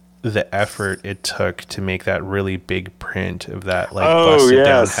the effort it took to make that really big print of that like busted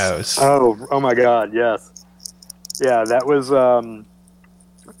down house. Oh my God, yes. Yeah, that was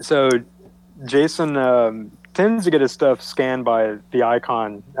so Jason tends to get his stuff scanned by the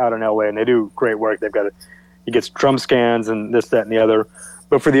Icon out in LA, and they do great work. He gets drum scans and this, that, and the other.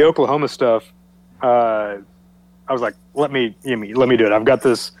 But for the Oklahoma stuff, I was like, let me do it. I've got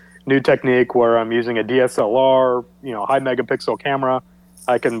this new technique where I'm using a DSLR, high megapixel camera.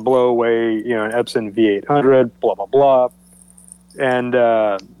 I can blow away, an Epson V800, blah, blah, blah. And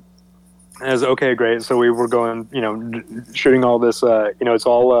I was okay, great. So we were going, shooting all this. It's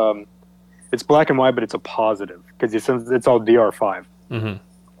all it's black and white, but it's a positive because it's all DR5. Mm-hmm.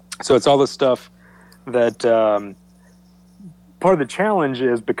 So it's all the stuff that part of the challenge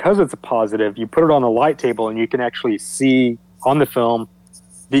is because it's a positive, you put it on a light table and you can actually see on the film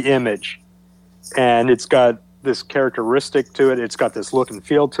the image. And it's got this characteristic to it. It's got this look and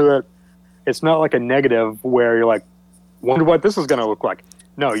feel to it. It's not like a negative where you're like, wonder what this is going to look like.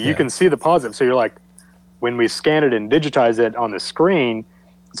 No, you can see the positive. So you're like, when we scan it and digitize it on the screen,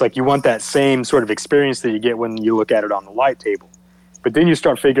 it's like you want that same sort of experience that you get when you look at it on the light table. But then you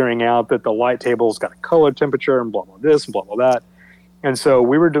start figuring out that the light table's got a color temperature and blah, blah, this and blah, blah, that. And so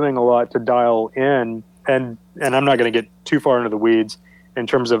we were doing a lot to dial in, and I'm not going to get too far into the weeds in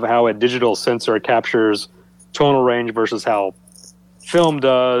terms of how a digital sensor captures tonal range versus how film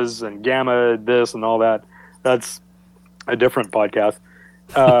does and gamma this and all that. That's a different podcast.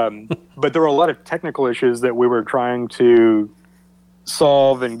 But there were a lot of technical issues that we were trying to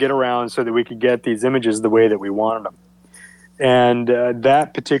solve and get around so that we could get these images the way that we wanted them. And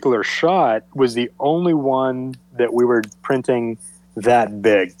that particular shot was the only one that we were printing that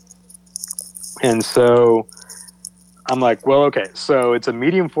big. And so I'm like, well, okay, so it's a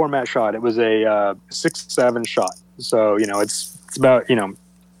medium format shot. It was a 6:7 shot. So, it's about,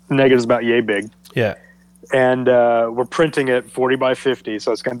 negative's about yay big. Yeah. And we're printing it 40 by 50,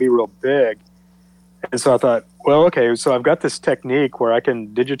 so it's going to be real big. And so I thought, well, okay, so I've got this technique where I can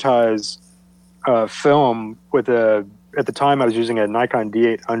digitize film with at the time I was using a Nikon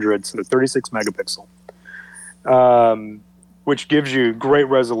D800, so the 36 megapixel, which gives you great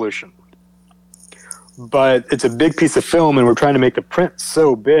resolution. But it's a big piece of film, and we're trying to make the print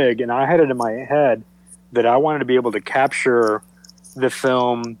so big, and I had it in my head that I wanted to be able to capture the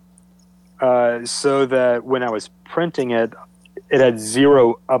film so that when I was printing it, it had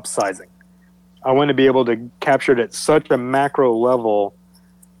zero upsizing. I wanted to be able to capture it at such a macro level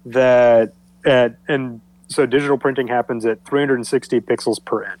that so digital printing happens at 360 pixels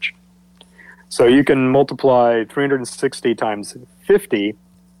per inch. So you can multiply 360 times 50,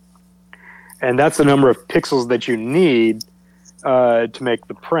 and that's the number of pixels that you need to make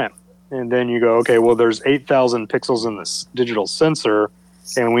the print. And then you go, okay, well, there's 8,000 pixels in this digital sensor,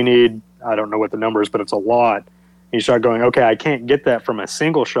 and we need, I don't know what the number is, but it's a lot. And you start going, okay, I can't get that from a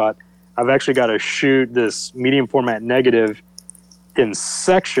single shot. I've actually got to shoot this medium format negative in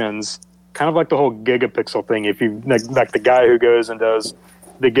sections, kind of like the whole gigapixel thing. If you like the guy who goes and does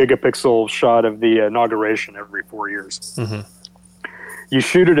the gigapixel shot of the inauguration every 4 years. Mm-hmm. You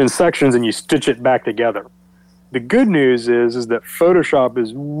shoot it in sections and you stitch it back together. The good news is that Photoshop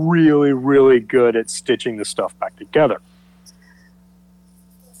is really, really good at stitching the stuff back together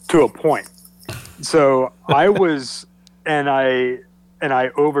to a point. So I was, and I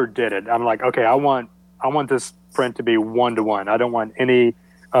overdid it. I'm like, okay, I want this print to be 1-to-1. I don't want any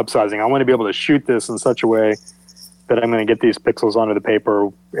upsizing. I want to be able to shoot this in such a way that I'm going to get these pixels onto the paper,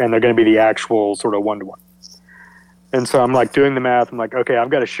 and they're going to be the actual sort of 1-to-1. And so I'm like doing the math. I'm like, okay, I've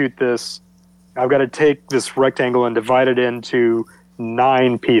got to shoot this. I've got to take this rectangle and divide it into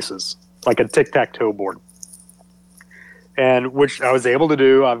 9 pieces, like a tic-tac-toe board. And which I was able to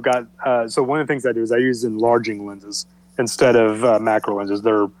do. I've got, so one of the things I do is I use enlarging lenses instead of macro lenses.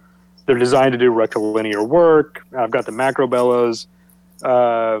 They're designed to do rectilinear work. I've got the macro bellows.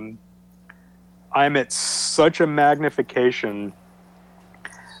 I'm at such a magnification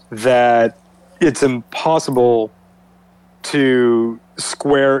that it's impossible to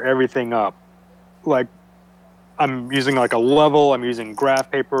square everything up. Like, I'm using like a level, I'm using graph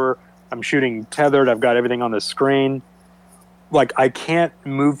paper, I'm shooting tethered, I've got everything on the screen. Like, I can't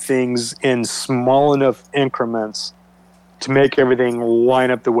move things in small enough increments to make everything line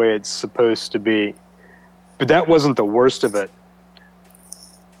up the way it's supposed to be. But that wasn't the worst of it.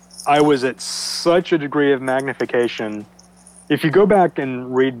 I was at such a degree of magnification. If you go back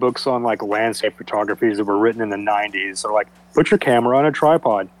and read books on like landscape photography that were written in the 90s, or like put your camera on a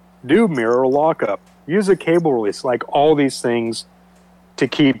tripod, do mirror lockup, use a cable release, like all these things to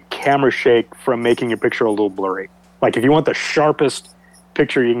keep camera shake from making your picture a little blurry. Like if you want the sharpest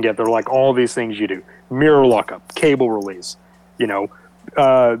picture you can get, they're like all these things you do. Mirror lockup, cable release,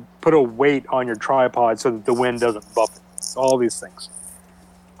 put a weight on your tripod so that the wind doesn't buff it. All these things.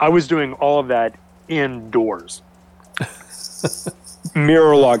 I was doing all of that indoors.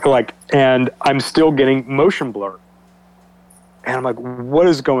 Mirror lock, and I'm still getting motion blur. And I'm like, what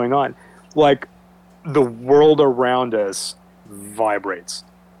is going on? Like, the world around us vibrates.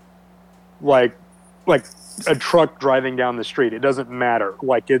 Like a truck driving down the street. It doesn't matter.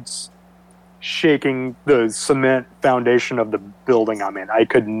 Like, it's shaking the cement foundation of the building I'm in. I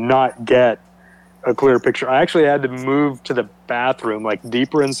could not get a clear picture. I actually had to move to the bathroom, like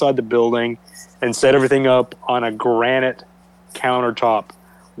deeper inside the building, and set everything up on a granite countertop,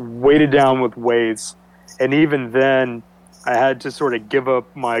 weighted down with weights. And even then, I had to sort of give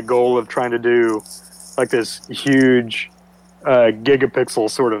up my goal of trying to do like this huge gigapixel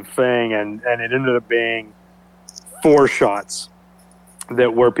sort of thing, and it ended up being 4 shots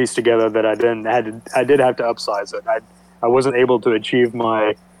that were pieced together that I did have to upsize it. I wasn't able to achieve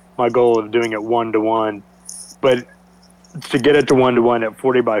my goal of doing it 1-to-1, but to get it to 1-to-1 at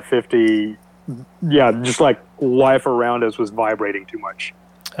 40 by 50, yeah, just like life around us was vibrating too much.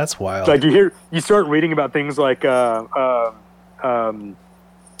 That's wild. It's like you start reading about things like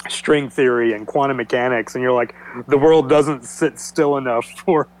string theory and quantum mechanics, and you're like, the world doesn't sit still enough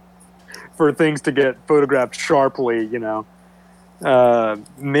for things to get photographed sharply, you know.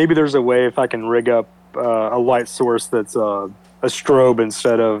 Maybe there's a way if I can rig up a light source that's a strobe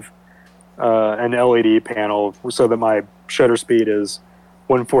instead of an LED panel, so that my shutter speed is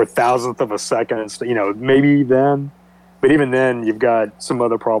 1/4000th of a second. You know, maybe then. But even then, you've got some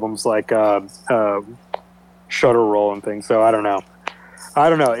other problems like shutter roll and things. So I don't know.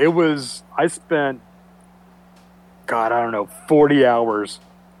 I spent, 40 hours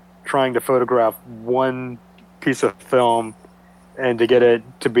trying to photograph one piece of film and to get it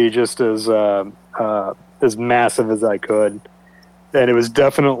to be just as massive as I could. And it was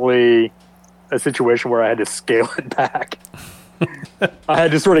definitely a situation where I had to scale it back. I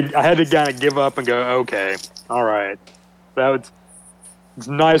had to kind of give up and go, okay, all right. It's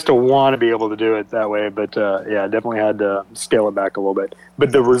nice to want to be able to do it that way, but yeah, I definitely had to scale it back a little bit.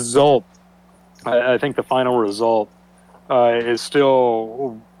 But the result, I think the final result is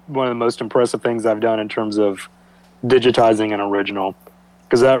still one of the most impressive things I've done in terms of digitizing an original,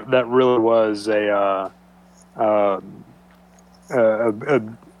 because that really was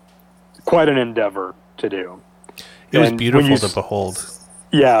quite an endeavor to do. It was beautiful to behold.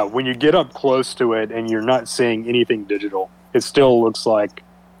 Yeah, when you get up close to it and you're not seeing anything digital, it still looks like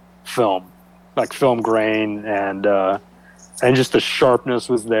film grain, and just the sharpness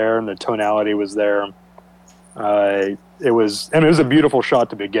was there and the tonality was there. It was a beautiful shot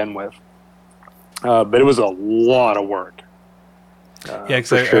to begin with, but it was a lot of work. Yeah,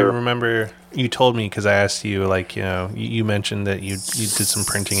 because I remember you told me, because I asked you, like, you know, you mentioned that you did some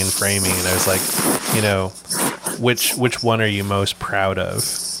printing and framing, and I was like, you know, which one are you most proud of?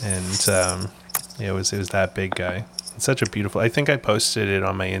 And it was that big guy. It's such a beautiful. I think I posted it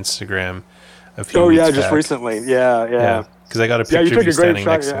on my Instagram a few weeks back. Just recently. Yeah. Because I got a picture of you standing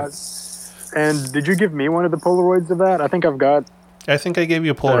next to it. And did you give me one of the Polaroids of that? I think I've got. I think I gave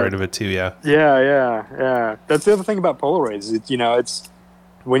you a Polaroid of it too. Yeah. Yeah. That's the other thing about Polaroids. It's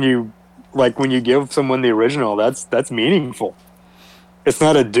when you give someone the original, that's meaningful. It's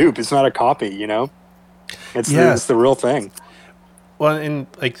not a dupe. It's not a copy. You know, it's the real thing. Well, and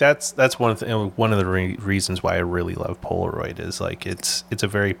like that's one of the reasons why I really love Polaroid is like it's a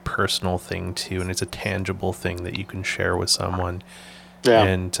very personal thing too, and it's a tangible thing that you can share with someone. Yeah.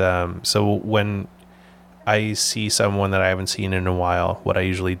 And so when I see someone that I haven't seen in a while, what I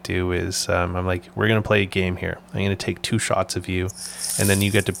usually do is I'm like, we're gonna play a game here. I'm gonna take 2 shots of you, and then you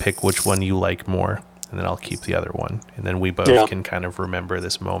get to pick which one you like more, and then I'll keep the other one, and then we both can kind of remember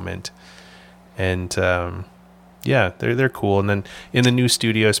this moment. And yeah, they're cool. And then in the new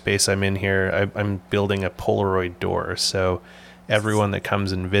studio space I'm in here, I'm building a Polaroid door. So everyone that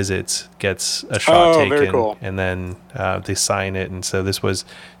comes and visits gets a shot taken, very cool. And then they sign it. And so this was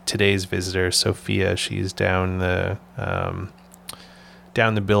today's visitor, Sophia. She's down the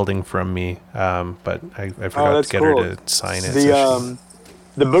building from me, but I forgot to get her to sign it.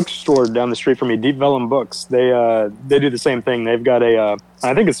 The bookstore down the street from me, Deep Vellum Books, they do the same thing. They've got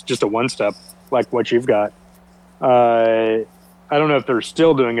I think it's just a one-step like what you've got. I don't know if they're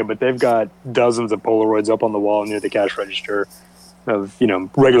still doing it, but they've got dozens of Polaroids up on the wall near the cash register of,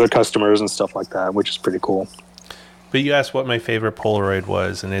 regular customers and stuff like that, which is pretty cool. But you asked what my favorite Polaroid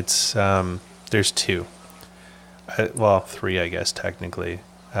was, and it's there's 2. 3, I guess, technically.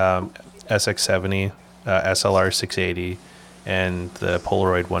 SX70, SLR 680, and the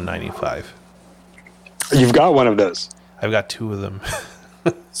Polaroid 195. You've got one of those? I've got 2 of them.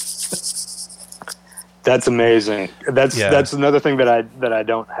 That's amazing. That's another thing that I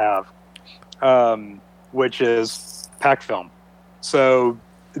don't have, which is pack film. So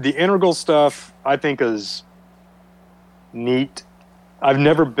the integral stuff I think is neat. That's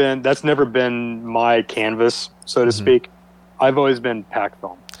never been my canvas, so to speak. I've always been pack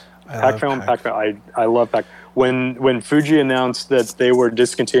film. I love pack. When Fuji announced that they were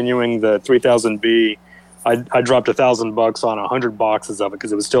discontinuing the 3000B, I dropped $1,000 on 100 boxes of it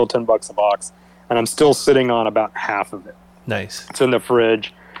because it was still $10 a box, and I'm still sitting on about half of it. Nice. It's in the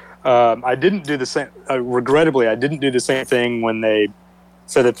fridge. I didn't do the same. Regrettably, I didn't do the same thing when they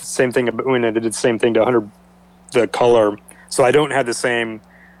said the same thing when they did the same thing to 100 the color. So I don't have the same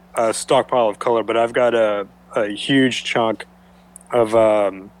stockpile of color, but I've got a huge chunk of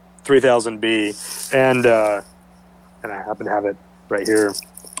 3000B, and I happen to have it right here.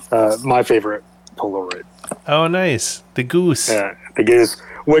 My favorite Polaroid. Oh, nice. The goose. Yeah, the goose,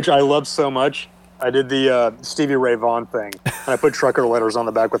 which I love so much. I did the Stevie Ray Vaughan thing, and I put trucker letters on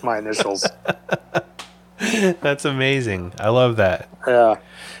the back with my initials. That's amazing. I love that. Yeah.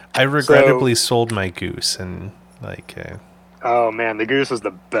 I regrettably sold my goose, and oh man, the goose is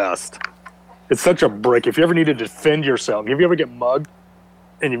the best. It's such a brick. If you ever need to defend yourself, if you ever get mugged,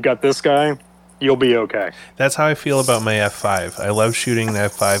 and you've got this guy, you'll be okay. That's how I feel about my F5. I love shooting the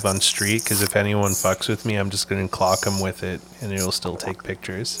F5 on street because if anyone fucks with me, I'm just going to clock them with it, and it'll still take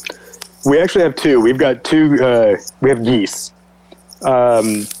pictures. We actually have two. We've got two. We have geese.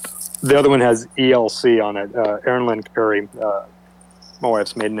 The other one has ELC on it. Erin Lynn Curry, my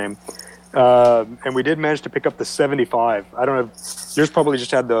wife's maiden name. And we did manage to pick up the 75. I don't know. Yours probably just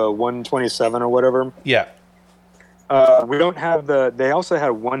had the 127 or whatever. Yeah. We don't have the. They also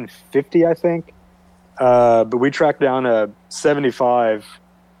had 150, I think. But we tracked down a 75.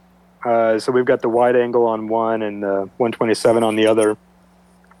 So we've got the wide angle on one and the 127 on the other.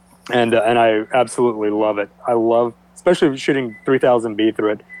 And I absolutely love it. I love, especially shooting 3000B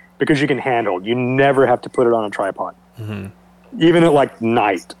through it, because you can handle it. You never have to put it on a tripod. Mm-hmm. Even at like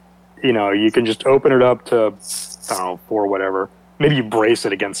night, you can just open it up to, I don't know, for whatever. Maybe you brace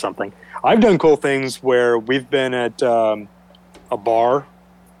it against something. I've done cool things where we've been at a bar,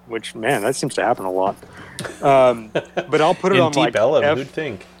 which, man, that seems to happen a lot. But I'll put it on Deep like Ellum, who'd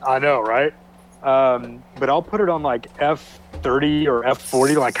think? I know, right? But I'll put it on like F30 or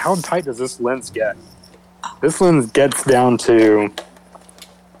F40. Like, how tight does this lens get? This lens gets down to,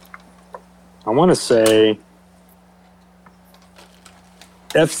 I want to say,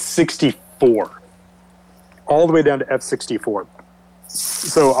 F64. All the way down to F64.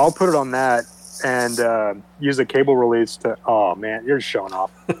 So I'll put it on that and use a cable release to, oh man, you're showing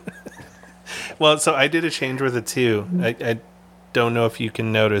off. Well, so I did a change with it too. I don't know if you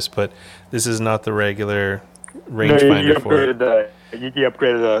can notice, but this is not the regular rangefinder you for it. You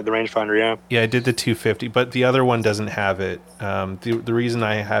upgraded the rangefinder, yeah. Yeah, I did the 250, but the other one doesn't have it. The reason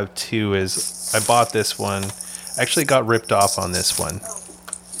I have two is I bought this one. I actually got ripped off on this one.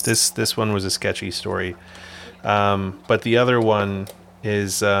 This one was a sketchy story. But the other one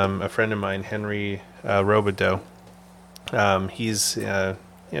is a friend of mine, Henry Robideau. He's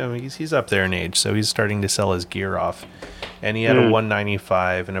up there in age, so he's starting to sell his gear off. And he had a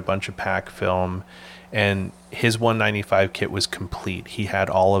 195 and a bunch of pack film, and his 195 kit was complete. He had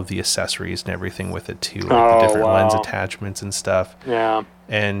all of the accessories and everything with it too, like the different lens attachments and stuff. Yeah.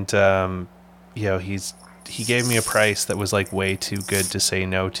 And he gave me a price that was like way too good to say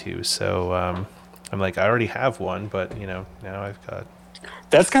no to. So I'm like, I already have one, but now I've got.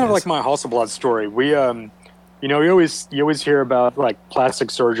 That's kind of like my Hasselblad story. We you always hear about like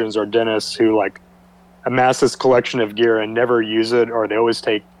plastic surgeons or dentists who like amass this collection of gear and never use it, or they always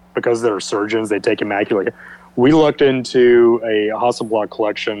take, because they're surgeons, they take immaculate. We looked into a Hasselblad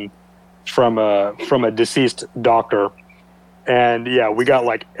collection from a deceased doctor, and yeah, we got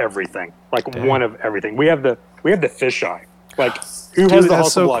like everything, like one of everything. We have the fisheye. Like, who has the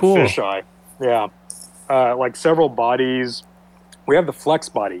Hasselblad fisheye? Yeah, like several bodies. We have the flex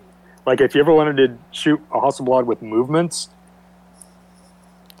body. Like, if you ever wanted to shoot a Hasselblad with movements,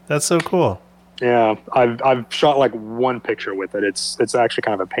 that's so cool. Yeah, I've shot like one picture with it. It's actually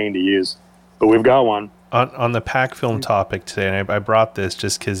kind of a pain to use, but we've got one. On the pack film topic today, and I brought this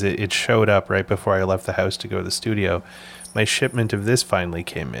just because it showed up right before I left the house to go to the studio. My shipment of this finally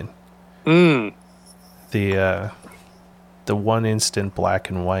came in. The one instant black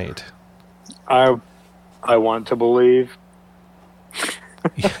and white. I want to believe.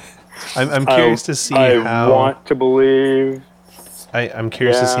 I'm curious to see how. I want to believe. I'm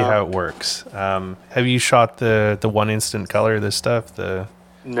curious to see how it works. Have you shot the one instant color, this stuff?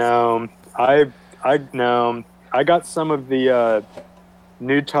 No, I got some of the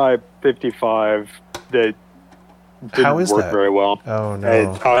new Type 55 that didn't work very well. Oh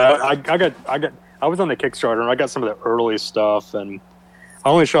no! I was on the Kickstarter and I got some of the early stuff, and I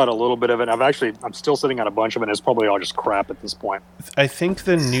only shot a little bit of it. I'm still sitting on a bunch of it. And it's probably all just crap at this point. I think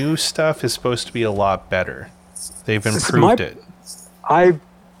the new stuff is supposed to be a lot better. They've improved it. I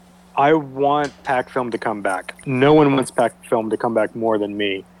I want pack film to come back. No one wants pack film to come back more than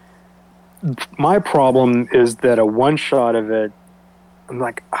me. My problem is that a one shot of it, I'm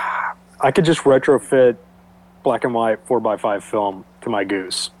like, I could just retrofit black and white 4x5 film to my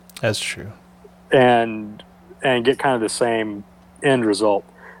Goose That's true. and get kind of the same end result.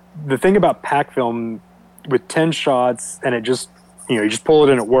 The thing about pack film with 10 shots and it just, you just pull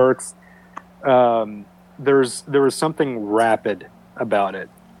it and it works. There was something rapid about it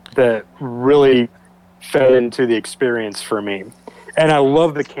that really fed into the experience for me. And I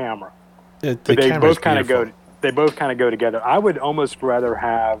love the camera. The They camera's both kind of beautiful. go together. I would almost rather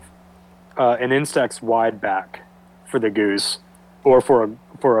have an Instax wide back for the Goose or for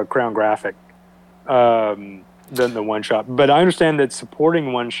a Crown Graphic than the one shot. But I understand that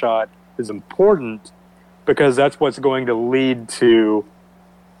supporting one shot is important because that's what's going to lead to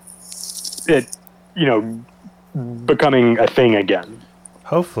it, becoming a thing again.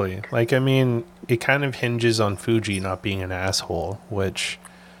 Hopefully. Like, I mean, it kind of hinges on Fuji not being an asshole, which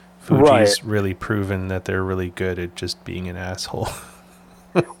Fuji's Right. really proven that they're really good at just being an asshole.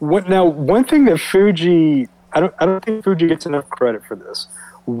 One thing that Fuji, I don't think Fuji gets enough credit for this.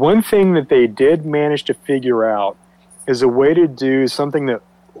 One thing that they did manage to figure out is a way to do something that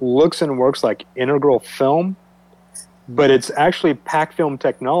looks and works like integral film, but it's actually pack film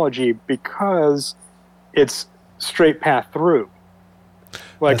technology because it's straight path through.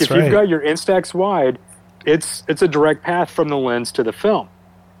 Like That's if you've right. got your Instax wide, it's a direct path from the lens to the film,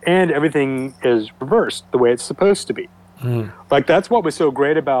 and everything is reversed the way it's supposed to be. Like that's what was so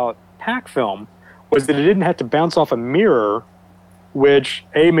great about pack film was that it didn't have to bounce off a mirror, which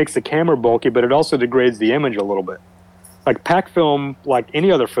makes the camera bulky, but it also degrades the image a little bit. Like pack film, like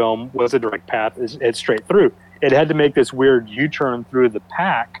any other film, was a direct path. It's straight through. It had to make this weird U-turn through the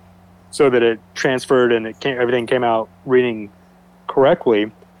pack so that it transferred and everything came out reading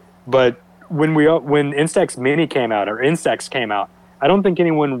correctly. But when Instax Mini came out or Instax came out, I don't think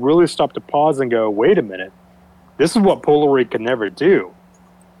anyone really stopped to pause and go, wait a minute. This is what Polaroid could never do.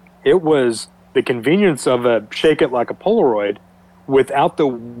 It was the convenience of a shake it like a Polaroid without the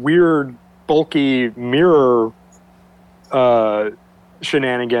weird, bulky mirror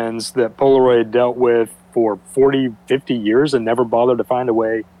shenanigans that Polaroid dealt with for 40, 50 years and never bothered to find a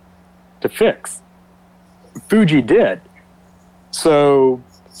way to fix. Fuji did. So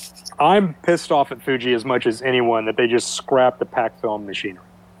I'm pissed off at Fuji as much as anyone that they just scrapped the pack film machinery.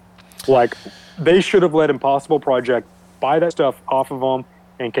 Like, they should have let Impossible Project buy that stuff off of them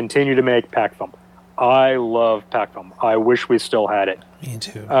and continue to make pack film. I love pack film. I wish we still had it. Me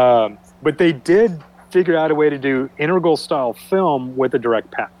too. But they did figure out a way to do integral style film with a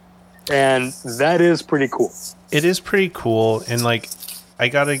direct pack. And that is pretty cool. It is pretty cool, and like, I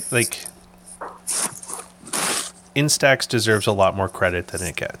gotta like, Instax deserves a lot more credit than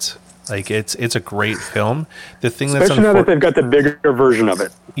it gets. Like, it's a great film. The thing that's Especially now that they've got the bigger version of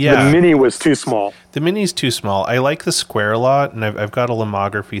it. Yeah. The Mini was too small. the Mini's too small. I like the square a lot, and I've got a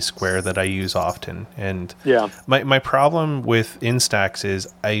lomography square that I use often. And Yeah. my problem with Instax is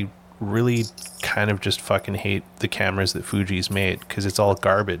I really kind of just fucking hate the cameras that Fuji's made because it's all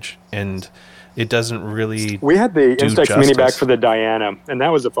garbage and it doesn't really. We had the do Instax Mini back justice. for the Diana, and that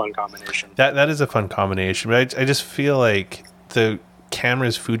was a fun combination. That is a fun combination, but I just feel like the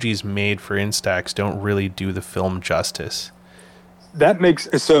cameras Fuji's made for Instax don't really do the film justice. That makes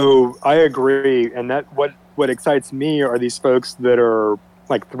so I agree, and that what excites me are these folks that are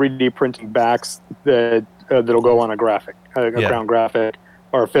like 3D printing backs that that'll go on a graphic, a Yeah. Crown Graphic,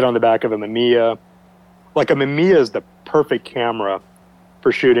 or fit on the back of a Mamiya. Like a Mamiya is the perfect camera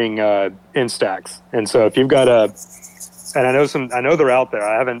for shooting Instax, and so if you've got and I know they're out there.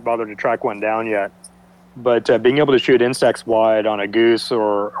 I haven't bothered to track one down yet, but being able to shoot Instax wide on a Goose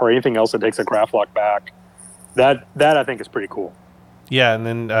or anything else that takes a Graphlok back, that I think is pretty cool. Yeah, and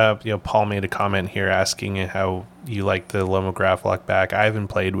then Paul made a comment here asking how you like the Lomograph lock back. I haven't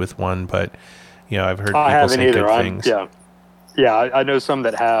played with one, but I've heard people I haven't say either. good things. I know some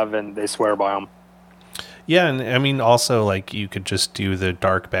that have, and they swear by them. Yeah, and I mean also like you could just do the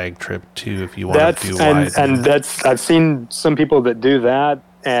dark bag trip too if you want to do wide. And that's I've seen some people that do that,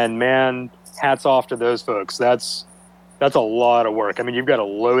 and man, hats off to those folks. That's a lot of work. I mean, you've got to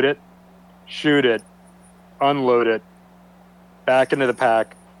load it, shoot it, unload it, back into the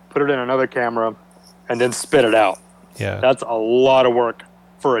pack, put it in another camera, and then spit it out. Yeah, That's a lot of work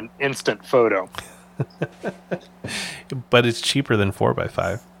for an instant photo. but it's cheaper than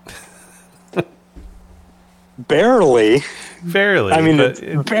 4x5. Barely. Fairly. I mean, but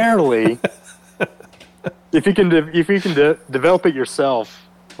it's barely. If you can develop it yourself,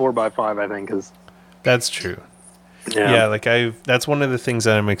 4x5, I think is. that's true. Yeah, like that's one of the things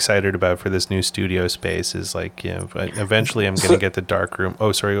that I'm excited about for this new studio space is like, eventually I'm going to get the dark room.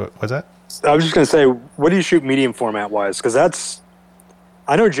 Oh, sorry, what was that? I was just going to say, what do you shoot medium format wise? Because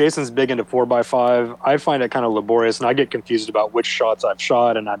I know Jason's big into 4x5. I find it kind of laborious, and I get confused about which shots I've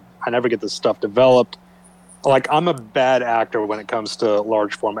shot, and I never get this stuff developed. Like, I'm a bad actor when it comes to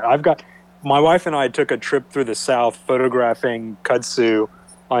large format. My wife and I took a trip through the South photographing kudzu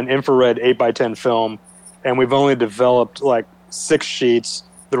on infrared 8x10 film, and we've only developed like 6 sheets.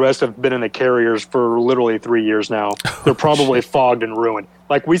 The rest have been in the carriers for literally 3 years now. They're probably fogged and ruined.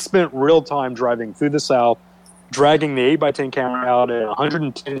 Like, we spent real time driving through the South, dragging the 8x10 camera out at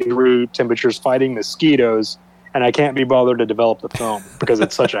 110-degree temperatures, fighting mosquitoes, and I can't be bothered to develop the film because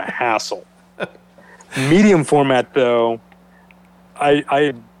it's such a hassle. Medium format, though,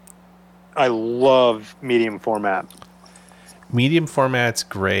 I love medium format. Medium format's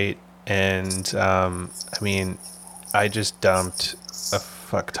great, and I mean, I just dumped a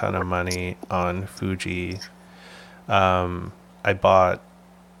fuck ton of money on Fuji. I bought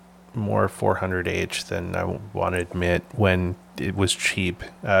more 400H than I want to admit when it was cheap,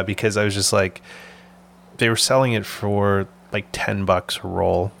 because I was just like, they were selling it for like $10 a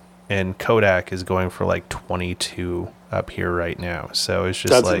roll, and Kodak is going for like 22 up here right now. So it's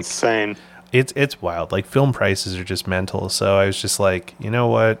just That's insane. It's wild. Like, film prices are just mental. So I was just like, you know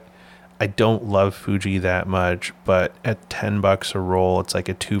what? I don't love Fuji that much, but at $10 a roll, it's like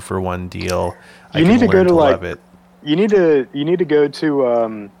a 2-for-1 deal. You need to go to like love it. You need to go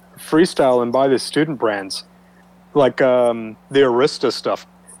to Freestyle and buy the student brands, like the Arista stuff.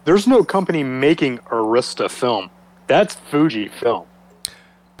 There's no company making Arista film. That's Fuji film.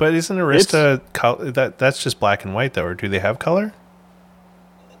 But isn't Arista that's just black and white though, or do they have color?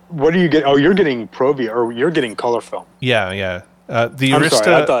 What do you get? Oh, you're getting Provia, or you're getting color film. Yeah. The I'm Arista.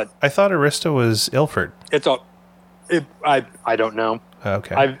 sorry, I thought Arista was Ilford. I don't know.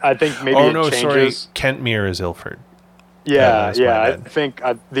 Okay. I think maybe it changes. Sorry. Kentmere is Ilford. Yeah. I think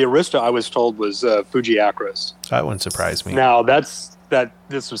the Arista I was told was Fuji Acros. That wouldn't surprise me. Now this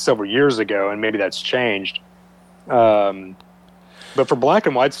was several years ago, and maybe that's changed. But for black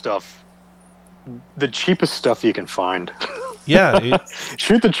and white stuff, the cheapest stuff you can find. Yeah.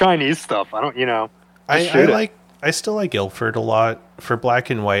 Shoot the Chinese stuff. I still like Ilford a lot. For black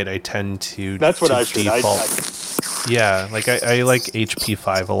and white, I tend to That's what to I shoot. default. Yeah, like I like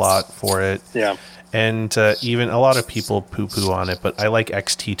HP5 a lot for it. Yeah. And even a lot of people poo-poo on it, but I like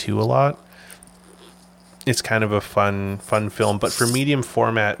XT2 a lot. It's kind of a fun film. But for medium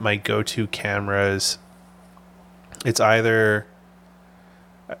format, my go-to cameras, it's either...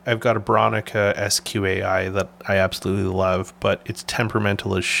 I've got a Bronica SQAI that I absolutely love, but it's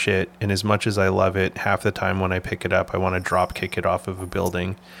temperamental as shit. And as much as I love it, half the time when I pick it up, I want to drop kick it off of a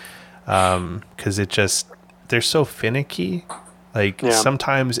building. Because they're so finicky. Like,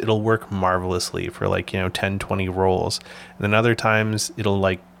 sometimes it'll work marvelously for 10, 20 rolls. And then other times it'll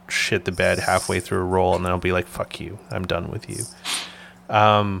like shit the bed halfway through a roll, and then I'll be like, fuck you, I'm done with you.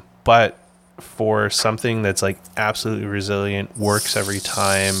 But for something that's like absolutely resilient, works every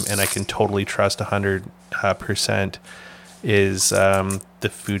time, and I can totally trust 100% is the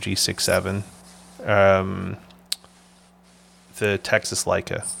Fuji 6.7, the Texas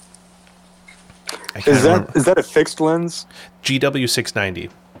Leica. Is that a fixed lens? GW 690.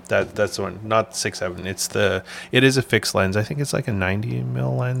 That's the one, not 6.7. It is a fixed lens. I think it's like a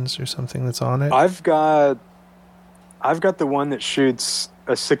 90mm lens or something that's on it. I've got the one that shoots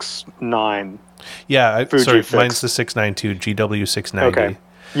a 6.9. Yeah, Fuji mine's the 692 GW 690. Okay.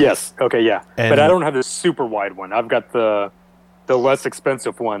 Yes. Okay. Yeah. But I don't have the super wide one. I've got the less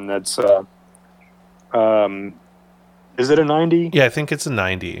expensive one. That's is it a 90? Yeah, I think it's a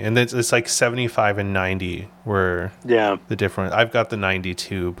 90, and it's like 75 and 90 were the difference. I've got the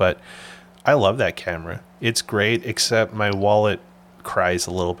 92, but I love that camera. It's great, except my wallet cries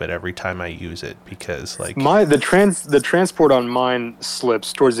a little bit every time I use it because the transport on mine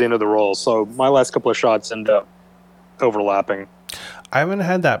slips towards the end of the roll, so my last couple of shots end up overlapping. I haven't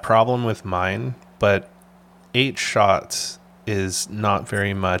had that problem with mine, but 8 shots is not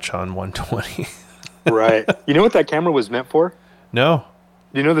very much on 120. Right. You know what that camera was meant for? No.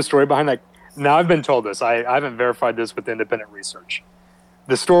 Do you know the story behind that? Now, I've been told this. I haven't verified this with independent research.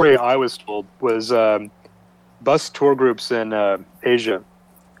 The story I was told was bus tour groups in Asia.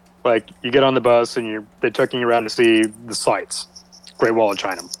 Like, you get on the bus and they're taking you around to see the sights. Great Wall of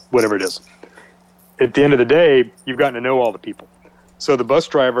China, whatever it is. At the end of the day, you've gotten to know all the people. So the bus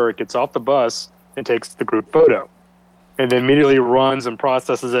driver gets off the bus and takes the group photo. And then immediately runs and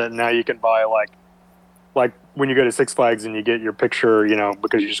processes it, and now you can buy like when you go to Six Flags and you get your picture,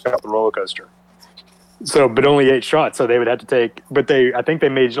 because you just got off the roller coaster. So, but only 8 shots. So they would have to take. I think they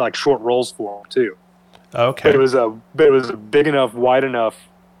made like short rolls for them too. Okay. But it was a big enough, wide enough,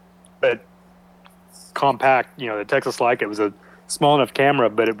 but compact. The Texas Leica. It was a small enough camera,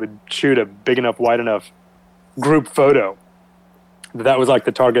 but it would shoot a big enough, wide enough group photo. That was like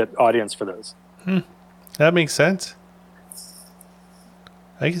the target audience for those. That makes sense.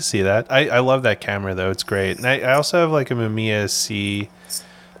 I can see that. I love that camera though. It's great. And I also have like a Mamiya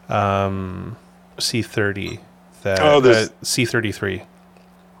C30 C33.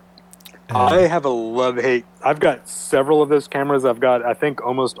 I have a love-hate. I've got several of those cameras. I've got, I think,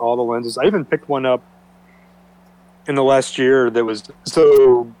 almost all the lenses. I even picked one up in the last year that was...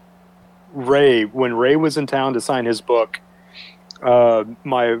 So, when Ray was in town to sign his book,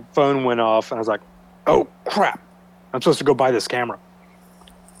 my phone went off, and I was like, oh, crap. I'm supposed to go buy this camera.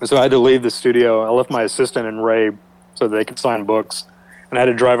 And so I had to leave the studio. I left my assistant and Ray so they could sign books. And I had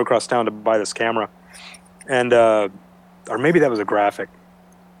to drive across town to buy this camera. And, or maybe that was a graphic.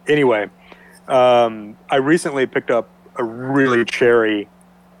 Anyway, I recently picked up a really cherry,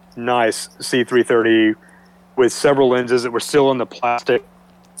 nice C330 with several lenses that were still in the plastic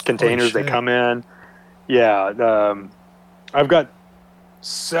containers they come in. Yeah, I've got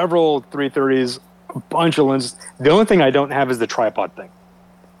several 330s, a bunch of lenses. The only thing I don't have is the tripod thing,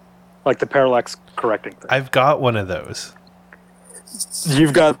 like the parallax correcting thing. I've got one of those.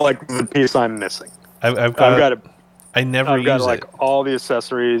 You've got like the piece I'm missing. I've got it. I never use it. I've got like all the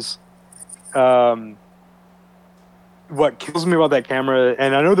accessories. What kills me about that camera,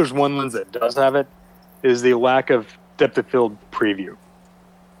 and I know there's one lens that does have it, is the lack of depth of field preview.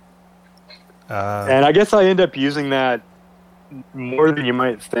 And I guess I end up using that more than you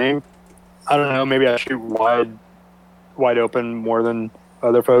might think. I don't know. Maybe I shoot wide open more than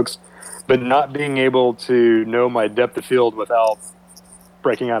other folks, but not being able to know my depth of field without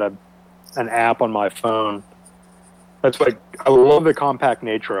breaking out an app on my phone. That's like, I love the compact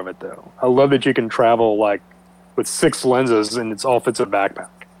nature of it though. I love that you can travel like with 6 lenses and it's all fits in a backpack.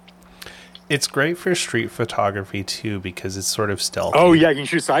 It's great for street photography too because it's sort of stealthy. Oh yeah, you can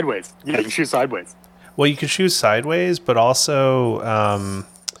shoot sideways. Yeah, you can shoot sideways. Well, you can shoot sideways, but also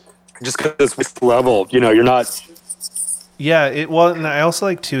just because it's level, you're not. Yeah, and I also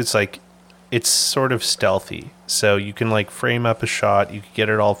like too. It's like it's sort of stealthy, so you can like frame up a shot, you can get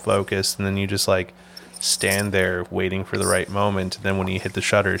it all focused, and then you just like stand there waiting for the right moment. And then when you hit the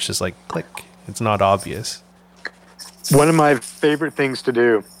shutter, it's just like click. It's not obvious. One of my favorite things to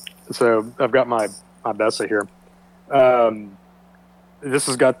do. So I've got my Bessa here. This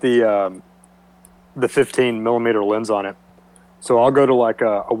has got the 15 millimeter lens on it. So I'll go to like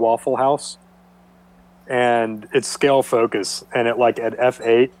a Waffle House, and it's scale focus, and at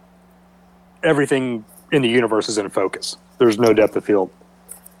f8, everything in the universe is in focus. There's no depth of field,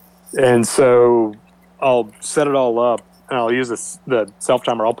 and so I'll set it all up, and I'll use the self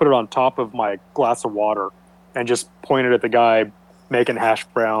timer. I'll put it on top of my glass of water, and just point it at the guy making hash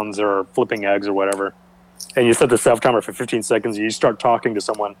browns or flipping eggs or whatever. And you set the self timer for 15 seconds. And you start talking to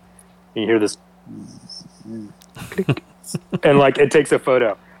someone, and you hear this, and like it takes a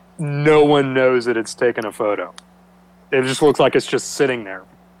photo. No one knows that it's taken a photo. It just looks like it's just sitting there,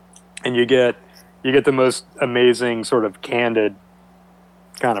 and you get the most amazing sort of candid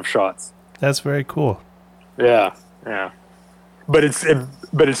kind of shots. That's very cool. Yeah. But it's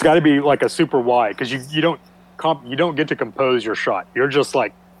got to be like a super wide because you don't get to compose your shot. You're just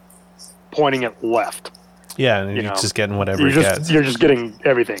like pointing it left. Yeah, and you're just getting whatever it gets. You're just getting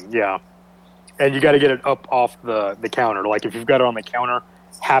everything. Yeah, and you got to get it up off the counter. Like if you've got it on the counter,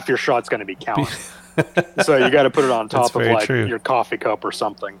 half your shot's going to be counted. So you got to put it on top of like your coffee cup or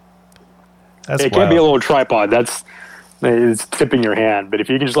something. It can't be a little tripod. It's tipping your hand. But if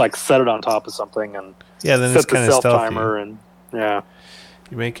you can just like set it on top of something and then set it's the kind of self stealthy. timer and yeah.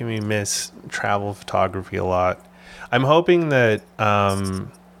 You're making me miss travel photography a lot. I'm hoping that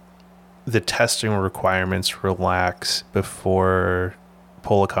the testing requirements relax before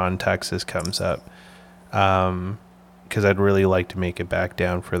Policon Texas comes up, because I'd really like to make it back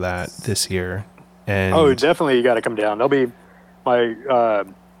down for that this year. And definitely you got to come down. There'll be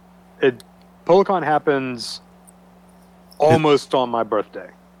Policon happens almost on my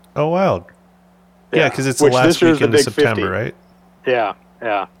birthday. Oh wow! Yeah, because it's the last weekend of September, 50. Right? Yeah,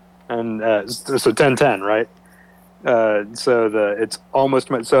 and so 10/10, right? It's almost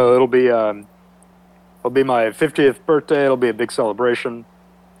so it'll be my 50th birthday. It'll be a big celebration.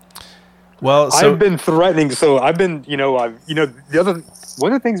 Well, I've been threatening. So I've been, one of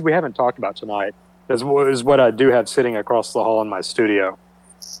the things we haven't talked about tonight is what I do have sitting across the hall in my studio,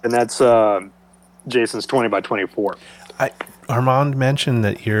 and that's Jason's 20 by 24. Armand mentioned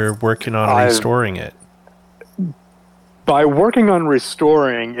that you're working on restoring it. by working on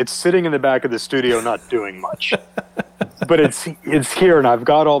restoring, it's sitting in the back of the studio not doing much. But it's here, and I've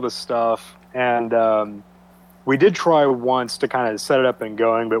got all the stuff. And we did try once to kind of set it up and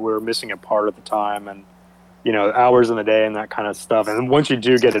going, but we were missing a part at the time, and hours in the day and that kind of stuff. And once you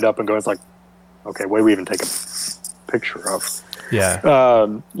do get it up and going, it's like, okay, what do we even take a picture of? Yeah.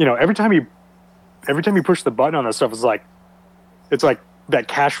 Every time you push the button on that stuff, it's like that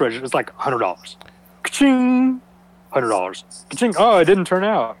cash register. It's like $100. Ka-ching! $100. Ka-ching! Oh, it didn't turn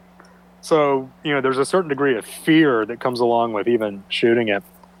out. So there's a certain degree of fear that comes along with even shooting it.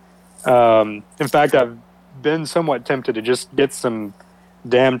 In fact, I've been somewhat tempted to just get some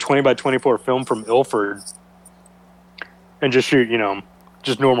damn 20 by 24 film from Ilford and just shoot,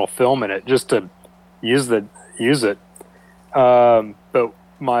 just normal film in it, just to use it. But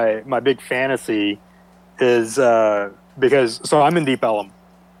my big fantasy is because I'm in Deep Ellum,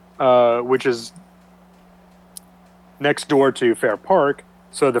 which is next door to Fair Park.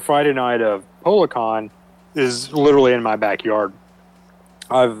 So the Friday night of Polacon is literally in my backyard.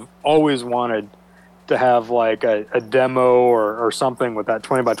 I've always wanted to have like a demo or something with that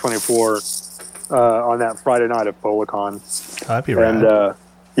 20 by 24 on that Friday night of Polacon. That'd be rad. And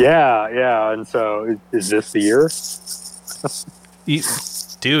yeah. And so is this the year?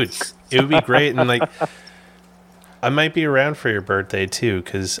 Dude, it would be great. And like, I might be around for your birthday too,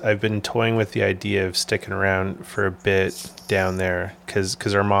 because I've been toying with the idea of sticking around for a bit down there, because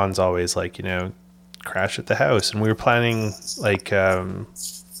Armand's always like, crash at the house. And we were planning like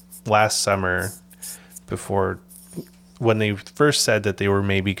last summer, before when they first said that they were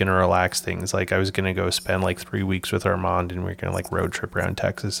maybe going to relax things, like I was going to go spend like 3 weeks with Armand, and we are going to like road trip around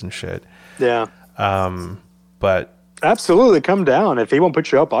Texas and shit. Yeah. But absolutely, come down. If he won't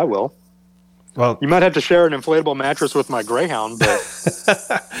put you up, I will. Well, you might have to share an inflatable mattress with my Greyhound, but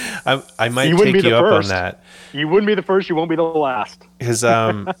I might take you up on that. You wouldn't be the first. You won't be the last. Because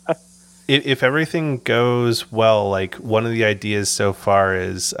if everything goes well, like one of the ideas so far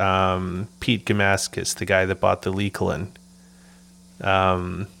is Pete Gamaskus, the guy that bought the Leaklin,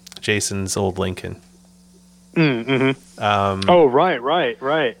 Jason's old Lincoln. Oh,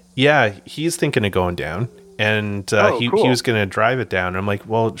 right. Yeah, he's thinking of going down. And he was going to drive it down. I'm like,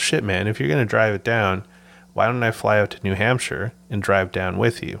 well, shit, man, if you're going to drive it down, why don't I fly out to New Hampshire and drive down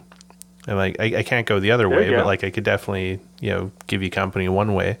with you? And like, I can't go the other way, but like I could definitely, give you company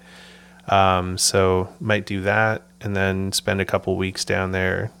one way. So might do that, and then spend a couple weeks down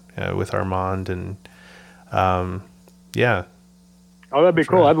there with Armand, and yeah. Oh, that'd be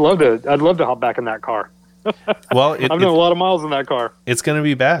cool. I'd love to hop back in that car. Well, I've done a lot of miles in that car. It's going to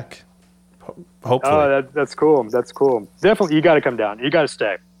be back. Hopefully. Oh, that's cool. That's cool. Definitely, you got to come down. You got to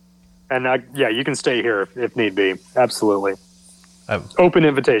stay. And you can stay here if need be. Absolutely. Open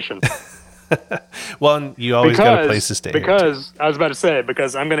invitation. Well, and you always got a place to stay. Because I was about to say,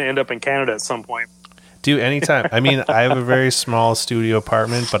 because I'm going to end up in Canada at some point. Dude, anytime. I mean, I have a very small studio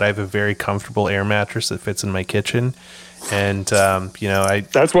apartment, but I have a very comfortable air mattress that fits in my kitchen. And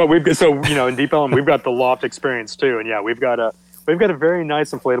that's what we've got. So in Deep Ellum, we've got the loft experience too. And yeah, we've got a very nice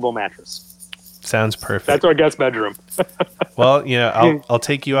inflatable mattress. Sounds perfect. That's our guest bedroom. Well, I'll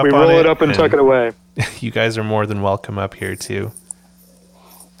take you up on it. We roll it up and tuck it away. You guys are more than welcome up here too.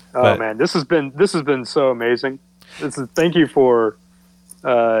 Oh man, this has been so amazing. Thank you for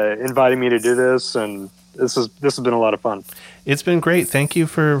inviting me to do this, and this has been a lot of fun. It's been great. Thank you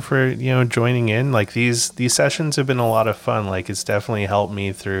for joining in. Like these sessions have been a lot of fun. Like it's definitely helped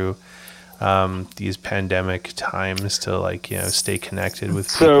me through these pandemic times to stay connected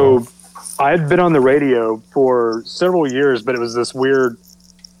with people. So I had been on the radio for several years, but it was this weird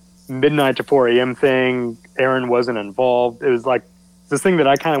midnight to 4 a.m. thing. Aaron wasn't involved. It was like this thing that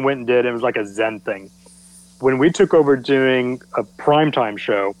I kind of went and did. It was like a Zen thing. When we took over doing a primetime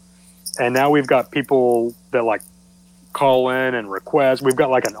show, and now we've got people that like call in and request. We've got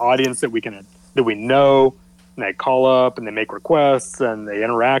like an audience that we know, and they call up and they make requests and they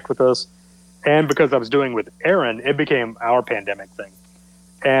interact with us. And because I was doing with Aaron, it became our pandemic thing.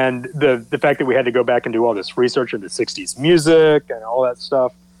 And the fact that we had to go back and do all this research into 60s music and all that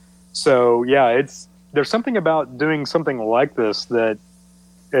stuff. So yeah, there's something about doing something like this that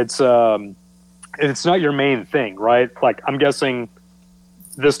it's not your main thing, right? Like I'm guessing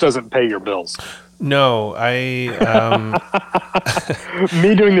this doesn't pay your bills. No,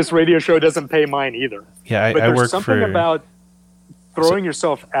 me doing this radio show doesn't pay mine either. Yeah, but I there's work something about throwing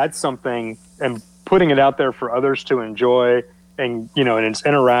yourself at something and putting it out there for others to enjoy. And, and it's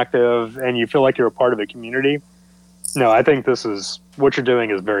interactive and you feel like you're a part of a community. No, I think what you're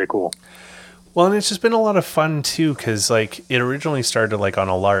doing is very cool. Well, and it's just been a lot of fun too. 'Cause like it originally started like on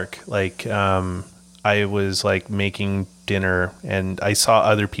a lark. Like, I was like making dinner and I saw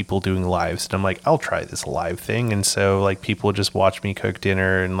other people doing lives and I'm like, I'll try this live thing. And so like people would just watch me cook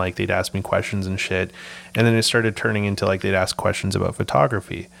dinner and like they'd ask me questions and shit. And then it started turning into like they'd ask questions about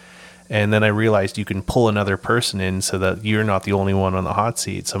photography. And then I realized you can pull another person in so that you're not the only one on the hot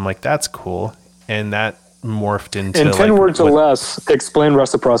seat. So I'm like, that's cool. And that morphed into in 10 words or less, explain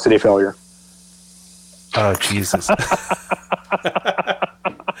reciprocity failure. Oh, Jesus.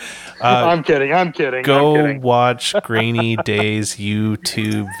 I'm kidding. Go watch Grainy Days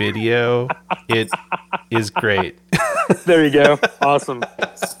YouTube video. It is great. There you go. Awesome.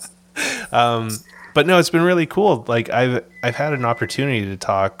 But no, it's been really cool. Like I've had an opportunity to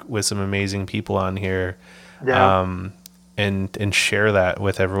talk with some amazing people on here, and share that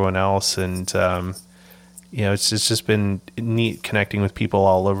with everyone else. And it's just been neat connecting with people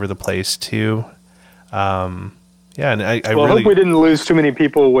all over the place too. And I really hope we didn't lose too many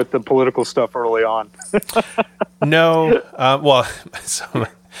people with the political stuff early on. No. So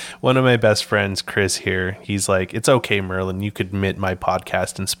one of my best friends, Chris here, he's like, it's okay, Merlin, you could admit my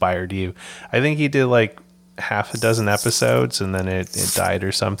podcast inspired you. I think he did like half a dozen episodes and then it died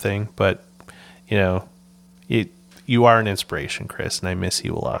or something. But, you are an inspiration, Chris, and I miss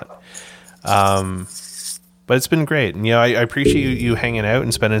you a lot. But it's been great. And, I appreciate you hanging out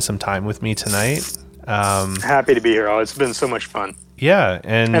and spending some time with me tonight. Happy to be here. It's been so much fun. Yeah.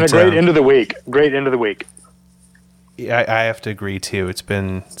 And a great end of the week. Yeah, I have to agree too. It's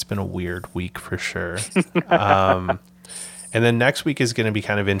been a weird week for sure. And then next week is going to be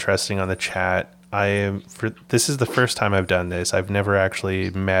kind of interesting on the chat. This is the first time I've done this. I've never actually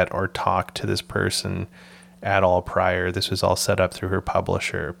met or talked to this person at all prior. This was all set up through her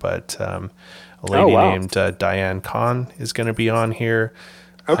publisher, but a lady named Diane Kahn is going to be on here.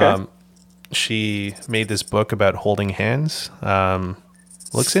 Okay. She made this book about holding hands.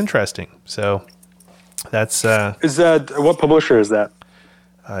 Looks interesting. So that's is that what publisher is that?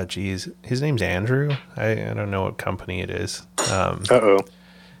 His name's Andrew. I don't know what company it is.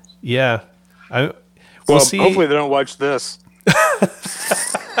 Yeah. We'll see. Hopefully they don't watch this.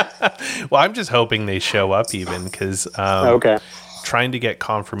 Well, I'm just hoping they show up even because trying to get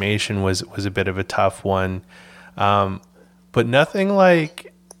confirmation was a bit of a tough one. But nothing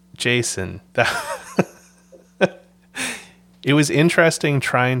like Jason. It was interesting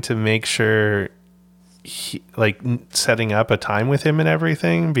trying to make sure setting up a time with him and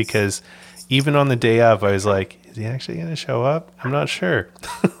everything, because even on the day of, I was like, is he actually going to show up? I'm not sure.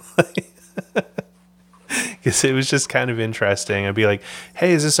 Because it was just kind of interesting. I'd be like,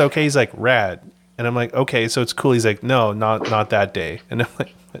 hey, is this okay? He's like, rad. And I'm like, okay, so it's cool. He's like, no, not that day. And I'm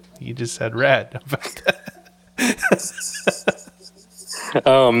like, but you just said rad.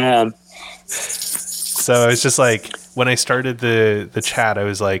 Oh, man. So it's just like, when I started the chat, I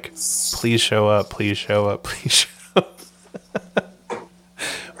was like, please show up, please show up, please show up.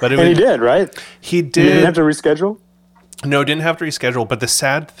 But he did, right? He did. You didn't have to reschedule? No, didn't have to reschedule. But the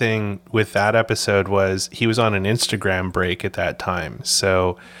sad thing with that episode was he was on an Instagram break at that time.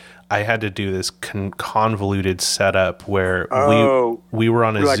 So I had to do this convoluted setup where we were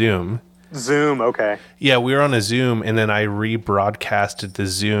on a Zoom. Zoom, okay. Yeah, we were on a Zoom, and then I rebroadcasted the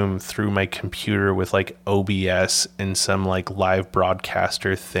Zoom through my computer with like OBS and some like live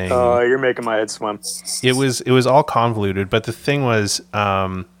broadcaster thing. Oh, you're making my head swim. It was all convoluted, but the thing was,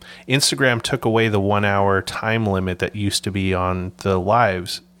 Instagram took away the 1 hour time limit that used to be on the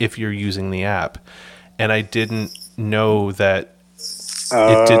lives if you're using the app, and I didn't know that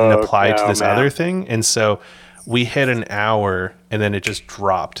it didn't apply to this other thing, and so we hit an hour and then it just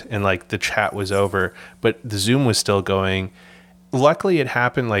dropped and like the chat was over, but the Zoom was still going. Luckily it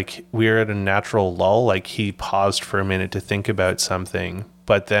happened like we were at a natural lull, like he paused for a minute to think about something,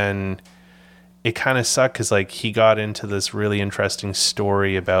 but then it kind of sucked because like he got into this really interesting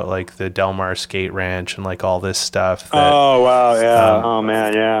story about like the Del Mar skate ranch and like all this stuff that,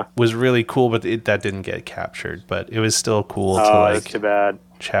 was really cool, but that didn't get captured, but it was still cool to like that's too bad.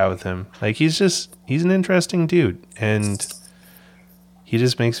 Chat with him. Like he's an interesting dude, and he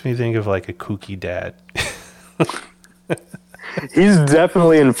just makes me think of like a kooky dad. He's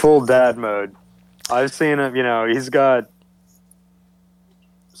definitely in full dad mode. I've seen him, he's got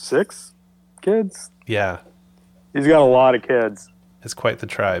 6 kids. Yeah. He's got a lot of kids. It's quite the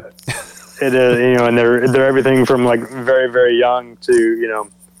tribe. It is, and they're everything from like very, very young to,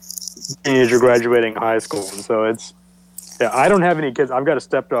 teenager graduating high school. And so it's, I don't have any kids. I've got a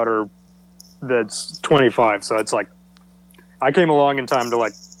stepdaughter that's 25. So it's like, I came along in time to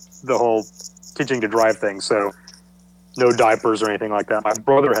like the whole teaching to drive thing. So no diapers or anything like that. My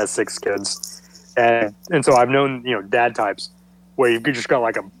brother has 6 kids. And so I've known, dad types where you've just got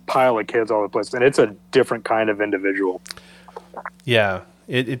like a pile of kids all over the place, and it's a different kind of individual. Yeah,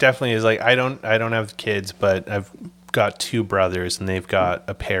 it definitely is. Like I don't have kids, but I've got two brothers, and they've got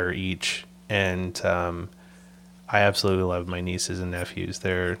a pair each, and I absolutely love my nieces and nephews.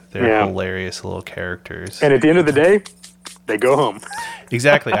 They're hilarious little characters. And at the end of the day, they go home.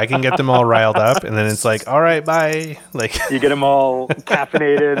 Exactly. I can get them all riled up, and then it's like, all right, bye. Like you get them all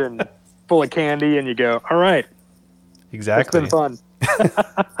caffeinated and full of candy, and you go, all right. Exactly. It's been fun.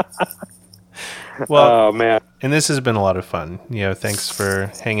 Well, oh man. And this has been a lot of fun. Thanks for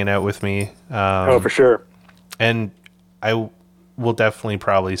hanging out with me. For sure. And I will definitely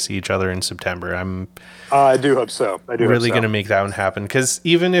probably see each other in September. I do hope so. Really going to make that one happen, because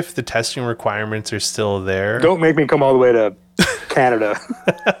even if the testing requirements are still there, don't make me come all the way to Canada.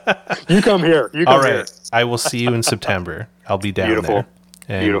 You come here. All right. Here. I will see you in September. I'll be down there.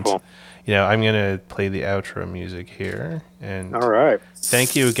 And, Beautiful. I'm going to play the outro music here. And all right.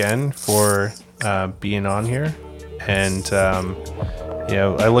 Thank you again for being on here. And,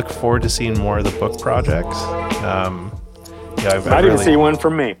 I look forward to seeing more of the book projects. I didn't see one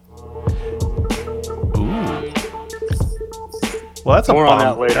from me. Ooh. Well, that's more on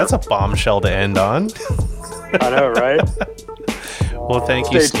that later. That's a bombshell to end on. I know, right? Well,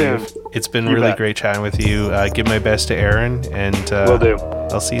 thank you, Steve. Tuned. It's been really great chatting with you. Give my best to Aaron, and will do.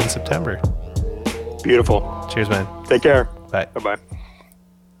 I'll see you in September. Beautiful. Cheers, man. Take care. Bye. Bye-bye.